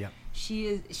her. Yep.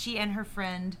 She and her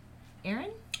friend,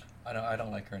 Erin. I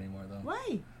don't like her anymore though.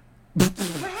 Why?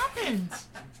 What happened?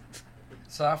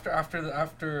 So after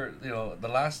the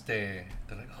last day,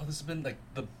 they're like, oh, this has been like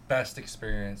the best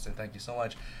experience, and thank you so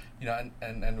much. And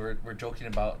we're joking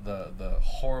about the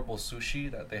horrible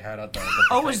sushi that they had at the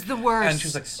Oh, it was the worst. And she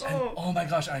was like, oh my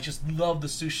gosh, I just love the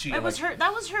sushi. That was her.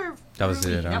 That was her. That was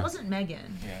Ruby. it, That huh? wasn't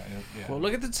Megan. Yeah. Well,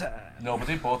 look at the time. No, but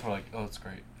they both were like, oh, it's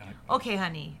great. And Okay,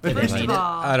 honey. But First like, of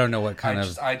all, I don't know what kind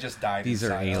of. I just died. These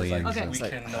are inside. I was like, aliens. Okay. We It's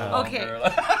like, can no longer. Okay.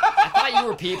 I thought you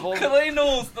were people. Clay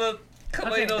knows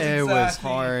Clay knows It exactly. was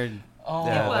hard. Oh,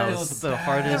 Yeah, that that was was the the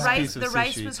hardest rice. piece of The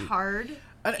rice sushi was to- hard.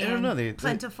 I don't know.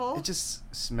 Plentiful. It just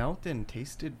smelled and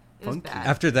tasted It was funky. bad.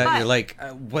 After that, But- you're like,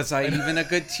 was I even a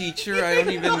good teacher? I don't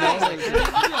even know.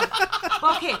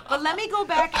 Okay, but let me go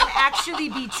back and actually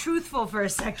be truthful for a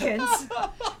second.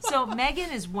 So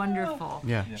Megan is wonderful.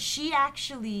 Yeah. She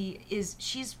actually is.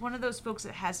 She's one of those folks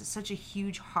that has such a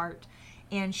huge heart,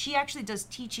 and she actually does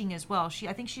teaching as well.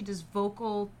 I think she does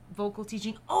vocal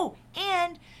teaching. Oh,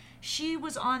 and she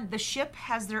was on the ship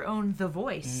has their own The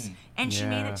Voice, and she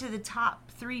made it to the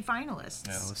top 3 finalists.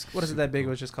 Yeah, what is it that big? It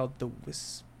was just called The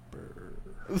Whisper.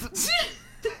 This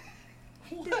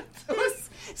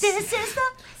is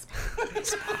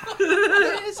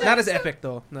the not as epic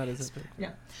though. Not as epic.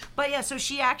 Yeah, but yeah. So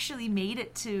she actually made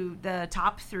it to the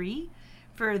top 3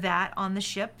 for that on the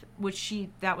ship,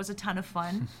 that was a ton of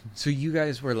fun. So you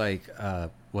guys were like,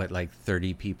 like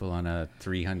 30 people on a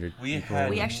 300? We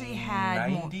actually had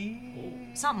 90,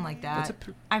 something like that.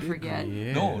 I forget.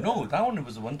 Yeah. No, that one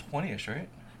was 120ish, right?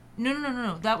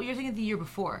 No. That you're thinking of the year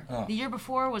before. Oh. The year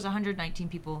before was 119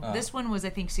 people. Oh. This one was, I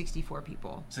think, 64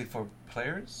 people. 64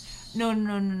 players?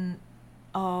 No.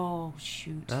 Oh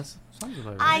shoot! That sounds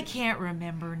about right. I can't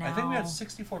remember now. I think we had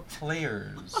 64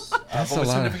 players. That's a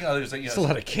lot. That's a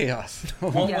lot of chaos.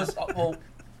 Well,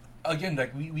 again,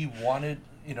 like we wanted,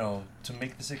 to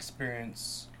make this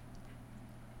experience.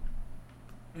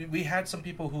 We had some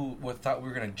people who thought we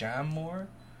were gonna jam more.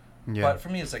 Yeah. But for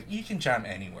me, it's like, you can jam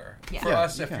anywhere. Yeah. For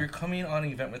us, if you're coming on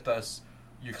an event with us,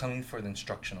 you're coming for the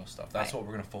instructional stuff. That's what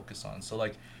we're going to focus on. So,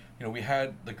 like, we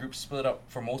had the group split up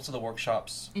for most of the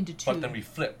workshops. Into 2. But then we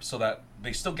flipped so that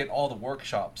they still get all the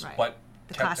workshops, but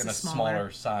the kept in a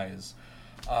smaller size.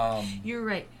 You're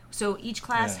right. So each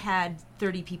class had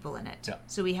 30 people in it. Yeah.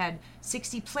 So we had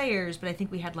 60 players, but I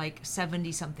think we had like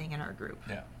 70-something in our group.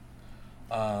 Yeah.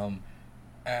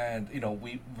 And,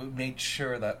 we made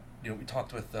sure that, we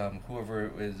talked with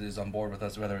whoever is on board with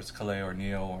us, whether it's Kaleo or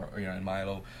Neo or and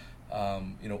Milo.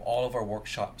 All of our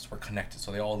workshops were connected,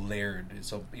 so they all layered.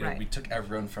 So we took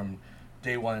everyone from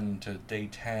day 1 to day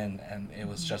 10, and it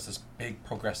was just this big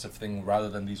progressive thing rather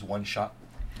than these one-shot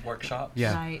workshops.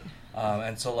 Yeah. Right.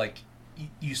 And so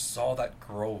you saw that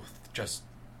growth just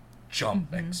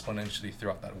jump exponentially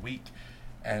throughout that week.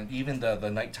 And even the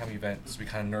nighttime events, we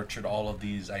kind of nurtured all of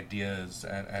these ideas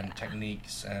and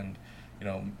techniques, and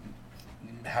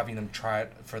having them try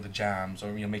it for the jams,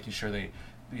 or making sure they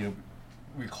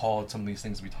recalled some of these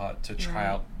things we taught to try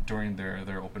out during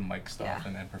their open mic stuff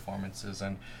and performances.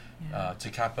 And to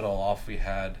cap it all off, we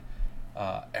had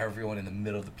everyone in the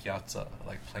middle of the piazza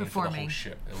playing for the whole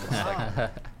ship. It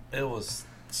was it was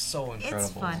so incredible.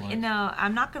 It's fun. And now,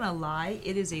 I'm not gonna lie,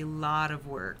 it is a lot of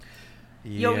work.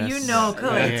 Yes.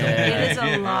 It is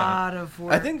a lot of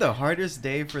work. I think the hardest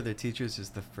day for the teachers is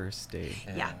the first day.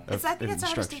 Yeah, I think it's the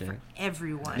hardest day for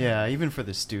everyone. Yeah, even for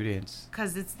the students.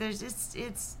 Because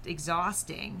it's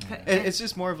exhausting. It's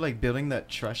just more of like building that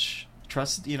trust,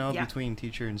 between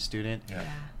teacher and student. Yeah.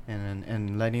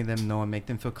 And letting them know and make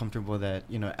them feel comfortable that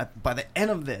by the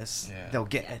end of this they'll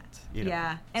get it.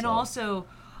 Yeah, and also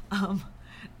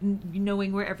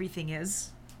knowing where everything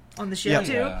is on the ship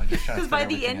too, because by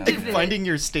the end of it, finding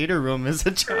your stater room is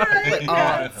a challenge.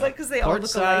 It's like because they all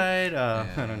look alike. I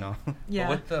don't know. Yeah.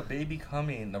 But with the baby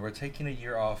coming, we're taking a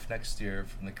year off next year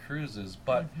from the cruises,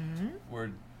 but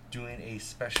we're doing a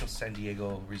special San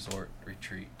Diego resort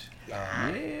retreat.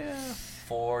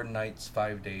 4 nights,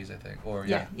 5 days, I think.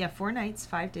 4 nights,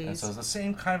 5 days. And so it's the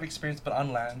same kind of experience, but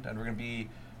on land, and we're gonna be.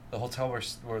 The hotel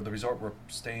or the resort we're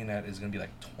staying at is going to be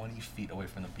 20 feet away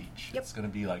from the beach. Yep. It's going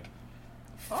to be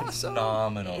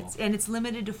phenomenal. It's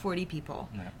limited to 40 people.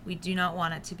 Yeah. We do not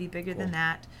want it to be bigger than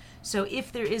that. So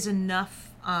if there is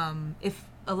enough, if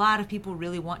a lot of people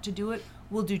really want to do it,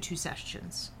 we'll do 2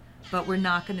 sessions. But we're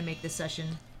not going to make the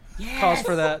session. Calls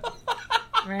for that.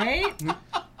 Right?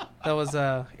 That was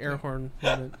air horn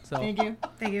moment. So. Thank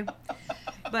you.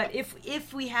 But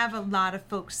if we have a lot of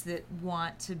folks that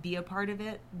want to be a part of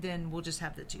it, then we'll just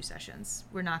have the 2 sessions.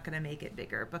 We're not going to make it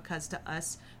bigger, because to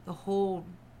us, the whole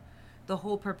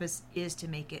purpose is to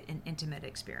make it an intimate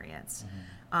experience.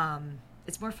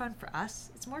 It's more fun for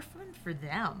us. It's more fun for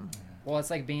them. Well, it's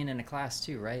like being in a class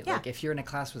too, right? Yeah. Like if you're in a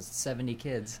class with 70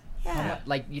 kids,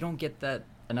 you don't get that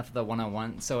enough of the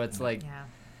one-on-one. So it's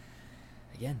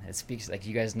again, it speaks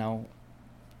you guys know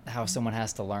how someone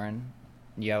has to learn.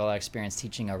 You have a lot of experience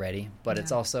teaching already, but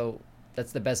it's also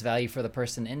that's the best value for the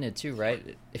person in it too,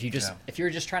 right? If you were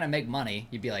just trying to make money,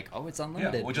 you'd be like, oh, it's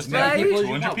unlimited. Yeah, we'll just take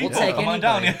 200 people. We'll take come on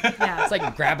down. It's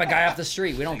like grab a guy off the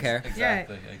street. We don't care.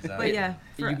 Exactly. But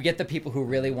you get the people who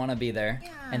really want to be there,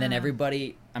 and then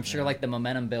everybody. I'm sure the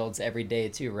momentum builds every day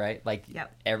too, right?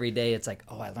 Every day it's like,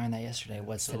 oh, I learned that yesterday.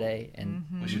 What's today? And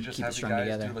we should just have you guys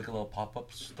together. Do a little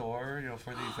pop-up store,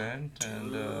 for the event,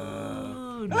 and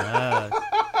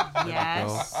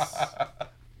yes.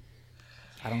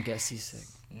 I don't get seasick.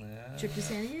 Yeah. Trip to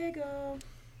San Diego.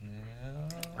 Yeah.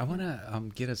 I want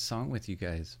to get a song with you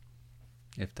guys,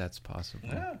 if that's possible.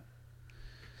 Yeah.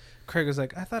 Craig was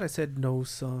like, I thought I said no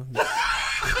song.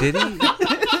 Did he?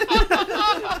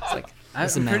 It's like,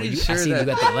 listen, man, I see you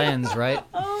got the lens, right?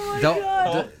 Oh my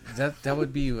God. that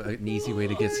would be an easy way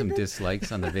to get some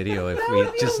dislikes on the video if we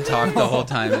just talked the whole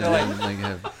time and then like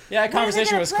have. Yeah,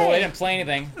 conversation was cool. They didn't play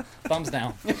anything. Thumbs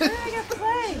down. I got to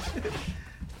play.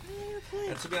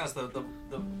 And to be honest, the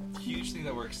huge thing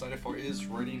that we're excited for is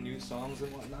writing new songs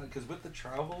and whatnot. Because with the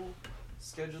travel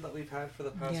schedule that we've had for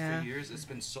the past few years, it's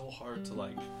been so hard to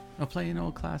like. I'll play an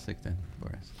old classic then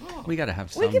for us. We got to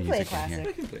have some we can music play a in here.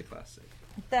 We can play classic.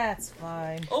 That's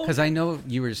fine. Because I know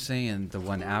you were saying the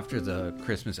one after the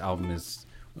Christmas album is,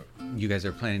 you guys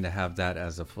are planning to have that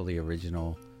as a fully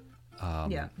original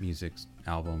music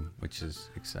album, which is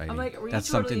exciting. Like, that's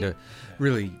something to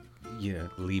really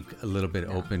leave a little bit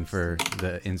open for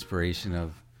the inspiration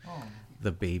of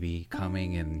the baby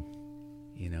coming, and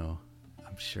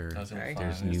I'm sure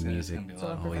there's new music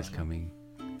always coming.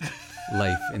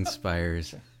 Life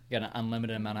inspires. You got an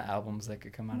unlimited amount of albums that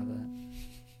could come out of that.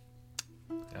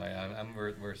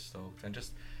 We're stoked, and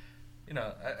just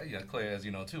Clay, as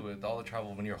you know too, with all the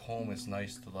travel, when you're home, it's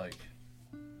nice to like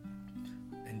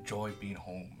enjoy being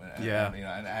home,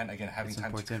 and again having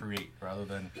time to create rather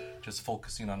than just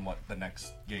focusing on what the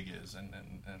next gig is and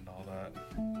all that.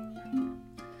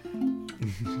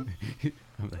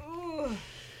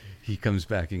 He comes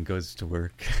back and goes to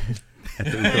work.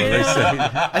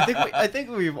 I think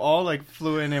we've all like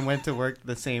flew in and went to work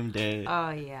the same day.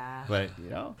 Oh yeah. But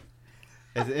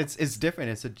it's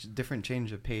different. It's a different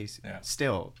change of pace.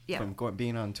 Still from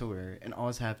being on tour and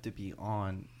always have to be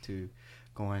on to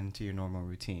go into your normal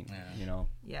routine.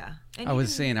 Yeah. And I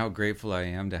was saying how grateful I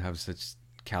am to have such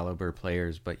caliber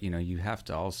players, but you have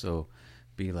to also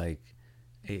be like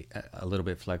a little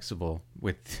bit flexible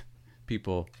with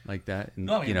people like that, and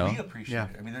we appreciate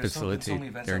it. I mean, there's so many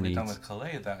events that we've done with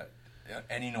Calais that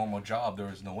any normal job there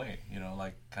is no way,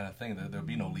 like kind of thing. There'd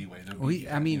be no leeway.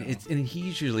 It's and he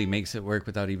usually makes it work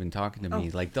without even talking to me.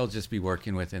 Like they'll just be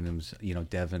working with him.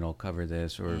 Devin will cover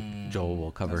this, or Joel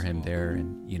will cover him cool. there,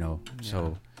 and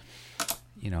so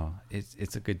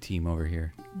it's a good team over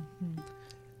here. Mm-hmm.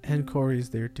 And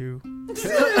Corey's there too. There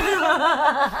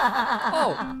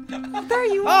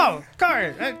you are. Oh,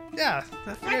 Corey. Yeah.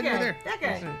 That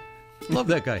guy. Love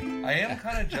that guy. I am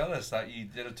kind of jealous that you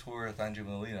did a tour with Andrew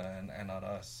Molina and not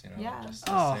us. Yeah. Just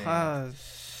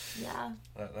yeah.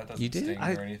 That doesn't you did? sting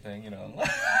or anything.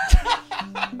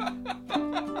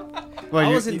 Well,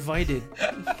 I was invited.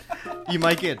 You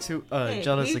might get too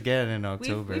jealous again in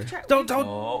October. Don't.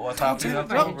 Oh, what's happening in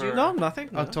October? No, nothing.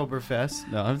 No. Oktoberfest.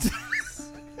 No, I'm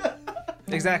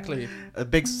exactly. A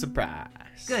big surprise.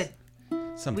 Good.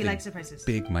 Something we like surprises.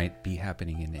 Big might be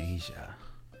happening in Asia.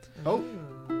 Oh,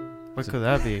 what could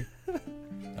that be?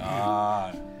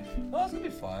 Well, that's gonna be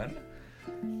fun.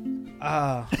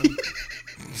 I'm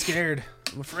scared.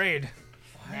 I'm afraid.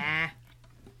 Nah,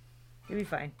 you'll be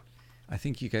fine. I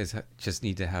think you guys just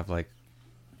need to have like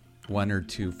 1 or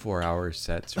 2 4-hour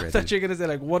sets ready. I thought you were gonna say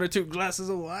like 1 or 2 glasses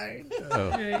of wine.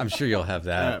 Oh, I'm sure you'll have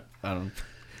that. I don't.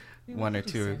 1 or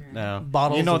 2. No,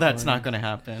 bottles. That's not gonna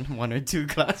happen. 1 or 2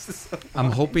 glasses.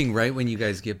 I'm hoping right when you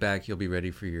guys get back, you'll be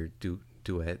ready for your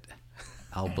duet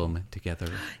album together.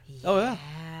 Oh yeah.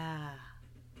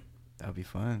 That'll be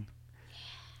fun.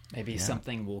 Maybe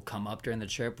something will come up during the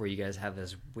trip where you guys have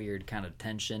this weird kind of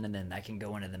tension, and then that can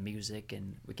go into the music,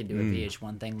 and we can do a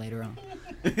VH1 thing later on.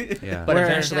 Yeah. But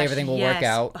eventually everything will work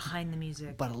out. Behind the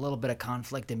music. But a little bit of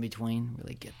conflict in between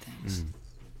really get things.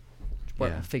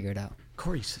 We'll figure it out.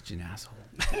 Corey's such an asshole.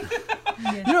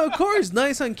 Corey's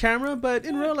nice on camera, but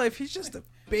in real life, he's just a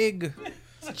big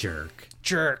jerk.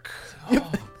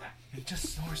 Oh, he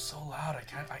just snores so loud. I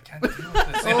can't deal with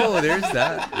this. Oh, there's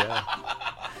that. Yeah.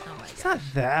 It's not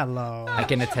that low. I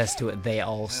can attest to it. They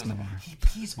all snore. He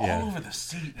pees all over the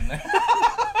seat.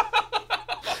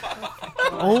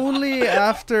 Only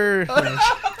after.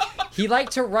 He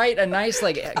liked to write a nice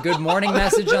good morning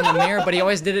message on the mirror, but he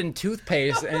always did it in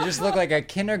toothpaste, and it just looked like a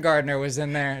kindergartner was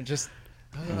in there. Just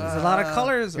there's a lot of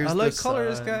colors. I like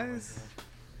colors, guys.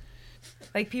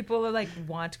 Like people are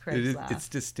want Craig's laugh. It's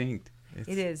distinct.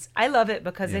 It is. I love it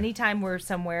because anytime we're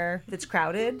somewhere that's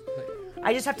crowded,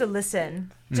 I just have to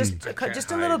listen, just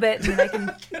a little bit, and then I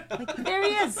can. There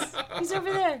he is. He's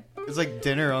over there. It's like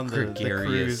dinner on the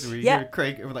cruise where you hear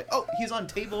Craig, and we're like, "Oh, he's on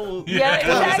table." Yeah,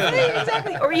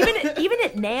 exactly. Or even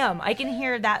at NAMM, I can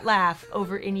hear that laugh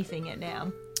over anything at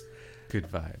NAMM. Good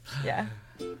vibes. Yeah.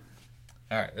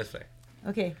 All right, this way.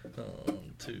 Okay.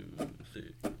 1, 2,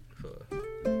 3, 4.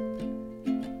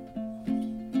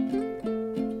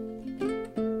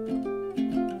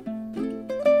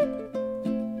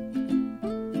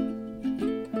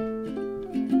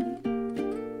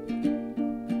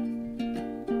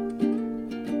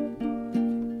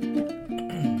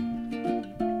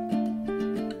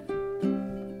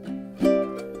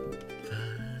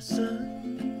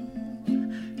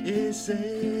 sun is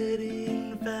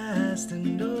setting fast,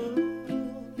 and all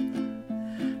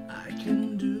I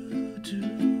can do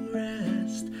to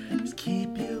rest is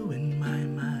keep you in my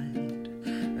mind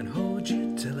and hold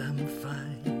you till I'm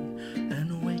fine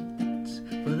and wait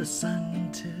for the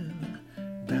sun to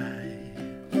die.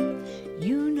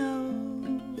 You know,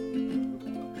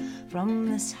 from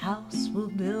this house we'll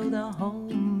build a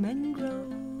home and grow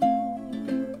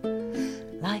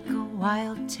like a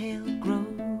wild tale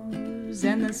grows,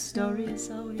 and the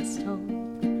story's always told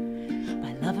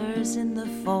by lovers in the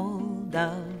fold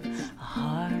of a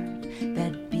heart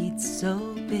that beats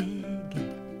so big.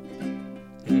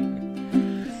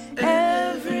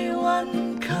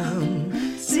 Everyone come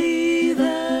see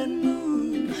that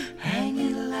moon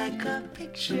hanging like a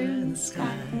picture in the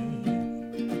sky.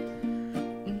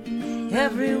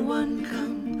 Everyone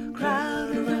come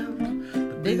crowd around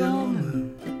the big old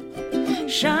moon,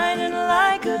 shining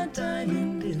like a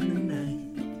diamond in the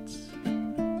night.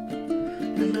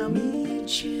 And I'll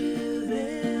meet you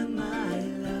there, my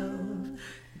love,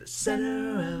 the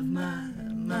center of my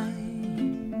mind.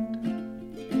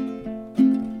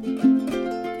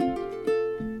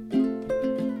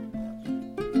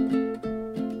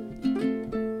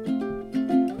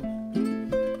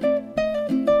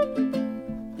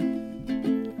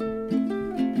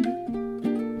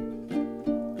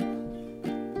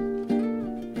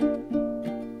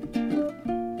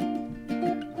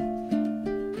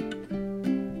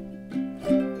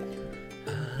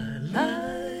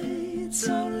 It's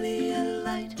only a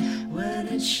light when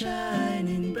it's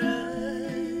shining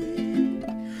bright.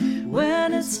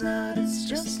 When it's not, it's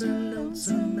just a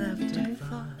lonesome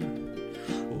afterthought,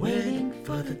 waiting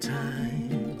for the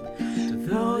time to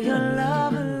throw your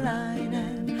love a line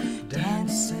and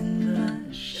dance in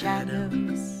the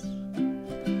shadows.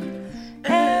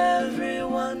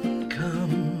 Everyone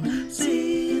come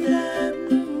see that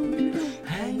moon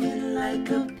hanging like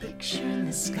a picture in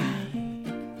the sky.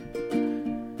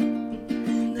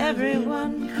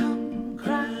 Everyone come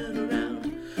crowd around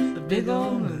the big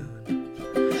old moon,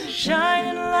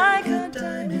 shining like a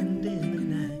diamond in the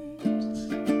night.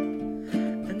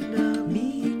 And I'll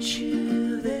meet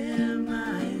you there,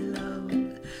 my love,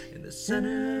 in the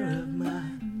center of my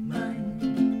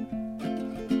mind.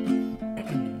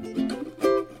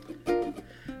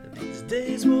 These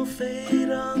days will fade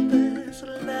on this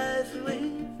life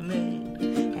we've made,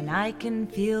 And I can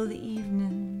feel the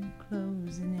evening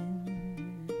closing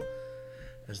in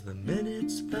as the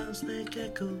minutes bounce like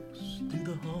echoes through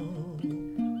the halls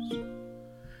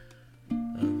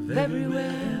of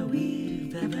everywhere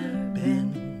we've ever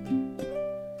been.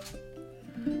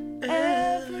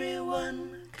 Everyone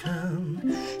come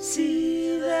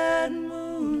see that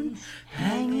moon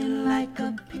hanging like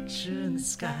a picture in the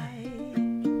sky.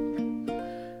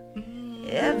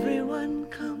 Everyone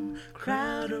come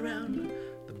crowd around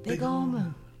the big old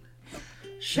moon,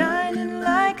 shining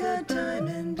like a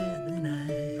diamond in the night.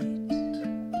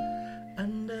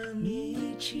 And I'll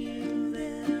meet you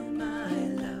there, my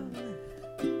love.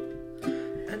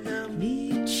 And I'll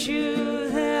meet you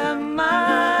there,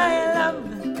 my love.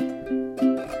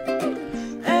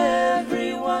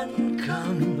 Everyone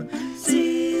come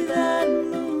see that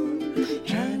moon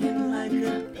hanging like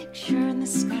a picture in the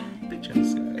sky. Picture in the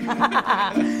sky.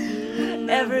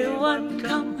 Everyone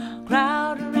come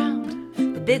crowd around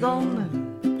the big old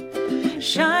moon,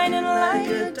 shining like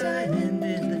a diamond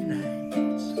in the night.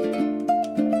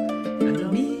 And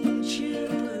I'll meet you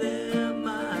there,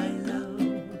 my love.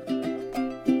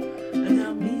 And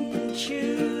I'll meet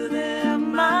you there,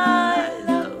 my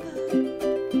love.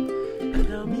 And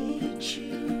I'll meet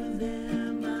you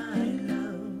there, my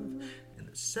love, in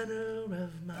the center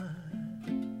of my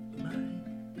mind.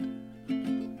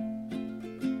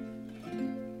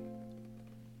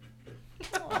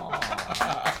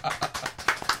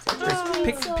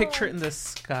 Picture in the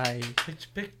sky.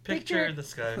 Picture the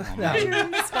sky. Picture in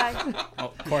the sky.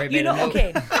 Oh, Corey made a note.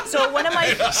 Okay, so one of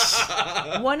my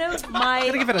I'm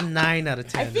gonna give it a 9 out of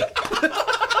 10.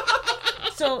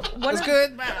 So one That's of,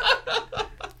 good.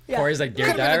 Yeah. Corey's like,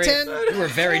 Dear Diary, you were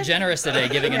very generous today,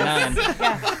 giving a 9.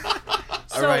 Yeah.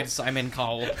 All right, Simon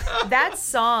Cowell. That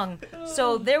song.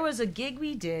 So there was a gig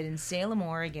we did in Salem,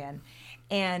 Oregon,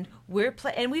 and we've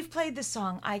played this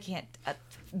song. I can't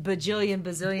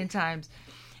bazillion times,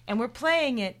 and we're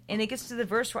playing it, and it gets to the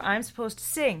verse where I'm supposed to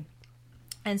sing,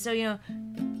 and so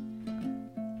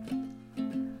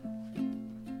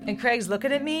and Craig's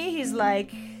looking at me. He's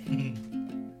like,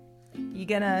 "You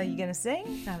gonna sing?"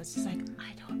 And I was just like,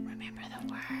 "I don't remember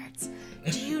the words.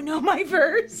 Do you know my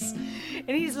verse?"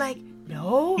 And he's like,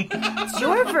 "No, it's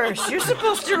your verse. You're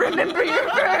supposed to remember your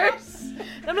verse."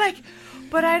 And I'm like,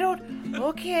 but I don't.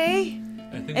 Okay.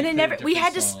 And it never. We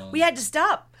had to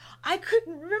stop. I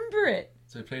couldn't remember it.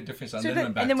 So we played a different song,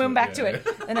 and then went back to it.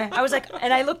 And I was like,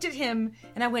 and I looked at him,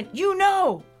 and I went,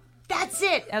 that's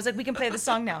it. I was like, we can play the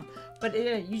song now. But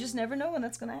you just never know when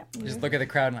that's gonna happen. Just look at the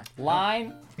crowd and like,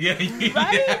 line. Yeah.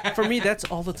 Right? For me, that's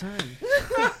all the time.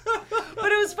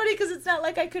 But it was funny because it's not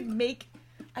like I couldn't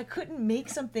make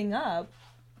something up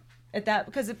at that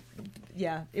because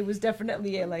it was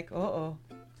definitely a like,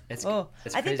 It's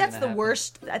I think that's the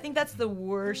worst. I think that's the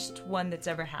worst one that's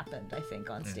ever happened. I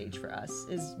think on stage for us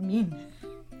is me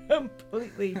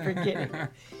completely forgetting.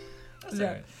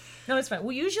 Right. No, it's fine.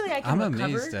 Well, usually I can. I'm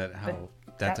amazed at how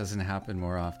that doesn't happen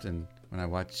more often when I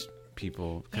watch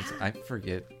people because I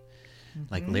forget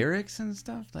like lyrics and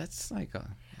stuff. That's like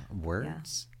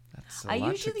words. Yeah. That's a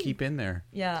lot to keep in there.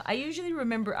 Yeah, I usually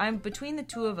remember. I'm between the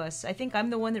two of us. I think I'm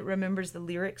the one that remembers the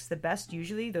lyrics the best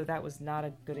usually, though that was not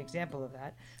a good example of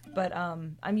that. But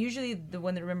I'm usually the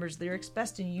one that remembers lyrics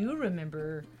best, and you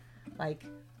remember like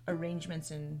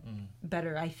arrangements and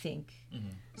better, I think. Mm-hmm.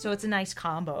 So it's a nice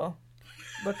combo.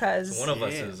 Because so one of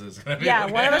us is gonna be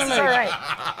one of us is all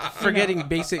right. Forgetting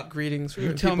basic greetings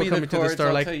from tell people me coming the to chords, the store.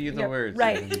 I'll Like tell you the words.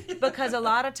 Right. Because a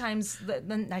lot of times,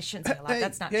 I shouldn't say a lot.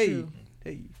 That's not true.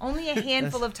 Hey. Only a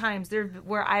handful of times there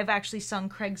where I've actually sung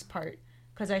Craig's part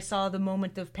because I saw the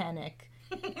moment of panic.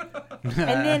 And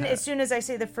then as soon as I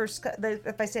say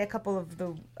if I say a couple of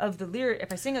the lyric,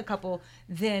 if I sing a couple,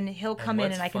 then he'll come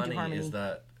in and I can do harmony. What's funny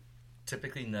is that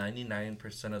typically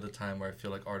 99% of the time where I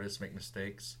feel like artists make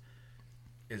mistakes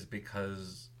is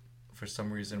because for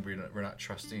some reason we're not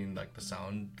trusting like the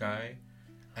sound guy,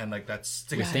 and like that's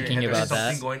thinking about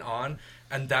something going on,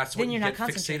 and that's what you get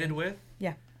fixated with.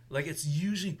 Yeah, like it's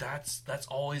usually that's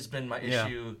always been my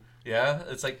issue. Yeah,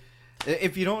 it's like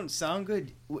if you don't sound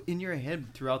good in your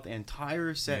head throughout the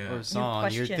entire set or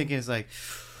song, you're thinking it's like,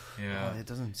 it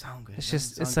doesn't sound good.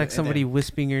 It's like somebody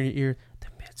whispering in your ear, the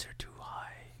mids are too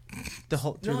high. The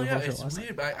whole show. It's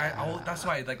weird. But that's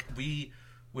why like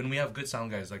when we have good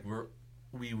sound guys, like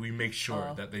we make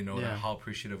sure that they know that how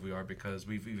appreciative we are because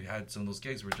we've had some of those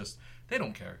gigs where just they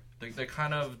don't care. They're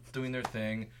kind of doing their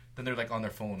thing, then they're like on their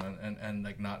phone and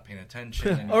like not paying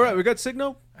attention. And, all right, we got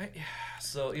signal.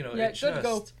 So it just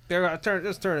go.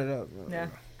 Just turn it up. Yeah.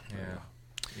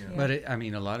 But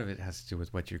a lot of it has to do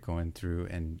with what you're going through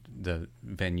and the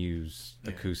venues,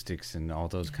 acoustics, and all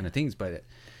those kind of things. But it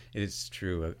is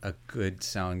true. A good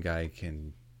sound guy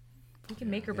can. You can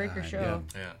make or break your show.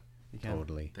 Yeah.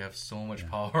 Totally. They have so much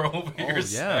power over your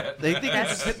set. They can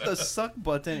just hit the suck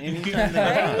button anytime they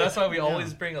want. That's why we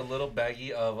always bring a little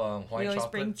baggie of Hawaiian chocolates. We always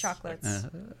bring chocolates.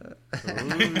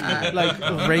 Like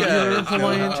regular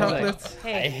Hawaiian chocolates? I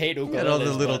hate ukuleles, all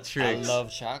the little tricks. I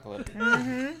love chocolate.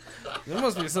 There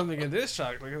must be something in this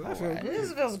chocolate.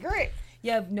 This feels great.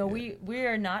 Yeah, no, we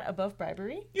are not above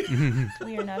bribery.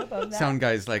 We are not above that. Sound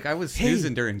guys, like I was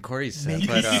snoozing during Corey's set,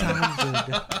 but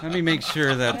let me make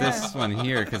sure that this one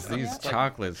here, because these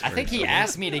chocolates. I think he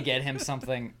asked me to get him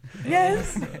something.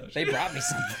 Yes. They brought me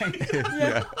something.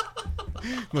 Yeah.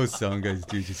 Most sound guys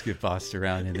do just get bossed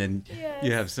around, and then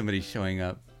you have somebody showing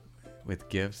up with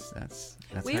gifts. That's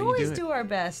we how you always do our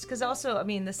best, because also,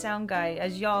 the sound guy,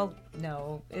 as y'all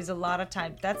know, is a lot of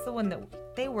time. That's the one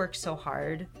that they work so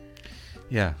hard.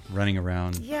 Yeah, running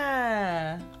around.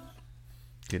 Yeah.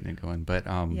 Getting it going. But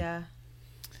yeah.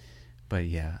 But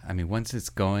yeah, once it's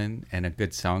going and a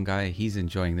good sound guy, he's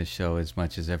enjoying the show as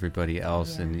much as everybody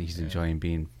else, and he's enjoying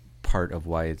being part of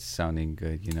why it's sounding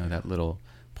good. That little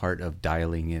part of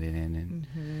dialing it in,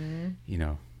 and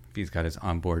if he's got his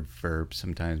onboard verb,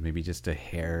 sometimes maybe just a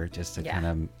hair, just to kind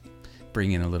of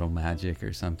bring in a little magic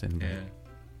or something.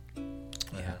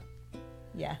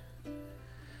 Yeah.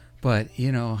 But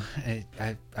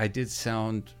I did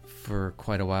sound for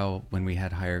quite a while when we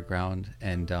had Higher Ground,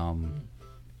 and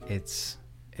it's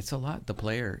a lot. The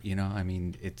player,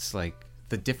 it's like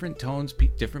the different tones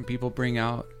different people bring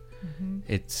out. Mm-hmm.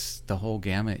 It's the whole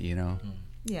gamut,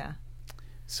 Yeah.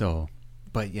 So,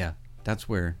 but yeah, that's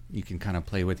where you can kind of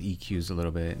play with EQs a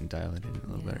little bit and dial it in a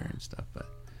little better and stuff. But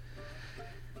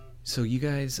so you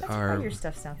guys are your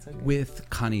stuff sounds so good. with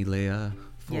Connie Leah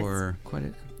for quite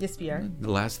a. Yes, we are.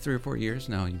 The last 3 or 4 years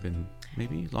now, you've been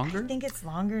maybe longer? I think it's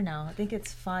longer now. I think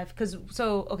it's 5.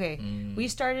 We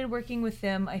started working with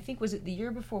them, I think, was it the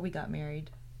year before we got married?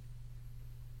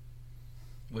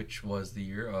 Which was the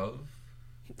year of?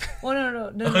 Oh,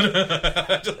 no.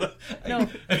 No.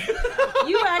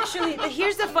 You actually,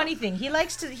 here's the funny thing. He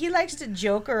likes to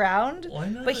joke around,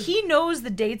 but he knows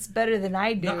the dates better than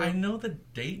I do. No, I know the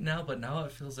date now, but now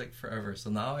it feels like forever.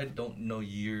 So now I don't know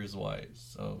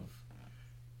years-wise of...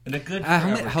 And a good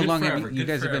how long have you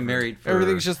guys have been married for?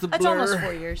 Everything's just a blur. It's almost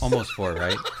 4 years. Almost 4,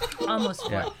 right? Almost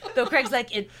 4. Yeah. Though Craig's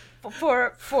like, it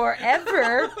for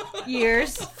forever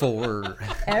years. 4.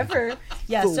 Ever.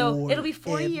 Yeah, so it'll be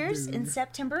 4 years in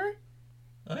September.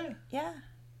 Oh, yeah. Yeah.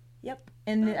 Yep.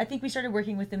 And I think we started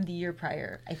working with them the year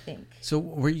prior, I think. So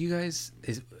were you guys,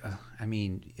 I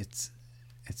mean, it's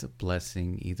a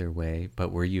blessing either way,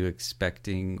 but were you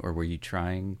expecting or were you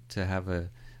trying to have a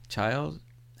child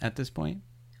at this point?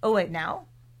 Oh, wait, now?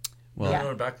 Well,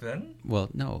 yeah. Back then?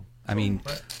 Well, no. I mean,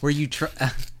 were you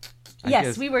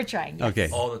Yes, we were trying. Yes. Okay.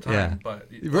 All the time, yeah. but...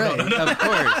 Right, of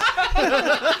course.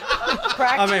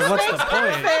 I mean, what's the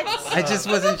point? I just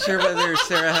wasn't sure whether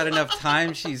Sarah had enough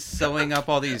time. She's sewing up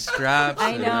all these straps.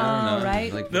 I know,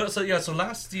 right? Like, no, so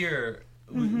last year,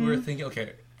 we were thinking,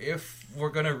 okay, if we're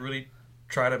going to really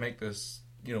try to make this,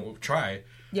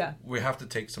 we have to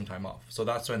take some time off. So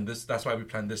that's why we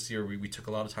planned this year. We took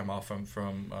a lot of time off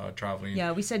from traveling.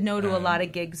 Yeah, we said no to a lot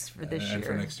of gigs for this year. And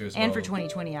for next year as well. And for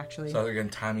 2020, actually. So again,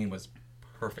 timing was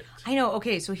perfect. I know.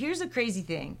 Okay, so here's the crazy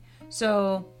thing.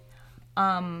 So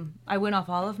I went off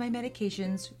all of my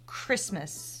medications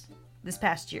Christmas this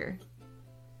past year.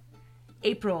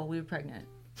 April, we were pregnant.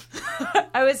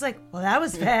 I was like, well, that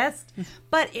was fast.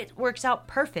 But it works out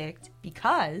perfect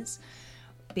because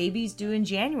baby's due in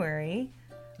January.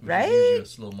 Right? Which is usually a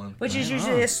slow month. Which is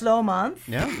usually a slow month.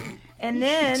 Yeah. And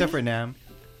then... Except for Nam.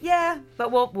 Yeah,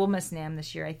 but we'll miss Nam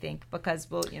this year, I think, because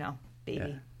baby.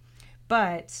 Yeah.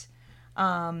 But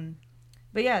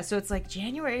yeah, so it's like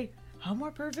January. How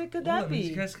more perfect could that be?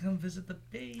 You guys come visit the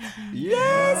baby.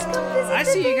 Yes, come visit I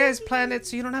see you guys plan it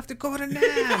so you don't have to go to Nam.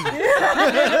 That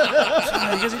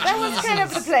was kind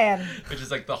of the plan. Which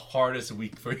is like the hardest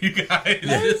week for you guys.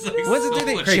 When's the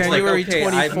date? January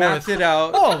 24th. I've mapped it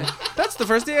out. Oh, that's the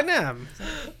first day of Nam.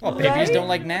 Well, babies don't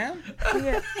like Nam?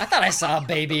 Yeah. I thought I saw a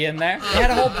baby in there. He had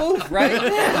a whole booth, right?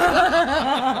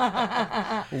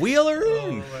 Wheeler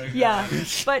in. Yeah,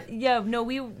 but yeah, no,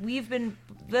 we've been...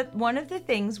 One of the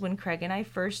things when Craig and I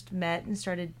first met and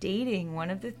started dating, one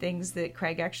of the things that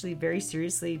Craig actually very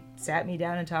seriously sat me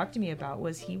down and talked to me about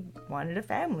was he wanted a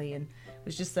family and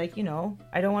was just like, I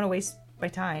don't want to waste my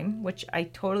time, which I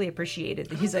totally appreciated.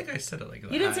 He's like, I said it like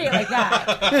that. You didn't say it like that.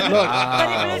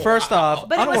 Look, first off,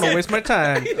 I don't want to waste my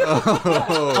time.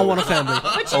 I want a family.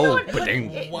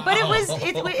 But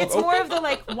it's more of the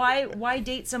like, why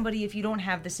date somebody if you don't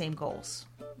have the same goals,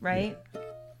 right?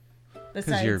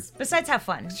 Besides have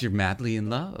fun. Because you're madly in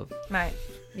love. Right.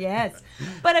 Yes.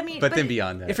 But I mean... But then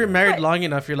beyond that. If you're married long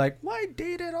enough, you're like, why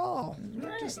date at all?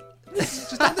 Right. Just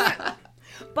do that.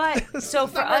 But, so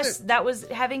for us,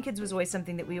 having kids was always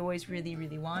something that we always really,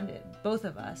 really wanted. Both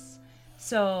of us.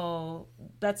 So,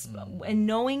 and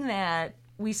knowing that,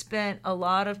 we spent a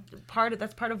lot of...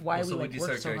 that's part of why we work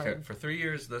so hard. For 3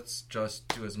 years, let's just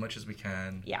do as much as we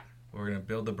can. Yeah. We're going to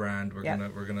build the brand. We're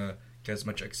gonna get as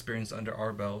much experience under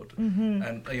our belt. Mm-hmm.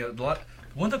 And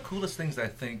one of the coolest things I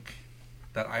think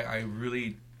that I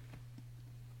really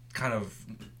kind of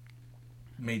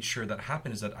made sure that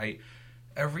happened is that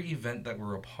every event that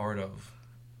we're a part of,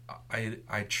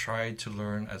 I tried to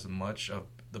learn as much of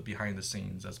the behind the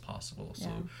scenes as possible.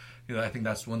 So, I think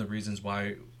that's one of the reasons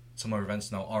why some of our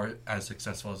events now are as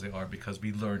successful as they are, because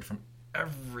we learned from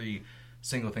every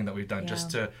single thing that we've done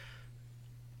just to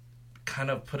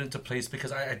kind of put into place,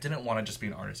 because I didn't want to just be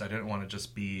an artist. I didn't want to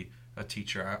just be a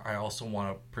teacher. I also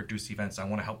want to produce events. I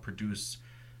want to help produce,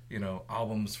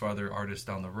 albums for other artists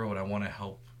down the road. I want to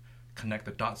help connect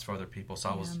the dots for other people. So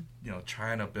I was,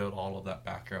 trying to build all of that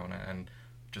background and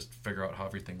just figure out how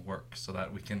everything works so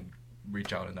that we can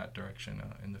reach out in that direction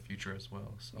in the future as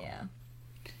well. So yeah,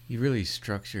 you really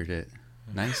structured it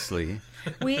nicely.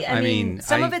 I mean,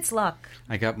 some of it's luck.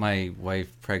 I got my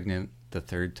wife pregnant the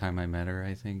third time I met her,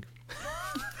 I think.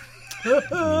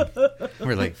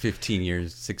 We're like 16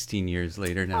 years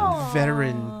later now. Aww.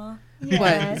 Veteran.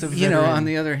 Yes. But, on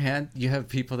the other hand, you have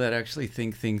people that actually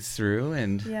think things through.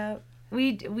 And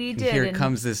we did. Here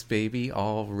comes this baby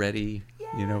all ready,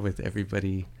 with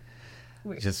everybody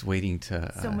just waiting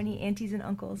to... so many aunties and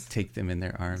uncles. Take them in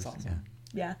their arms. Awesome.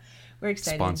 Yeah, we're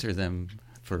excited. Sponsor them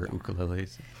for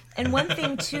ukuleles. And one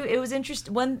thing, too, it was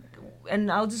interesting.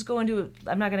 And I'll just go into,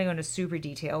 I'm not going to go into super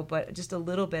detail, but just a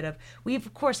little bit of, we've,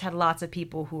 of course, had lots of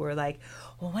people who are like,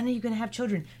 well, when are you going to have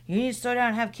children? You need to slow down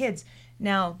and have kids.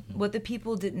 Now, what the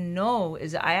people didn't know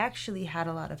is I actually had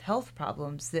a lot of health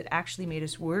problems that actually made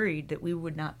us worried that we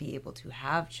would not be able to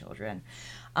have children.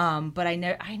 But I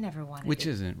never wanted. Which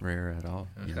isn't rare at all.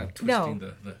 No,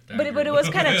 but it was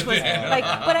kind of twisted.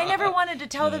 But I never wanted to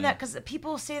tell them that because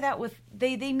people say that with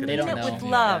they mean it with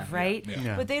love, right?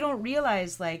 Yeah. But they don't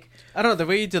realize I don't know, the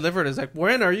way you deliver it is like,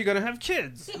 when are you gonna have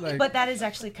kids? But that is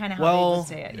actually kind of how they would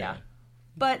say it. Yeah.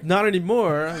 But not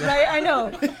anymore. Right, I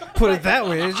know. Put it that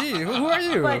way. Gee, who are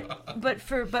you? But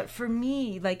for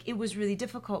me, it was really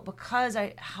difficult because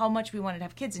how much we wanted to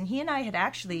have kids, and he and I had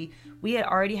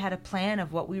already had a plan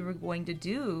of what we were going to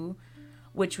do,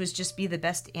 which was just be the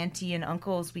best auntie and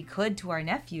uncles we could to our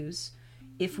nephews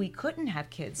if we couldn't have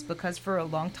kids, because for a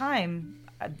long time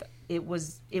it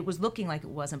was looking like it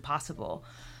wasn't possible.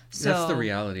 So, that's the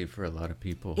reality for a lot of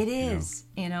people. It is,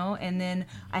 and then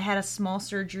I had a small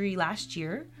surgery last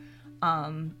year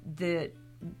that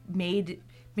made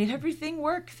everything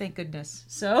work, thank goodness.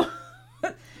 So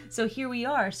here we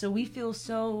are. So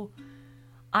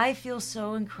I feel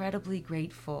so incredibly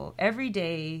grateful every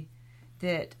day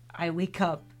that I wake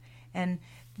up and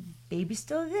baby's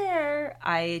still there.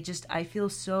 I feel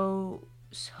so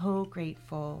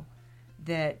grateful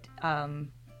that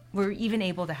we're even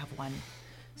able to have one.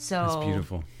 So that's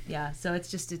beautiful. Yeah. So it's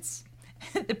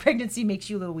the pregnancy makes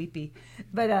you a little weepy,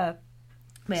 but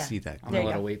yeah. See that? I'm a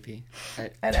little weepy.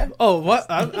 Oh, what?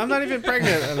 I'm not even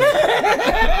pregnant.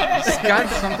 Just got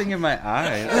something in my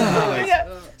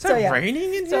eye. Is it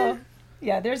raining in here?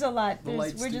 Yeah, there's a lot.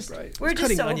 We're just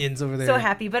cutting onions over there. So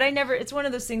happy, but it's one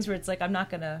of those things where it's like I'm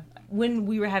not gonna. When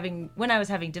I was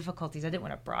having difficulties, I didn't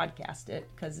want to broadcast it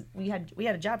because we had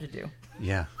a job to do.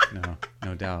 Yeah,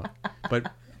 no doubt.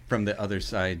 But from the other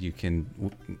side, you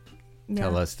can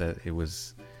tell us that it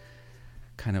was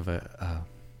kind of a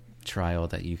trial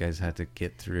that you guys had to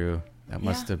get through. That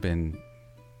must have been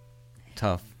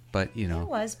tough, but It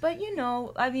was, but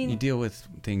I mean, you deal with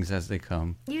things as they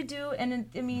come. You do, and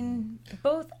I mean,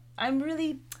 both. I'm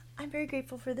very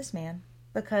grateful for this man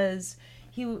because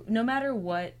he, no matter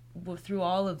what, through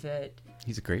all of it,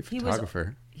 he's a great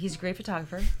photographer. He's a great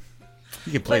photographer.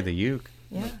 He can play the uke.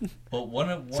 Yeah. Well, one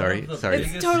of the biggest,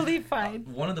 it's totally fine.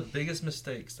 One of the biggest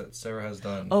mistakes that Sarah has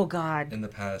done. Oh God. In the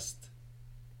past,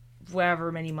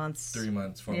 whatever many months. 3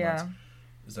 months, 4 months,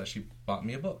 is that she bought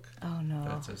me a book. Oh no.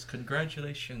 That says,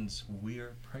 "Congratulations,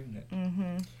 we're pregnant."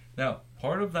 Mm-hmm. Now,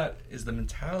 part of that is the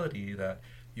mentality that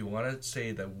you want to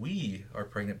say that we are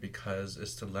pregnant because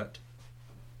is to let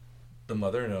the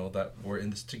mother know that we're in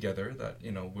this together, that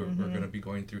we're going to be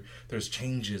going through, there's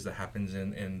changes that happens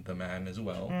in the man as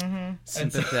well. Mm-hmm.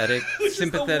 Sympathetic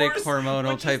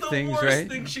hormonal type things, right? That's the worst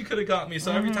thing she could have got me.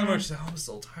 So every time I was like, I'm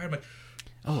so tired, I'm like,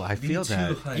 oh, I feel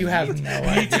that. Honey. You have no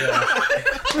idea.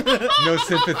 No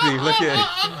sympathy. Look at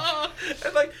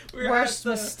it. Worst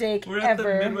mistake ever. We're at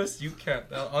ever. the Midwest Youth Camp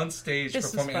on stage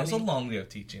performing. It was a long day of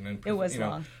teaching. And, it was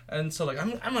long. And so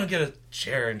I'm going to get a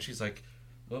chair. And she's like,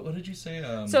 what did you say?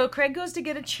 So Craig goes to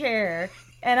get a chair.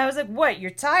 And I was like, what?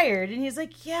 You're tired? And he's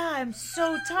like, yeah, I'm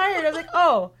so tired. I was like,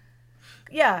 oh.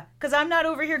 Yeah, because I'm not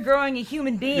over here growing a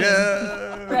human being,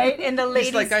 right? And the ladies,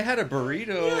 he's like, I had a burrito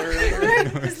earlier.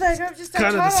 Right? He's like, I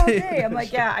taught all day. I'm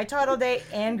like, yeah, I taught all day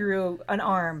and grew an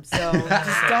arm, so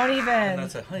just don't even. And I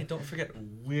said, honey, don't forget,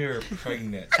 we're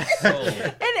pregnant. So.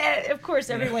 And of course,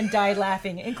 everyone died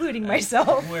laughing, including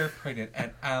myself. We're pregnant,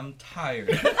 and I'm tired.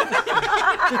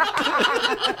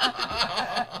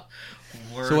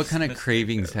 So what kind of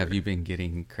cravings have you been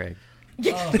getting, Craig?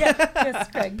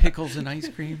 Yes, Craig. Pickles and ice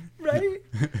cream, right?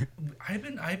 I've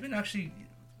been actually,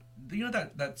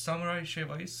 that samurai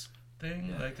shave ice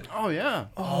thing,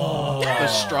 the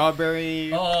strawberry,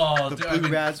 the blue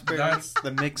raspberry,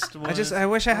 the mixed one. I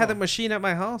wish I had the machine at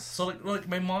my house. So like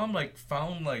my mom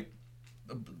found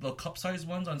the cup size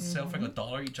ones on sale for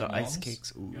 $1 each. The ice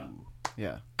cakes, ooh,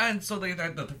 yeah. And so they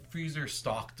had the freezer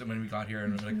stocked when we got here,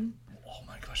 and we're like, oh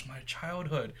my gosh, my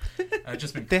childhood. I've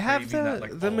just been. They have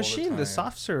the machine, the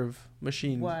soft serve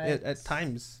machine. At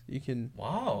times you can.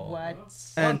 Wow. What?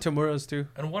 And tomorrow's too.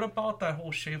 And what about that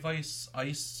whole shave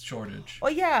ice shortage? Oh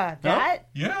yeah, that.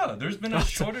 Yeah, there's been a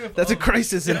shortage. That's a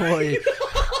crisis in Hawaii.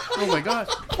 Oh my god.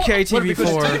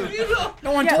 KTV4.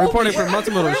 No one reporting from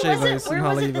Matsumoto Shave Ice in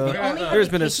Haleiwa. There's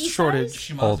been a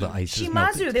shortage. All the ice is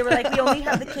melted. Shimazu. They were like, we only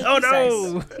have the keiki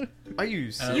size. Are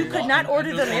you serious? You could not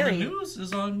order the Larry. The news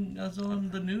is on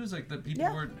the news, like the people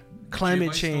were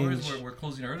climate change. We're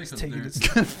closing early because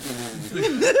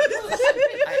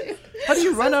how do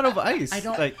you run out of ice? I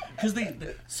don't because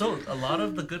so a lot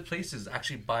of the good places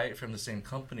actually buy it from the same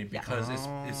company because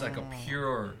it's like a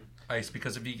pure ice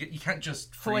because if you can't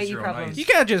just freeze your own ice. You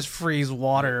can't just freeze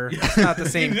water. It's not the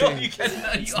same thing. You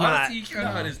cannot. Honestly, you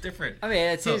cannot. It's different. I mean,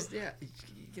 it's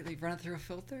they run it through a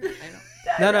filter.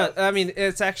 No. I mean,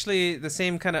 it's actually the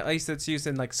same kind of ice that's used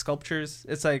in like sculptures.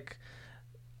 It's like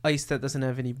ice that doesn't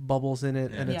have any bubbles in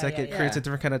it, and it's it creates a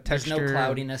different kind of texture. There's no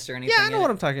cloudiness or anything. Yeah, I know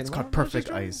what I'm talking about. It's called perfect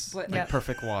ice, like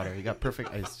perfect water. You got perfect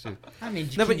ice too. I mean,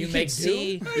 but you can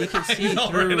see through.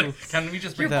 Can we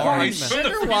just bring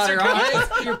sugar water on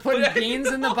it? You're putting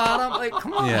beans in the bottom. Like,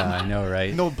 come on. Yeah, I know,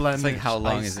 right? No blend. It's like, how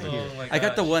long is it here? I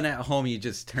got the one at home. You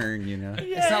just turn, you know.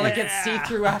 It's not like it's see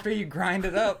through after you grind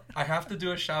it up. I have to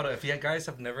do a shout out. If you guys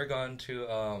have never gone to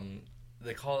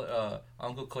they call it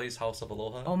Uncle Clay's House of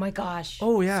Aloha. Oh my gosh!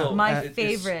 Oh yeah, so my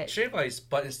favorite. It's shave ice,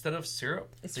 but instead of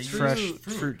syrup, it's fresh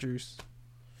fruit juice.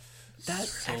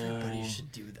 Everybody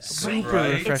should do that. Super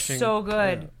refreshing. It's so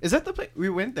good. Yeah. Is that the place we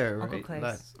went there? Right? Uncle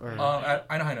Clay's.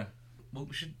 I know. Well,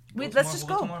 we should. Let's just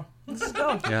go. Let's just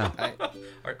go. Yeah.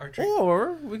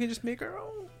 Or we can just make our own.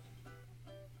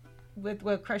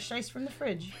 With crushed ice from the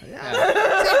fridge.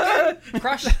 Yeah.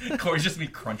 Crush. Corey's just me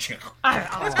crunching.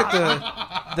 Let's get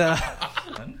the.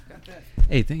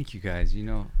 Hey, thank you guys. You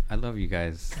know, I love you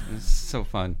guys. It's so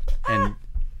fun and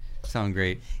sound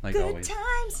great like good always.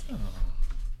 Times.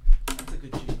 That's a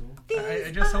good jingle.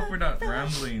 I just hope we're not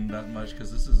rambling that much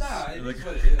because this is. It's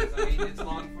what it is. I mean, it's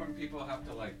long form. People have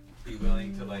to be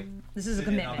willing to This is a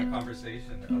sit in commitment. on the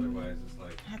conversation. Otherwise, it's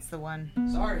like. That's the one.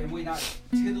 Sorry, am we not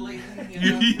titillating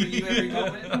enough for you every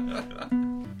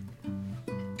moment?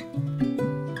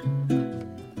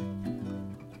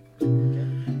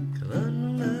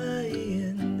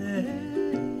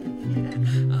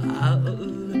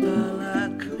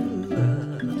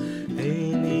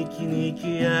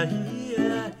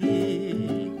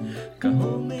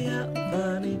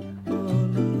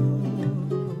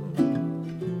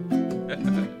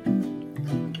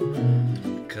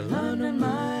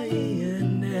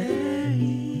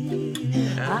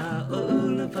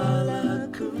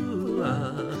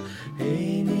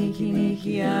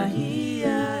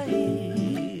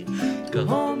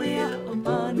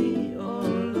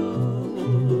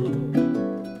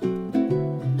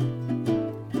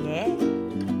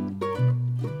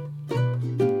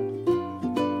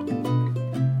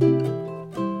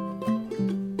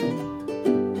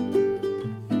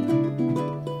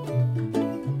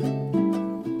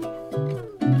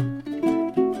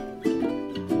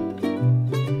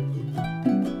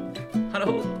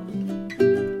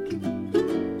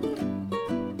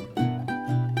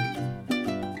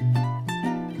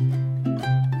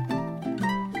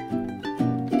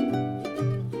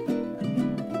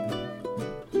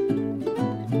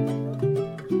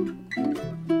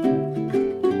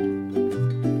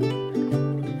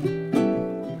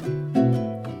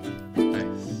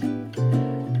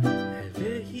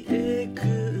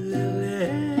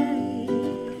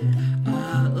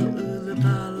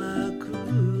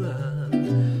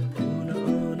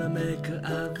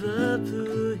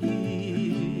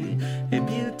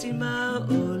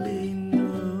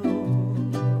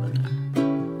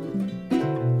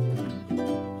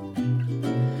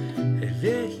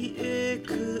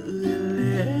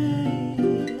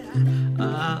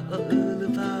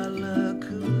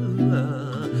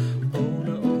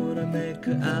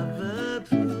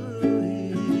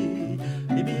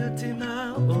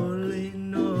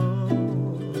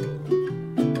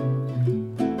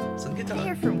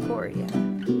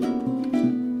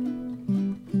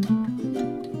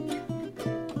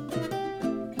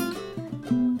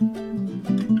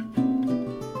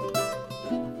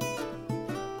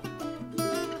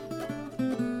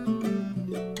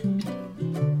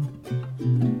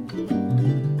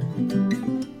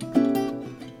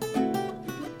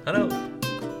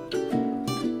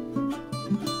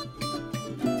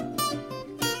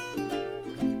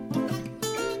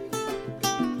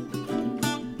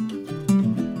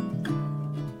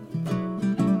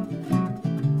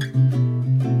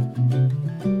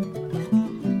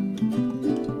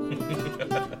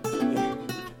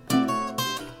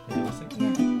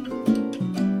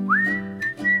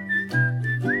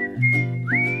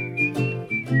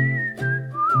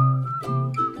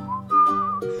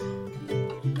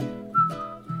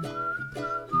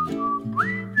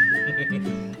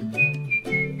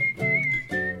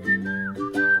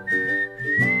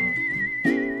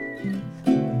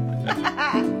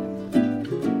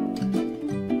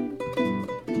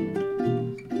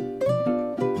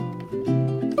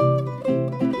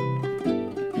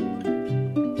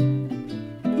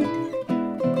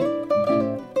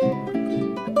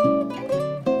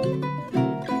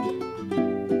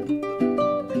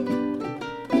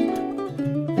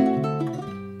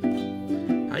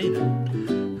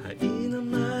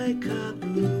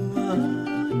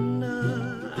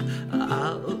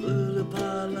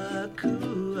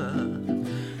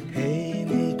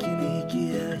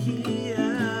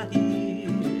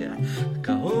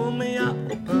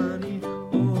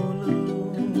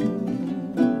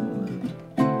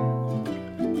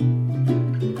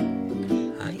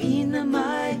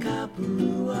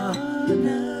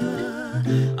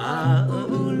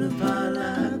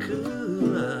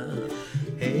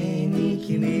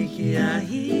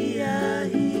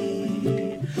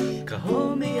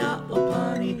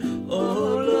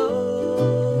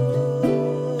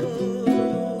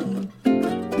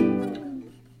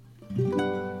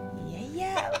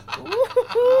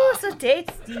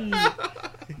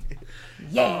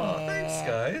 Yeah. Oh, thanks,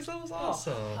 guys. That was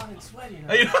awesome. I'm sweaty.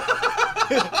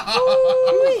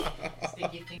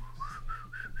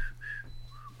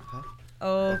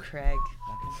 Oh, Craig.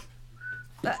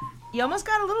 You almost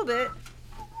got a little bit.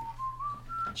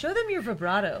 Show them your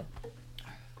vibrato.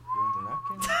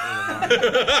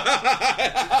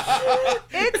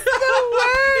 It's the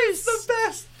worst. It's the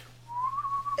best.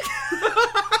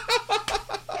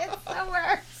 It's the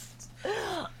worst.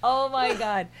 Oh my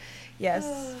god. Yes.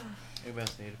 Anybody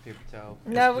else need a paper towel?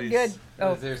 No, we're good.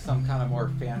 Oh. Is there some kind of more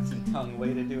fancy tongue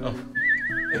way to do it?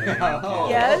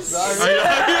 Yes.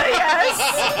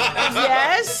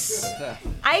 Yes.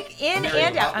 In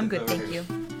and out. I'm good, thank you.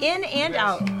 In and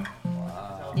out.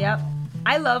 Wow. Yep.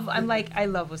 I love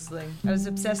whistling. I was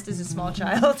obsessed as a small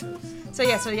child. So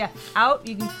yeah. Out,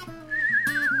 you can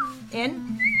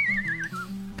in.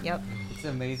 Yep. It's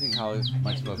amazing how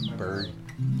much of a bird.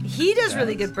 He does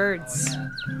really good birds.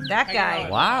 That guy.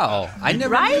 Wow. I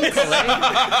never Right? knew Calais.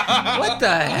 What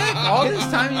the heck? All this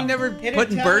time you never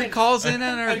putting bird calls in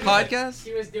on our podcast?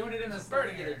 He was doing it in the store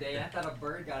the other day. I thought a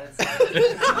bird got it.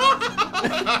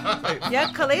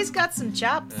 Yeah, Calais got some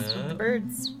chops with the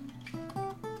birds.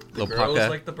 The girls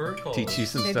like the bird calls. Teach you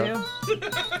some They stuff. do.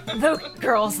 The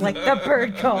girls like the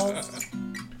bird calls.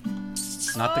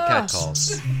 Not the cat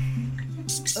calls.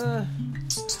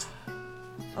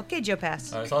 Okay, Joe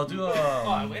Pass. All right, so I'll do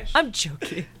I wish. I'm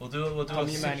joking. We'll do a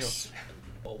manual.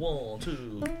 1,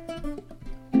 2.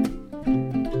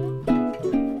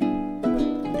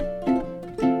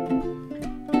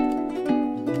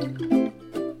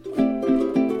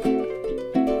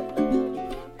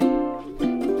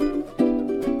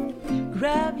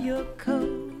 Grab your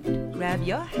coat, grab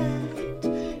your hat,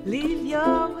 leave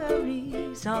your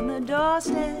worries on the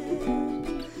doorstep.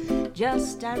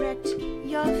 Just direct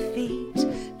your feet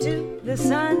to the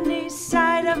sunny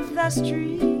side of the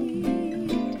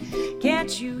street.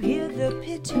 Can't you hear the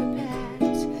pitter-pat?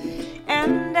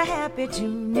 And a happy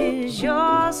tune is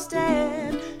your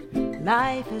step.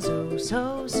 Life is oh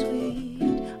so sweet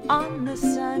on the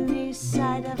sunny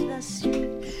side of the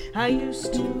street. I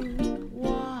used to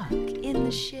walk in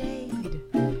the shade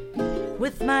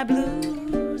with my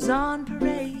blues on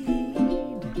parade.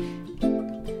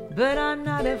 But I'm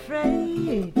not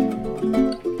afraid.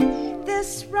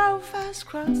 This rover's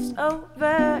crossed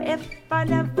over. If I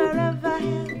never ever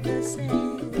had the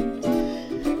cent,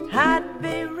 I'd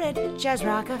be rich as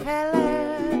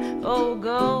Rockefeller. Oh,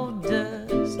 gold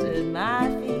dust at my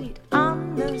feet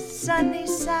on the sunny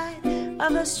side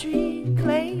of the street.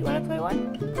 Clay, you wanna play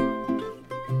one?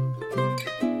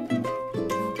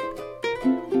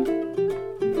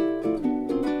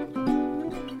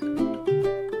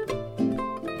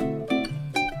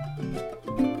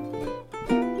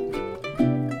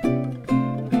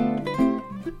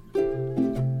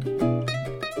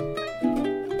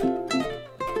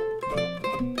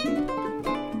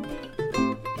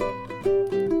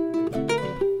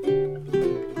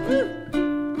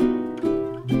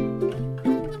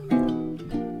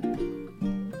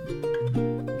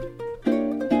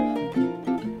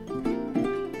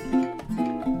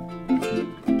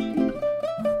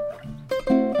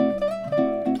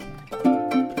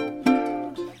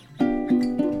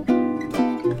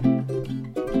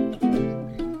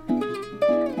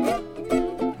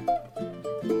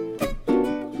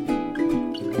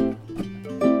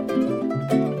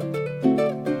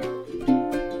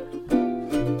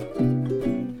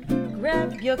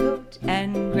 Your coat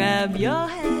and grab your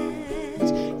hat.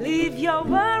 Leave your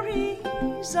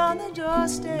worries on the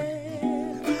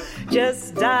doorstep.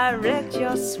 Just direct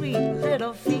your sweet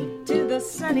little feet to the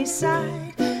sunny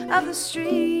side of the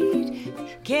street.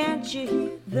 Can't you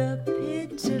hear the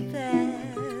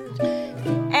pitter-pat?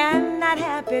 And that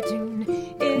happy tune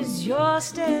is your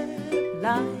step.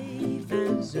 Life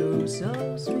is oh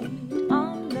so sweet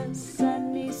on the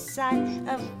sunny side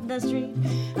of the street.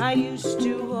 I used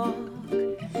to walk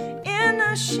in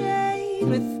the shade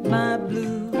with my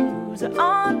blues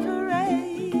on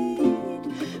parade,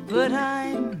 but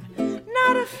I'm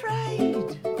not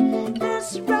afraid.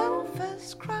 This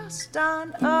rover's crossed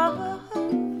on over.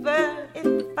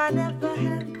 If I never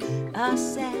had a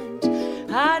cent,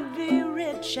 I'd be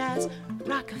rich as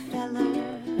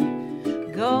Rockefeller.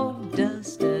 Gold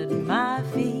dust at my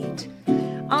feet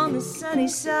on the sunny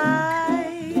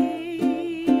side.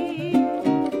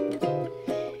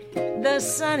 The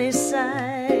sunny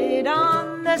side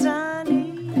on the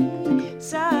sunny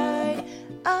side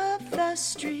of the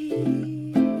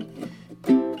street.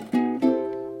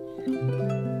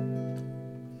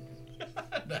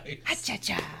 Nice.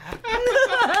 Ha-cha-cha.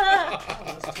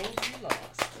 Totally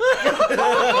lost. No,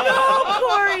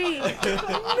 Corey.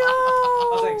 No. I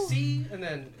was like, see, and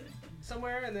and then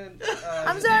somewhere, and then.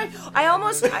 I'm sorry. I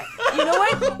almost. You know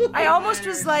what? I almost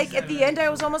was like at the end. I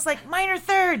was almost like minor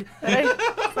third. And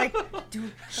I, like,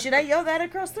 should I yell that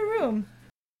across the room?